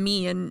someone looks at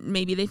me and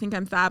maybe they think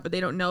I'm fat, but they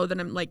don't know that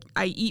I'm like,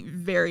 I eat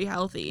very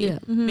healthy. Yeah.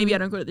 Maybe I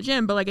don't go to the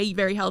gym, but like I eat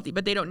very healthy,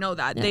 but they don't know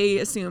that. Yeah. They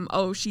assume,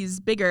 oh, she's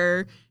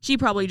bigger. She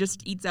probably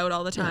just eats out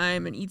all the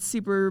time and eats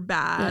super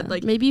bad. Yeah.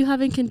 Like maybe you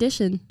have a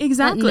condition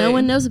exactly. that no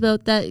one knows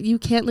about, that you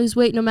can't lose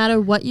weight no matter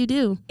what you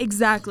do.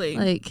 Exactly.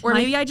 Like, or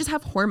maybe I just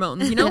have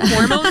hormones.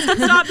 Hormones can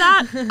stop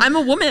that. I'm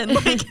a woman.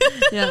 Like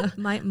yeah.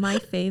 My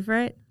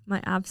favorite,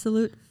 my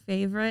absolute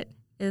favorite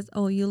is,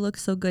 oh, you look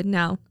so good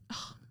now.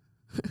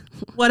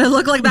 What I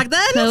look like back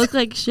then? I look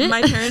like shit.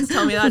 my parents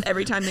tell me that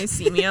every time they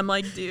see me. I'm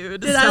like, dude,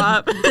 Did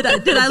stop.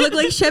 Did I look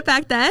like shit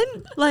back then?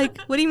 Like,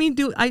 what do you mean?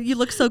 You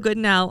look so good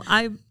now?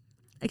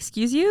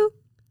 Excuse you?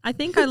 I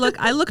think I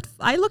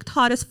looked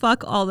hot as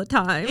fuck all the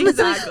time.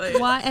 Exactly.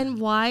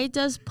 Why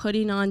does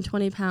putting on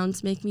 20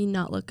 pounds make me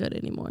not look good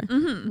anymore?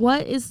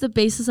 What is the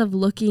basis of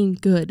looking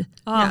good?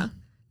 Oh, Yeah.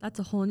 that's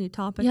a whole new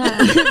topic. Yeah.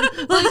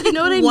 Like, you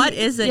know what I mean? What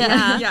is it?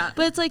 Yeah. Yeah.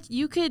 But it's like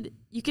you could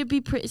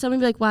be pretty. Someone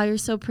be like, wow, you're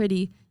so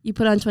pretty. You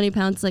put on 20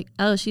 pounds. Like,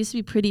 oh, she used to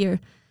be prettier.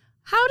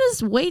 How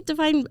does weight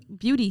define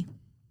beauty?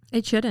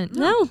 It shouldn't.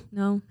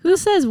 No. Who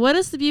says? What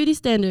is the beauty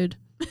standard?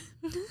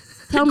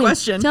 Tell me.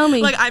 Question. Tell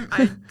me. Like I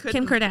couldn't.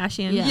 Kim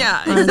Kardashian. Yeah.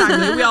 Yeah,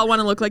 exactly. We all want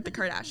to look like the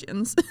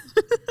Kardashians.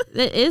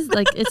 It is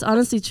like, it's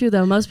honestly true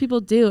though. Most people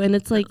do. And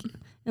it's like,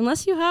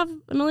 unless you have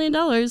 $1 million.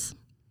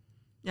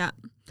 Yeah.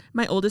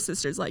 My oldest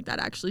sister's like that,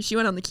 actually. She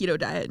went on the keto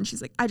diet and she's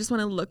like, I just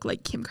want to look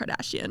like Kim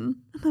Kardashian. And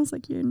I was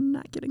like, you're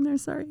not getting there.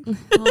 Sorry.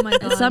 Oh my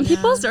god. Some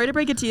people Sorry to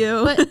break it to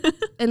you. But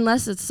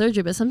unless it's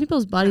surgery, but some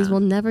people's bodies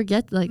will never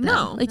get like that.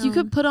 No. Like you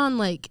could put on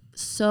like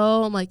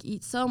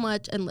eat so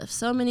much and lift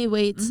so many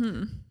weights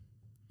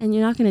and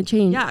you're not going to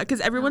change. Yeah, because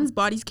everyone's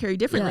bodies carry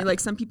differently. Yeah. Like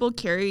some people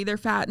carry their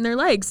fat in their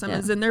legs, some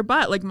is in their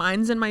butt. Like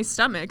mine's in my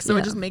stomach. So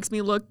it just makes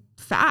me look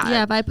fat.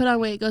 Yeah, if I put on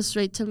weight, it goes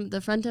straight to the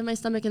front of my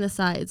stomach and the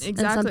sides.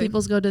 Exactly. And some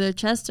people's go to their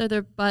chest or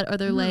their butt or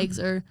their legs,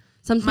 or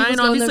some people's Mine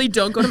go obviously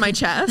don't go to my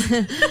chest.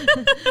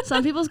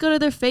 some people's go to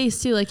their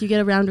face too. Like you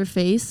get a rounder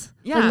face.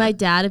 Yeah. Like my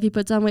dad, if he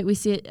puts on weight, we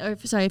see it. Or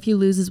sorry, if he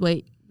loses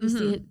weight, you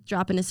see it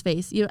drop in his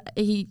face. You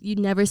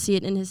never see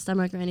it in his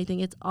stomach or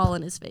anything. It's all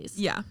in his face.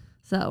 Yeah.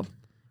 So.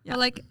 Yeah. But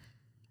like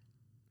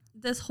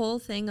this whole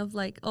thing of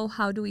like, oh,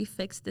 how do we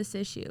fix this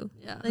issue?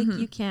 Yeah. Like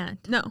you can't.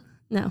 No.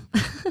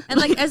 And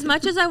like as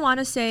much as I want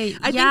to say,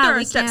 I think there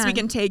are steps we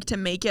can take to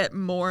make it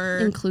more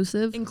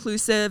inclusive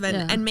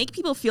and make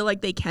people feel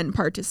like they can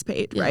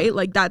participate, right?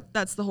 Like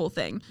that's the whole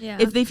thing. Yeah.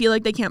 If they feel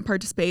like they can't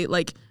participate,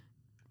 like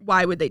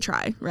why would they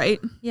try, right?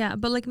 Yeah,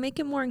 but like make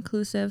it more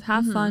inclusive,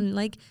 have fun,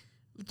 like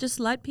just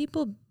let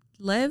people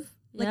live.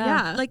 Like,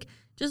 Yeah. like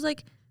just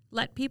like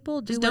let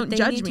people do Just what don't they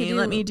judge need me. to do.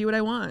 Let me do what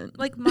I want.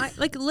 Like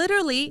like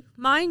literally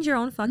mind your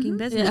own fucking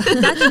business.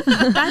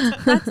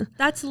 Yeah.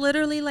 That's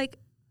literally like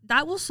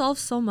that will solve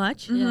so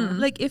much. Yeah.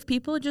 Like if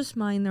people just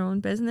mind their own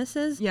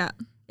businesses, Yeah.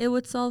 it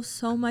would solve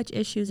so much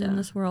issues in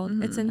this world.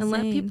 It's insane. And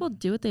let people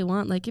do what they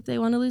want. Like if they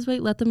want to lose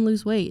weight, let them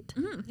lose weight.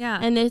 Yeah.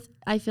 And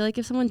I feel like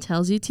if someone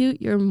tells you to,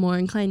 you're more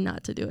inclined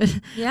not to do it.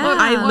 Yeah.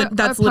 Well,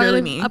 that's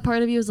literally me. A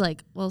part of you is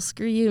like, well,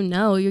 screw you.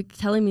 No, you're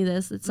telling me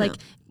this. It's like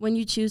when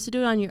you choose to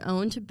do it on your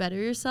own to better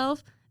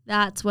yourself,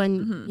 that's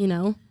when,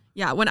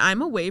 Yeah, when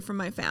I'm away from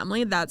my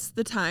family, that's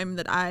the time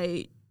that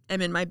I am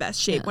in my best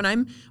shape.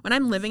 Yeah. When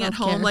I'm living at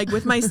Self-care. home, like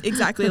with my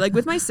like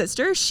with my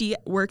sister, she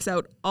works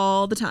out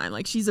all the time.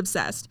 Like she's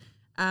obsessed.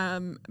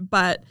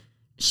 But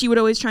she would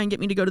always try and get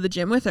me to go to the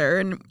gym with her,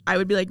 and I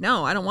would be like,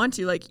 no, I don't want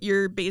to. Like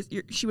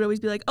she would always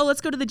be like, oh, let's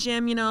go to the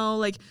gym.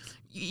 Like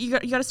you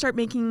got to start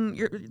making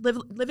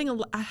living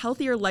a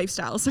healthier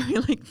lifestyle. Sorry,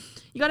 like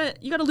you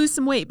gotta lose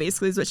some weight.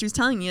 Basically, is what she was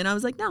telling me, and I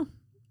was like, no,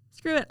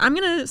 screw it. I'm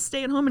gonna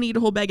stay at home and eat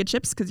a whole bag of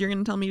chips because you're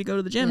gonna tell me to go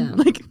to the gym. Yeah.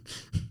 Like,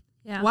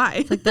 Yeah. why?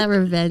 It's like that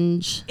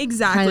revenge.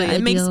 Exactly.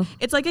 Kinda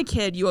It's like a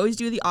kid. You always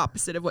do the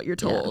opposite of what you're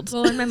told.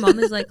 Well, and my mom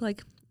is like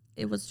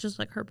it was just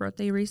like her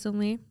birthday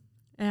recently,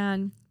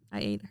 and I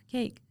ate her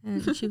cake,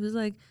 and she was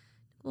like,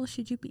 well,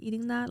 should you be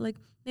eating that? Like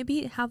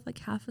maybe have like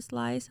half a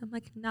slice. I'm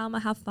like, no, I'm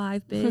gonna have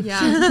 5 big. Yeah.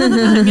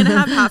 I'm gonna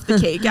have half the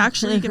cake.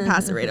 Actually, you can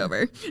pass it right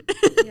over.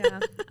 Yeah.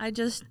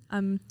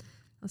 I'm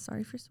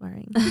sorry for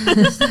swearing.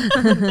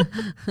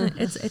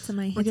 It's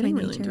my getting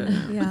my really nature.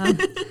 into it. Yeah.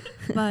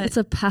 But It's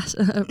a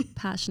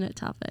passionate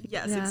topic.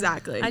 Yes, yeah.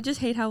 exactly. I just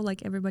hate how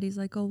like everybody's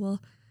like, oh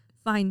well,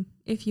 fine.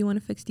 If you want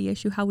to fix the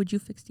issue, how would you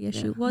fix the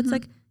issue? Well, it's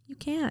like you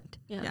can't.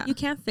 Yeah. You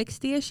can't fix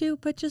the issue,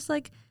 but just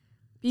like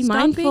Be stop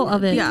mindful being-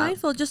 of it. Be Yeah.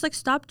 mindful. Just like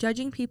stop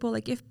judging people.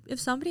 Like if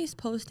somebody's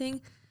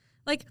posting,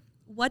 like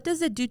what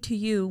does it do to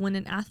you when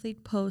an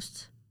athlete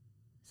posts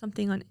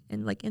something on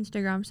in like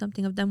Instagram,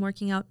 something of them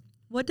working out?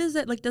 What does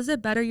it like? Does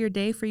it better your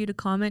day for you to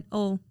comment?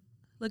 Oh,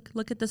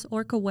 look at this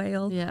orca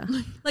whale. Yeah.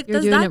 Like You're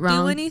does doing that it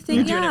wrong. do anything?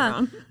 You're doing it Yeah.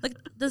 wrong. Like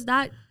does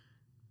that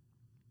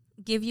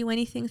give you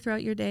anything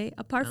throughout your day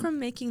apart No. from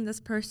making this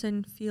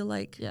person feel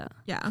like Yeah.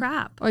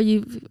 crap. Or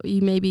you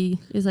maybe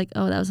is like,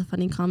 oh, that was a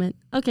funny comment.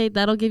 Okay,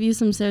 that'll give you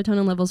some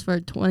serotonin levels for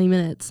 20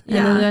 minutes. And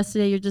then the rest of the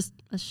day, you're just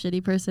a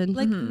shitty person.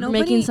 Like Mhm. You're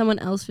making someone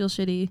else feel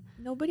shitty.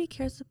 nobody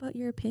cares about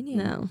your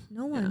opinion.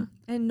 No one.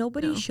 And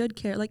nobody should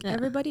care. Like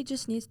everybody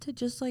just needs to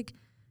just like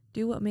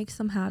do what makes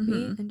them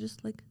happy and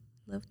just like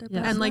live their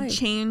best And like life.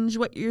 change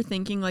what you're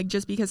thinking. Like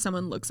just because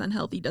someone looks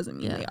unhealthy doesn't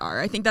mean they are.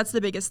 I think that's the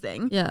biggest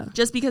thing. Yeah.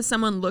 Just because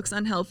someone looks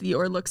unhealthy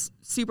or looks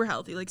super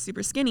healthy, like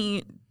super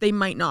skinny, they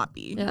might not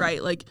be,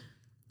 right? Like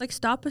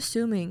stop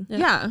assuming.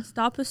 yeah.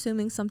 Stop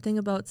assuming something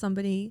about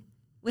somebody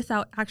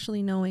without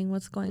actually knowing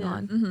what's going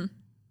on. Mm-hmm.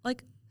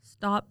 Like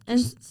stop And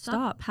just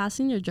stop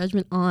passing your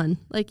judgment on.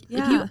 Like, if you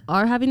Yeah.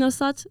 are having those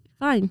thoughts,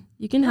 fine.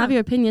 You can have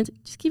your opinions.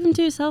 Just keep them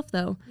to yourself,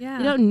 though. Yeah.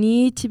 You don't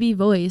need to be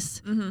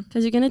voiced Mm-hmm.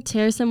 because you're going to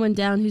tear someone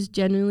down who's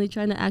genuinely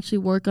trying to actually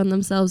work on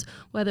themselves,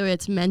 whether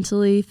it's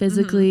mentally,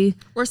 physically.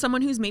 Or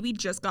someone who's maybe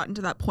just gotten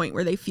to that point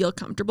where they feel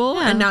comfortable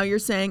Yeah. and now you're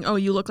saying, oh,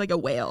 you look like a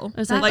whale.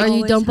 It's That like, or you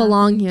always don't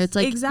belong happens. here. It's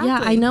like, yeah,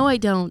 Exactly. I know I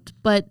don't,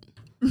 but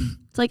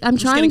it's like, I'm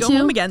Just trying gonna go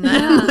home again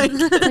then. Yeah. Like-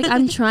 It's like,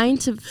 I'm trying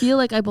to feel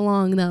like I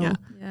belong, though. Yeah.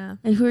 Yeah.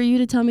 And who are you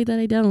to tell me that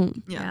I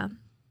don't? Yeah.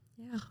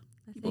 Yeah.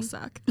 I People think,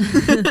 suck.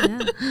 yeah.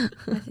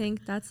 I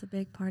think that's a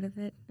big part of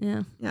it.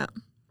 Yeah. Yeah.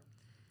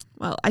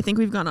 Well, I think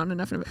we've gone on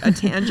enough of a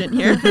tangent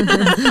here.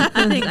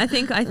 I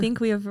think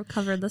we have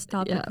covered this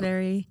topic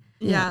very.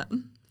 Yeah.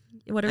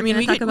 What are I we mean,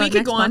 going to talk about we could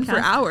next go on for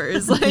podcast?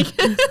 hours. Like,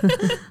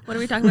 What are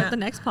we talking about the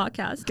next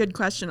podcast? good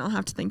question. I'll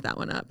have to think that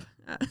one up.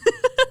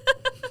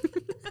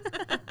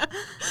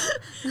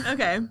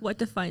 Okay. What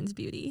defines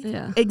beauty?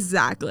 Yeah.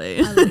 Exactly.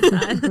 I like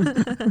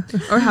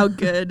that. Or how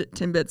good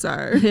Timbits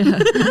are. Yeah.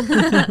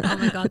 Oh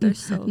my God, they're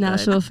so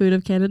National food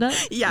of Canada.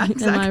 Yeah, Am I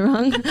exactly.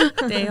 wrong? good.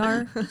 They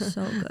are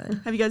so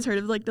good. Have you guys heard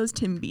of like those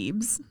Tim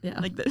Biebs? Yeah.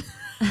 Like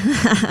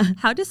the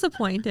How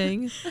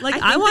disappointing! Like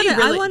I think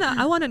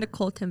I want a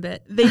Nicole Timbit.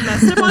 they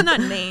messed up on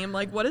that name.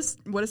 Like what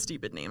a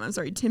stupid name. I'm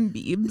sorry, Tim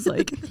Biebs.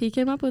 Like He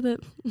came up with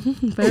it.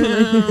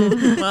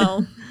 Apparently.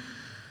 well,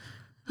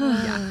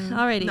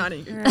 Alrighty. not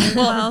any good. All right,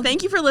 Well,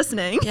 thank you for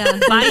listening. Yeah.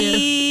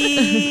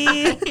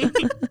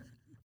 Bye.